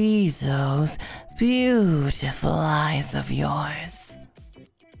see those beautiful eyes of yours.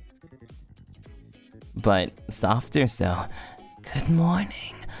 But softer, so. Good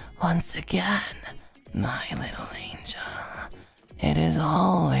morning, once again, my little angel. It is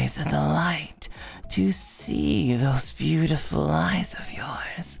always a delight to see those beautiful eyes of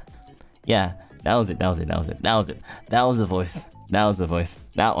yours. Yeah. That was it. That was the voice. That was the voice.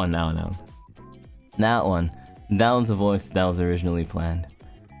 That one. That was the voice that was originally planned.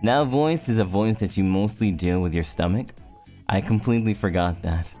 That voice is a voice that you mostly do with your stomach. I completely forgot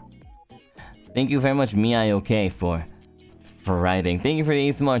that. Thank you very much, Miayoke, for writing. Thank you for the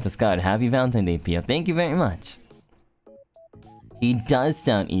ASMR to Scott. Happy Valentine's Day, Pia. Thank you very much. He does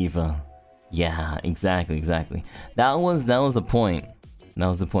sound evil. Yeah, exactly. That was a point. That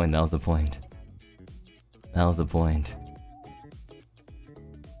was the point.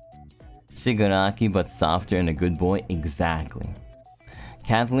 Shigaraki, but softer and a good boy? Exactly.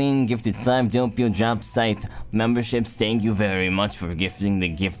 Kathleen gifted 5 Doppio Dropscythe memberships. Thank you very much for gifting the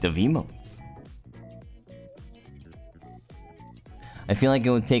gift of emotes. I feel like it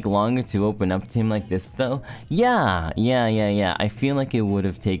would take longer to open up to him like this, though. Yeah. I feel like it would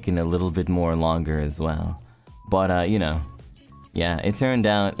have taken a little bit more longer as well. But, you know. Yeah, it turned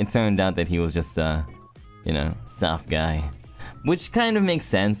out that he was just you know, soft guy. Which kind of makes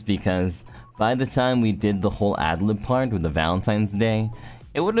sense because by the time we did the whole ad-lib part with the Valentine's Day,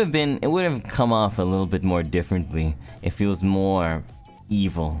 it would have come off a little bit more differently if he was more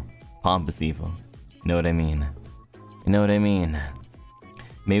evil, pompous evil. You know what I mean?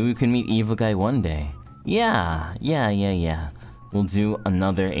 Maybe we can meet Evil Guy one day. Yeah. We'll do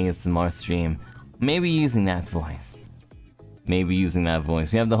another ASMR stream, maybe using that voice. We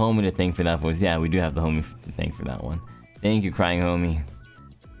have the homie to thank for that voice. Yeah, we do have the homie to thank for that one. Thank you, crying homie.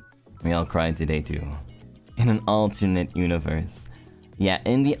 We all cried today too. In an alternate universe. Yeah,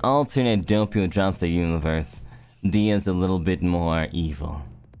 in the alternate Doppio Dropscythe universe, Dia's a little bit more evil.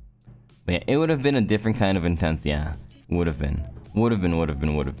 But yeah, it would have been a different kind of intense, yeah. Would have been. But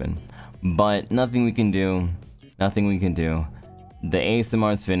nothing we can do. The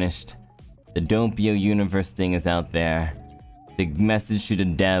ASMR's finished. The Doppio universe thing is out there. The message to the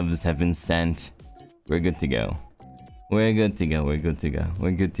devs have been sent. We're good to go.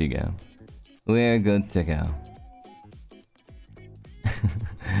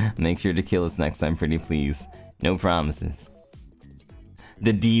 Make sure to kill us next time, pretty please. No promises.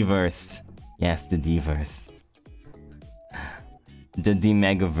 The D-verse. Yes, the D-verse. The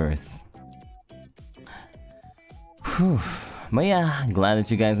D-megaverse. Whew. But yeah, glad that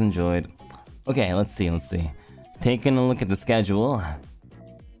you guys enjoyed. Okay, let's see, let's see. Taking a look at the schedule.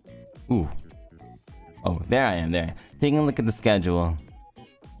 Ooh. Oh, there I am, there. Taking a look at the schedule.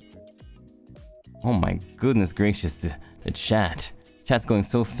 Oh my goodness gracious, the chat. Chat's going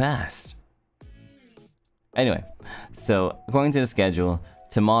so fast. Anyway, so according to the schedule,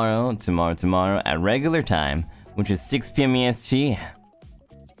 tomorrow at regular time, which is 6 PM EST,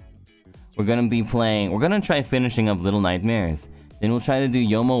 we're gonna try finishing up Little Nightmares. Then we'll try to do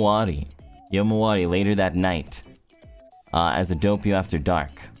Yomawari later that night, as a Doppio After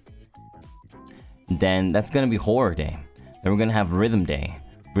Dark. Then that's gonna be Horror Day. Then we're gonna have Rhythm Day.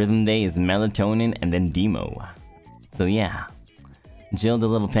 Rhythm Day is Melatonin and then Demo. So yeah. Jill the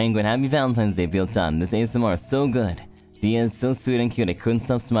Little Penguin, happy Valentine's Day, built on. This ASMR is so good. Dia is so sweet and cute, I couldn't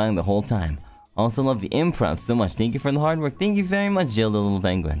stop smiling the whole time. Also love the improv so much. Thank you for the hard work. Thank you very much, Jill the Little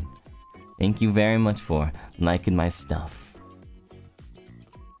Penguin. Thank you very much for liking my stuff.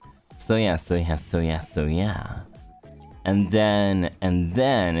 So yeah. And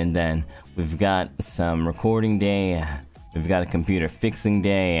then we've got some recording day. We've got a computer fixing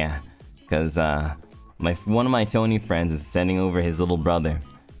day. Because one of my Tony friends is sending over his little brother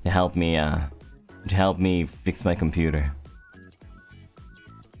to help me fix my computer.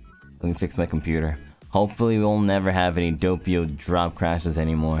 Let me fix my computer. Hopefully we'll never have any Doppio drop crashes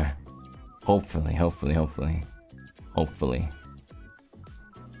anymore. Hopefully.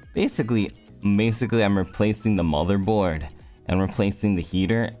 Basically I'm replacing the motherboard and replacing the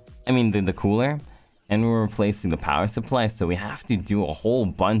heater. I mean the cooler, and we're replacing the power supply. So we have to do a whole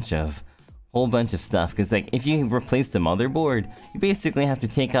bunch of stuff. Cause like if you replace the motherboard, you basically have to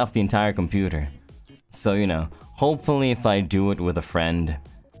take off the entire computer. So you know, hopefully if I do it with a friend,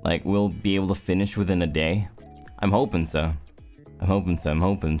 like we'll be able to finish within a day. I'm hoping so.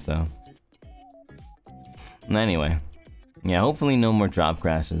 Anyway, yeah, hopefully no more drop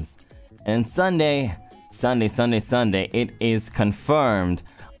crashes. And Sunday, it is confirmed,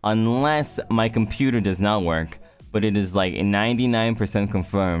 unless my computer does not work, but it is like 99%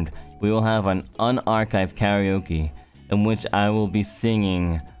 confirmed, we will have an unarchived karaoke in which I will be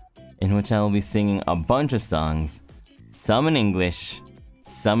singing a bunch of songs, some in English,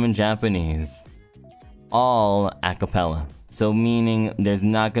 some in Japanese, all a cappella. So meaning there's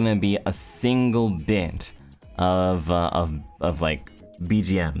not gonna be a single bit of like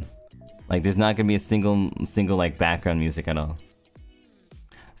BGM. Like there's not gonna be a single like background music at all.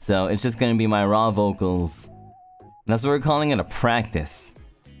 So it's just gonna be my raw vocals. That's what we're calling it, a practice,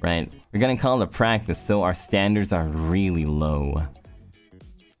 right? We're gonna call it a practice so our standards are really low.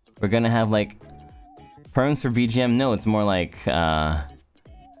 We're gonna have like perms for BGM. No, it's more like I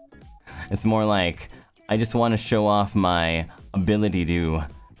just want to show off my ability to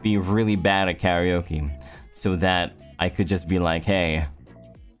be really bad at karaoke, so that I could just be like, hey.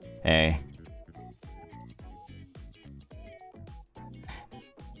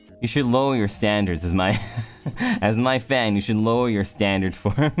 You should lower your standards as my as my fan. You should lower your standard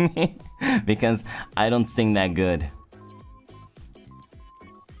for me because I don't sing that good.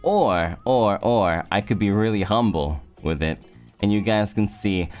 Or I could be really humble with it, and you guys can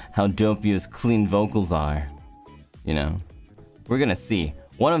see how Doppio's clean vocals are. You know, we're gonna see.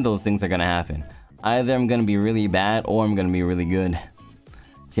 One of those things are gonna happen. Either I'm gonna be really bad or I'm gonna be really good.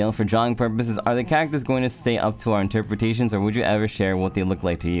 TL, for drawing purposes, are the characters going to stay up to our interpretations, or would you ever share what they look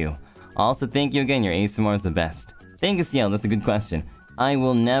like to you? Also, thank you again, your ASMR is the best. Thank you, CL, that's a good question. I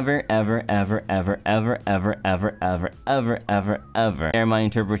will never, ever share my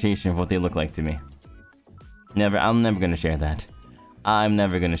interpretation of what they look like to me. Never, I'm never gonna share that. I'm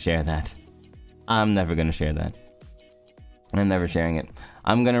never sharing it.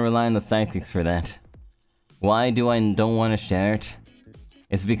 I'm gonna rely on the sidekicks for that. Why do I don't want to share it?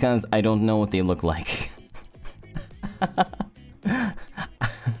 It's because I don't know what they look like.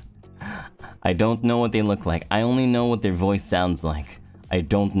 I don't know what they look like. I only know what their voice sounds like. I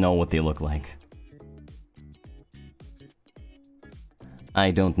don't know what they look like.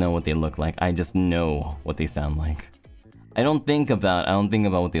 I don't know what they look like. I just know what they sound like. I don't think about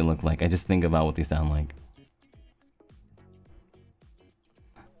what they look like. I just think about what they sound like.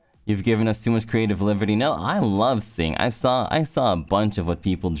 You've given us too much creative liberty. No, I love seeing. I saw a bunch of what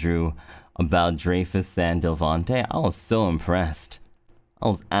people drew about Dreyfus and Delvante. I was so impressed. I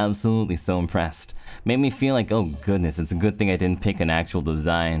was absolutely so impressed. Made me feel like, oh goodness, it's a good thing I didn't pick an actual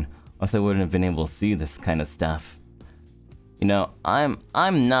design, or else I wouldn't have been able to see this kind of stuff. You know, I'm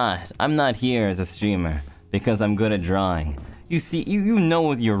not here as a streamer because I'm good at drawing. You see, you know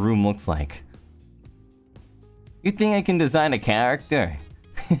what your room looks like. You think I can design a character?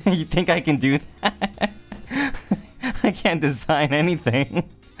 You think I can do that? I can't design anything.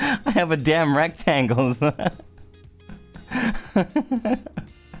 I have a damn rectangles.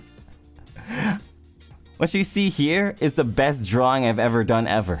 What you see here is the best drawing I've ever done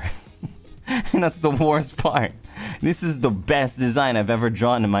ever. And that's the worst part. This is the best design I've ever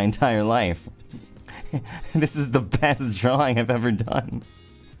drawn in my entire life. This is the best drawing I've ever done.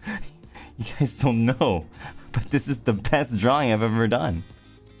 You guys don't know, but this is the best drawing I've ever done.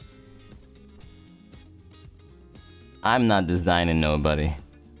 I'm not designing nobody.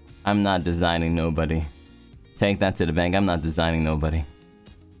 I'm not designing nobody. Take that to the bank. I'm not designing nobody.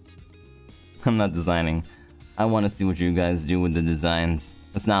 I'm not designing. I want to see what you guys do with the designs.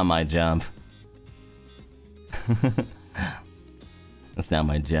 That's not my job. That's not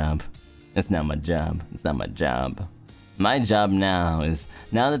my job. That's not my job. It's not my job. My job now is,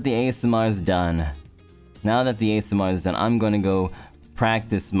 now that the ASMR is done, I'm gonna go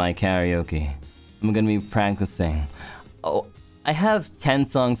practice my karaoke. I'm gonna be practicing. Oh, I have 10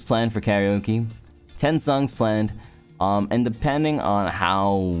 songs planned for karaoke. 10 songs planned. And depending on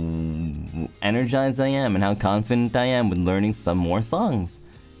how energized I am and how confident I am with learning some more songs,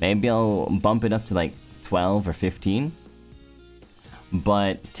 maybe I'll bump it up to like 12 or 15.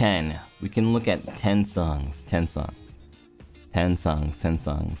 But 10. We can look at 10 songs. 10 songs. 10 songs. 10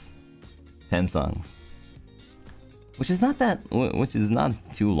 songs. 10 songs. Which is not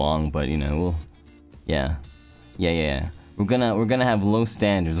too long, but you know, we'll, yeah. We're gonna have low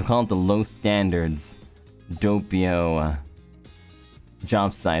standards. We'll call it the low standards Doppio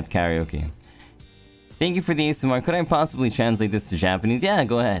Dropscythe karaoke. Thank you for the ASMR. Could I possibly translate this to Japanese? Yeah,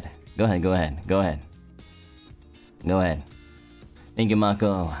 go ahead. Go ahead. Thank you,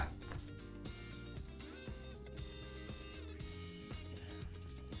 Mako.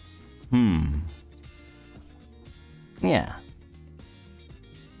 Yeah.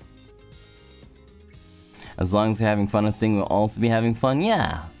 As long as you're having fun, I think we'll also be having fun.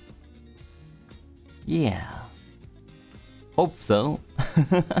 Yeah. Hope so.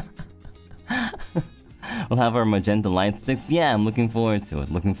 We'll have our magenta light sticks. Yeah, I'm looking forward to it.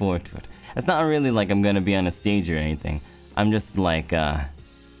 It's not really like I'm gonna be on a stage or anything. I'm just like,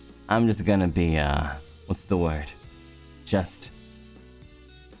 I'm just gonna be, what's the word? Just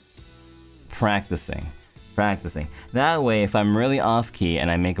practicing. That way, if I'm really off key and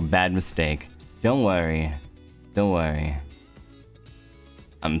I make a bad mistake, don't worry.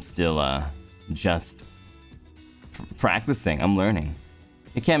 I'm still, just practicing. I'm learning.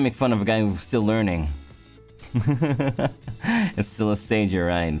 You can't make fun of a guy who's still learning. It's still a stage, you're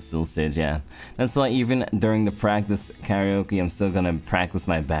right. It's still a stage, yeah. That's why even during the practice karaoke, I'm still gonna practice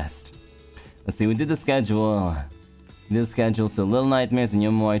my best. Let's see, we did the schedule. So Little Nightmares and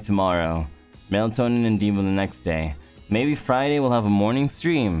Yomoi tomorrow. Melatonin and Diva the next day. Maybe Friday we'll have a morning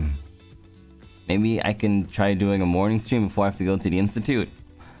stream. Maybe I can try doing a morning stream before I have to go to the institute.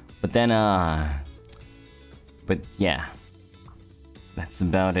 But then, but yeah. That's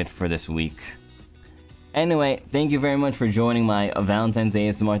about it for this week. Anyway, thank you very much for joining my Valentine's Day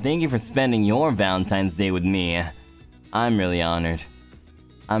ASMR. Thank you for spending your Valentine's Day with me. I'm really honored.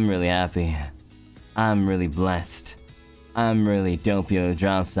 I'm really happy. I'm really blessed. I'm really Doppio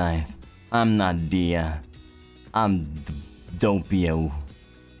Dropscythe. I'm not Dia. I'm Doppio.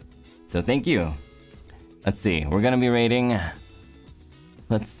 So thank you. Let's see, we're gonna be rating.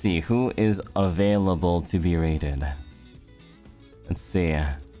 Let's see, who is available to be rated? Let's see.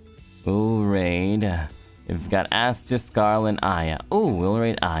 We'll raid. We've got Aster, Scarlet, Aya. Ooh, we'll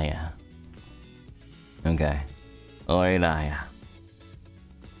raid Aya. Okay. We'll raid Aya.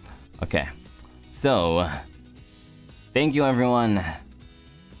 Okay. So, thank you everyone.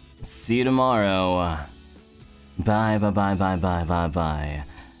 See you tomorrow. Bye.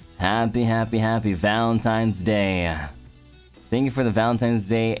 Happy Valentine's Day. Thank you for the Valentine's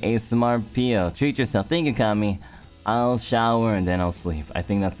Day ASMR PO. Treat yourself. Thank you, Kami. I'll shower and then I'll sleep. I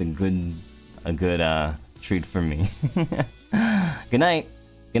think that's a good treat for me. Good night.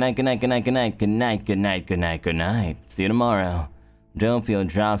 Good night. See you tomorrow. Doppio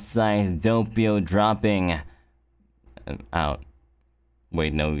Dropscythe, Doppio dropping out.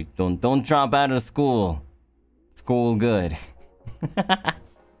 Wait, no, don't drop out of school. School good.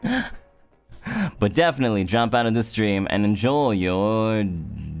 But definitely drop out of the stream and enjoy your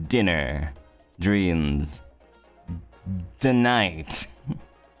dinner. Dreams. Tonight.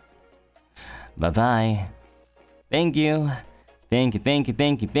 Bye-bye. Thank you.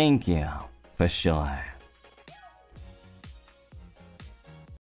 For sure.